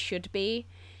games should be,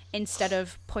 instead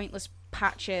of pointless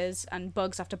patches and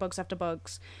bugs after bugs after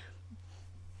bugs.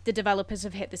 The developers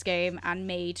have hit this game and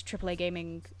made AAA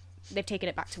gaming, they've taken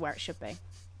it back to where it should be.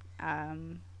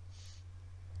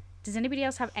 Does anybody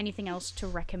else have anything else to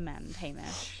recommend,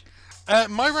 Hamish?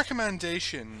 My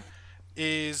recommendation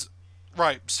is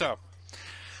right. So,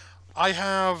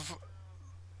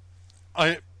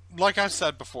 like I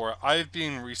said before, I've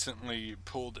been recently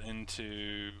pulled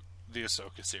into the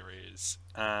Ahsoka series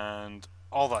and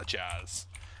all that jazz.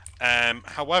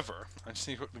 However, I just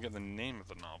need to quickly get the name of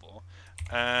the novel.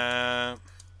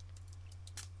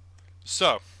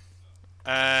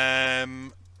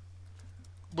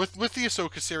 With the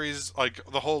Ahsoka series, like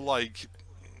the whole like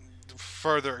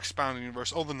further expanding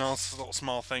universe, all the nice little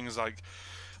small things like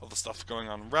all the stuff going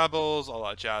on in Rebels, all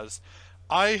that jazz.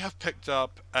 I have picked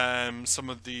up some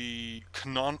of the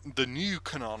new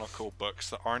canonical books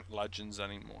that aren't legends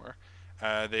anymore.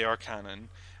 They are canon.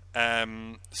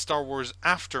 Star Wars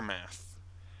Aftermath.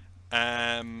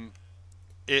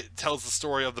 It tells the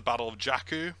story of the Battle of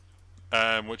Jakku,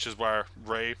 which is where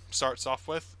Rey starts off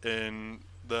with in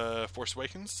The Force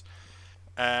Awakens.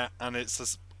 And it's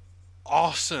this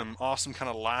awesome kind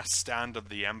of last stand of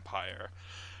the Empire.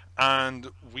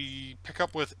 And we pick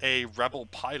up with a rebel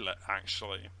pilot,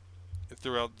 actually,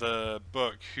 throughout the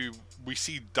book, who we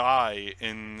see die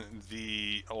in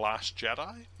The Last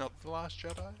Jedi? Not The Last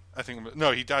Jedi? I think...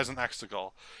 No, he dies in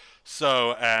Exegol.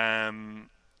 So,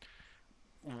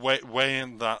 way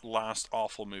in that last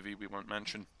awful movie we won't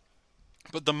mention.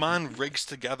 But the man rigs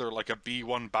together like a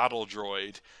B-1 battle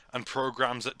droid and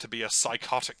programs it to be a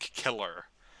psychotic killer.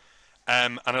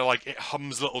 And it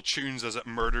hums little tunes as it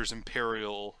murders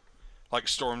Imperial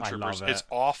stormtroopers. I love it. It's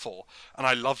awful, and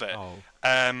I love it.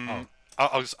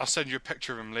 I'll send you a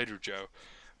picture of him later, Joe.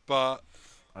 But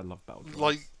I love Battle Droids.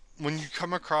 like when you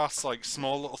come across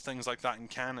small little things like that in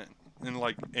canon, in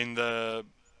the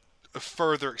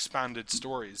further expanded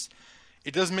stories,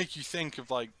 it does make you think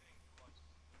of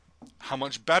how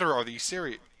much better are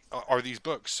these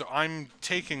books. So I'm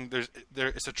taking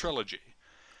it's a trilogy.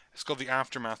 It's called the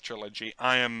Aftermath trilogy.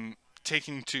 I am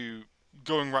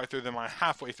going right through them. I'm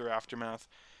halfway through Aftermath.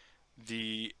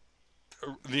 The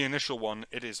initial one,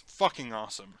 it is fucking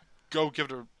awesome. Go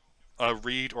give it a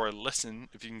read or a listen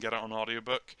if you can get it on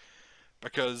audiobook,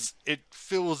 because it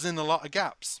fills in a lot of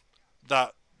gaps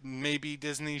that maybe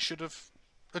Disney should have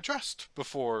addressed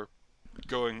before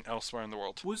going elsewhere in the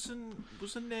world. Wasn't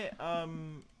it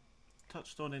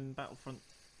touched on in Battlefront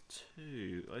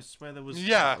 2? I swear there was.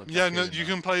 Yeah, Battle of no, Jakku in you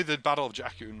that. can play the Battle of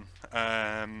Jakku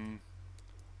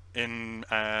in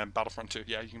Battlefront 2.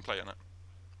 Yeah, you can play in it.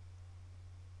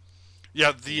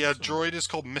 Yeah, the droid is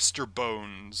called Mr.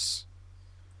 Bones.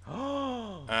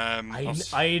 I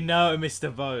know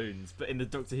Mr. Bones, but in the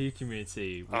Doctor Who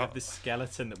community, we have this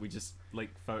skeleton that we just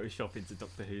Photoshop into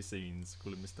Doctor Who scenes,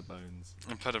 call him Mr. Bones.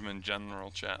 And put him in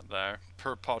general chat there,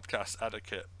 per podcast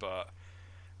etiquette, but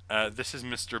this is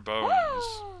Mr. Bones.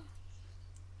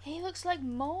 He looks like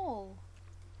Maul.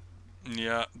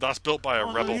 Yeah, that's built by a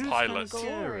rebel pilot.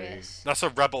 Glorious. That's a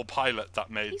rebel pilot that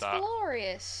made He's that.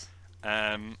 glorious.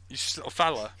 He's just a little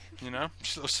fella,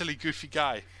 just a little silly, goofy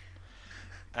guy.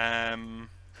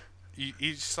 He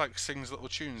just like sings little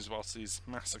tunes whilst he's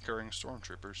massacring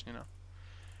stormtroopers,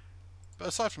 But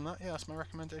aside from that, yeah, that's my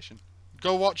recommendation.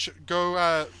 Go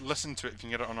listen to it if you can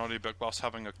get it on audiobook whilst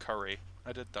having a curry.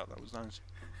 I did that. That was nice.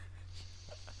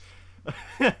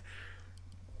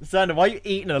 Xander, why are you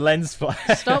eating a lens flare?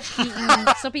 Stop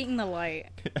eating the light.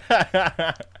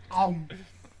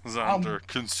 Xander,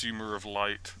 consumer of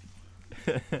light.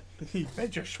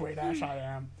 Such a sweet ass I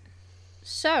am.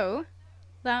 So,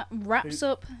 that wraps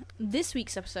up this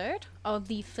week's episode of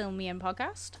the Filmian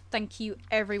podcast. Thank you,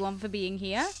 everyone, for being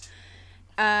here.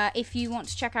 If you want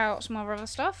to check out some of our other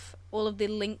stuff, all of the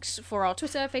links for our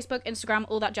Twitter, Facebook, Instagram,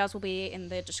 all that jazz will be in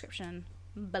the description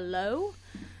below.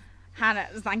 Hannah,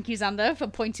 thank you, Xander, for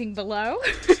pointing below.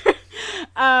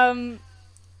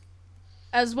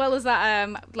 As well as that,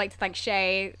 I'd like to thank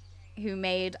Shay, who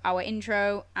made our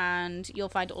intro, and you'll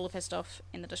find all of his stuff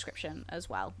in the description as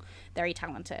well. Very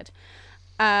talented.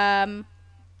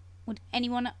 Would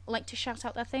anyone like to shout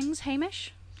out their things?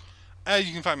 Hamish?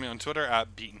 You can find me on Twitter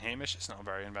at BeatenHamish. It's not a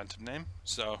very inventive name,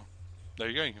 so there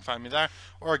you go. You can find me there.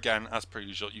 Or again, as per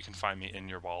usual, you can find me in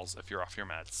your walls if you're off your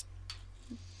meds.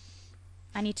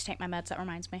 I need to take my meds, that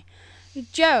reminds me.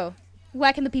 Joe,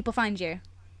 where can the people find you?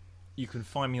 You can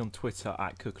find me on Twitter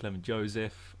at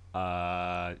Cook11Joseph,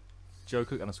 Joe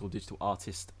Cook _digital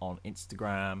artist on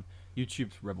Instagram,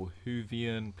 YouTube's Rebel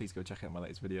Hoovian. Please go check out my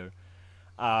latest video.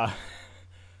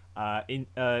 In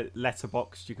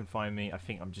Letterboxd, you can find me. I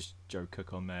think I'm just Joe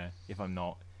Cook on there. If I'm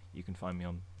not, you can find me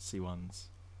on C1s.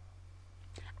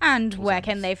 And where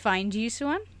can they find you,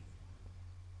 Suan?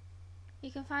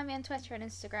 You can find me on Twitter and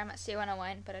Instagram at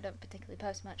C101, but I don't particularly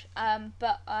post much.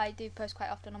 But I do post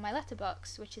quite often on my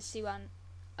letterbox, which is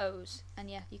C1Os. And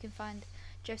yeah, you can find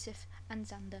Joseph and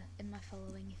Xander in my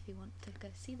following if you want to go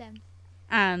see them.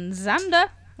 And Xander,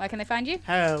 where can they find you?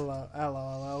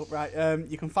 Hello. Right,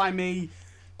 you can find me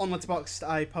on Letterboxd.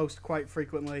 I post quite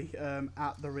frequently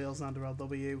at the real Xander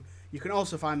LW. You can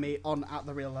also find me on at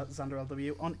the real Xander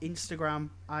LW on Instagram.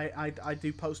 I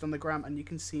do post on the gram, and you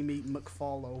can see me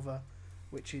McFall over,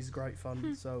 which is great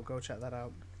fun. So go check that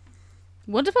out.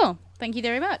 Wonderful. Thank you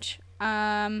very much.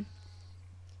 And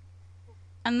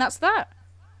that's that.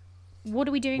 What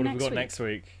are we doing What have next we got week? next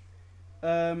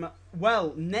week?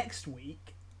 Well, next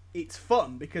week it's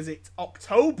fun because it's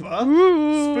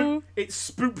October.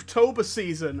 It's Spooktober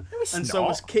season, it's and so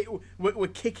not. we're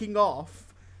kicking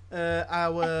off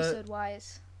our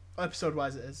Episode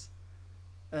wise it is.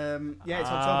 Yeah, it's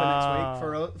October next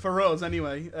week for us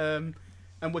anyway.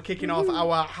 And we're kicking off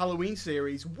our Halloween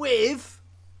series with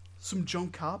some John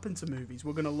Carpenter movies.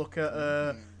 We're going to look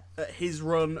at his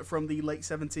run from the late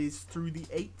 70s through the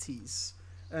 80s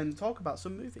and talk about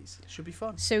some movies. It should be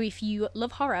fun. So if you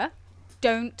love horror,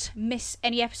 don't miss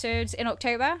any episodes in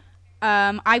October.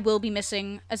 I will be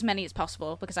missing as many as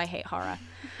possible because I hate horror.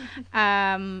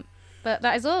 But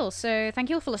that is all. So thank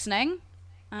you all for listening,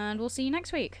 and we'll see you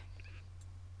next week.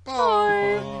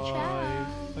 Bye. Ciao.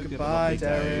 Goodbye,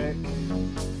 Derek.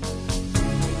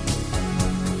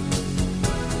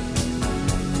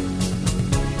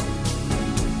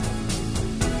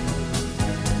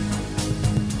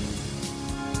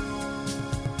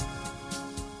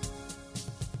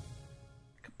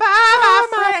 Goodbye,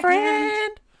 my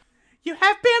friend. You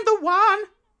have been the one.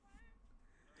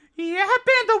 You have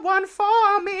been the one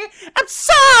for me. I'm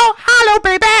so hollow,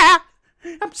 baby.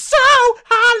 I'm so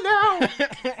hollow.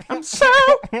 I'm so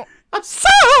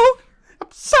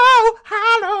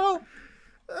hollow.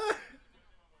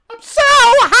 I'm so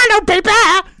hollow, baby.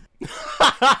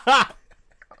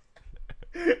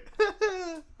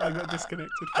 I got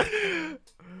disconnected.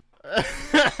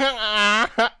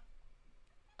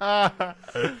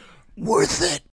 Worth it.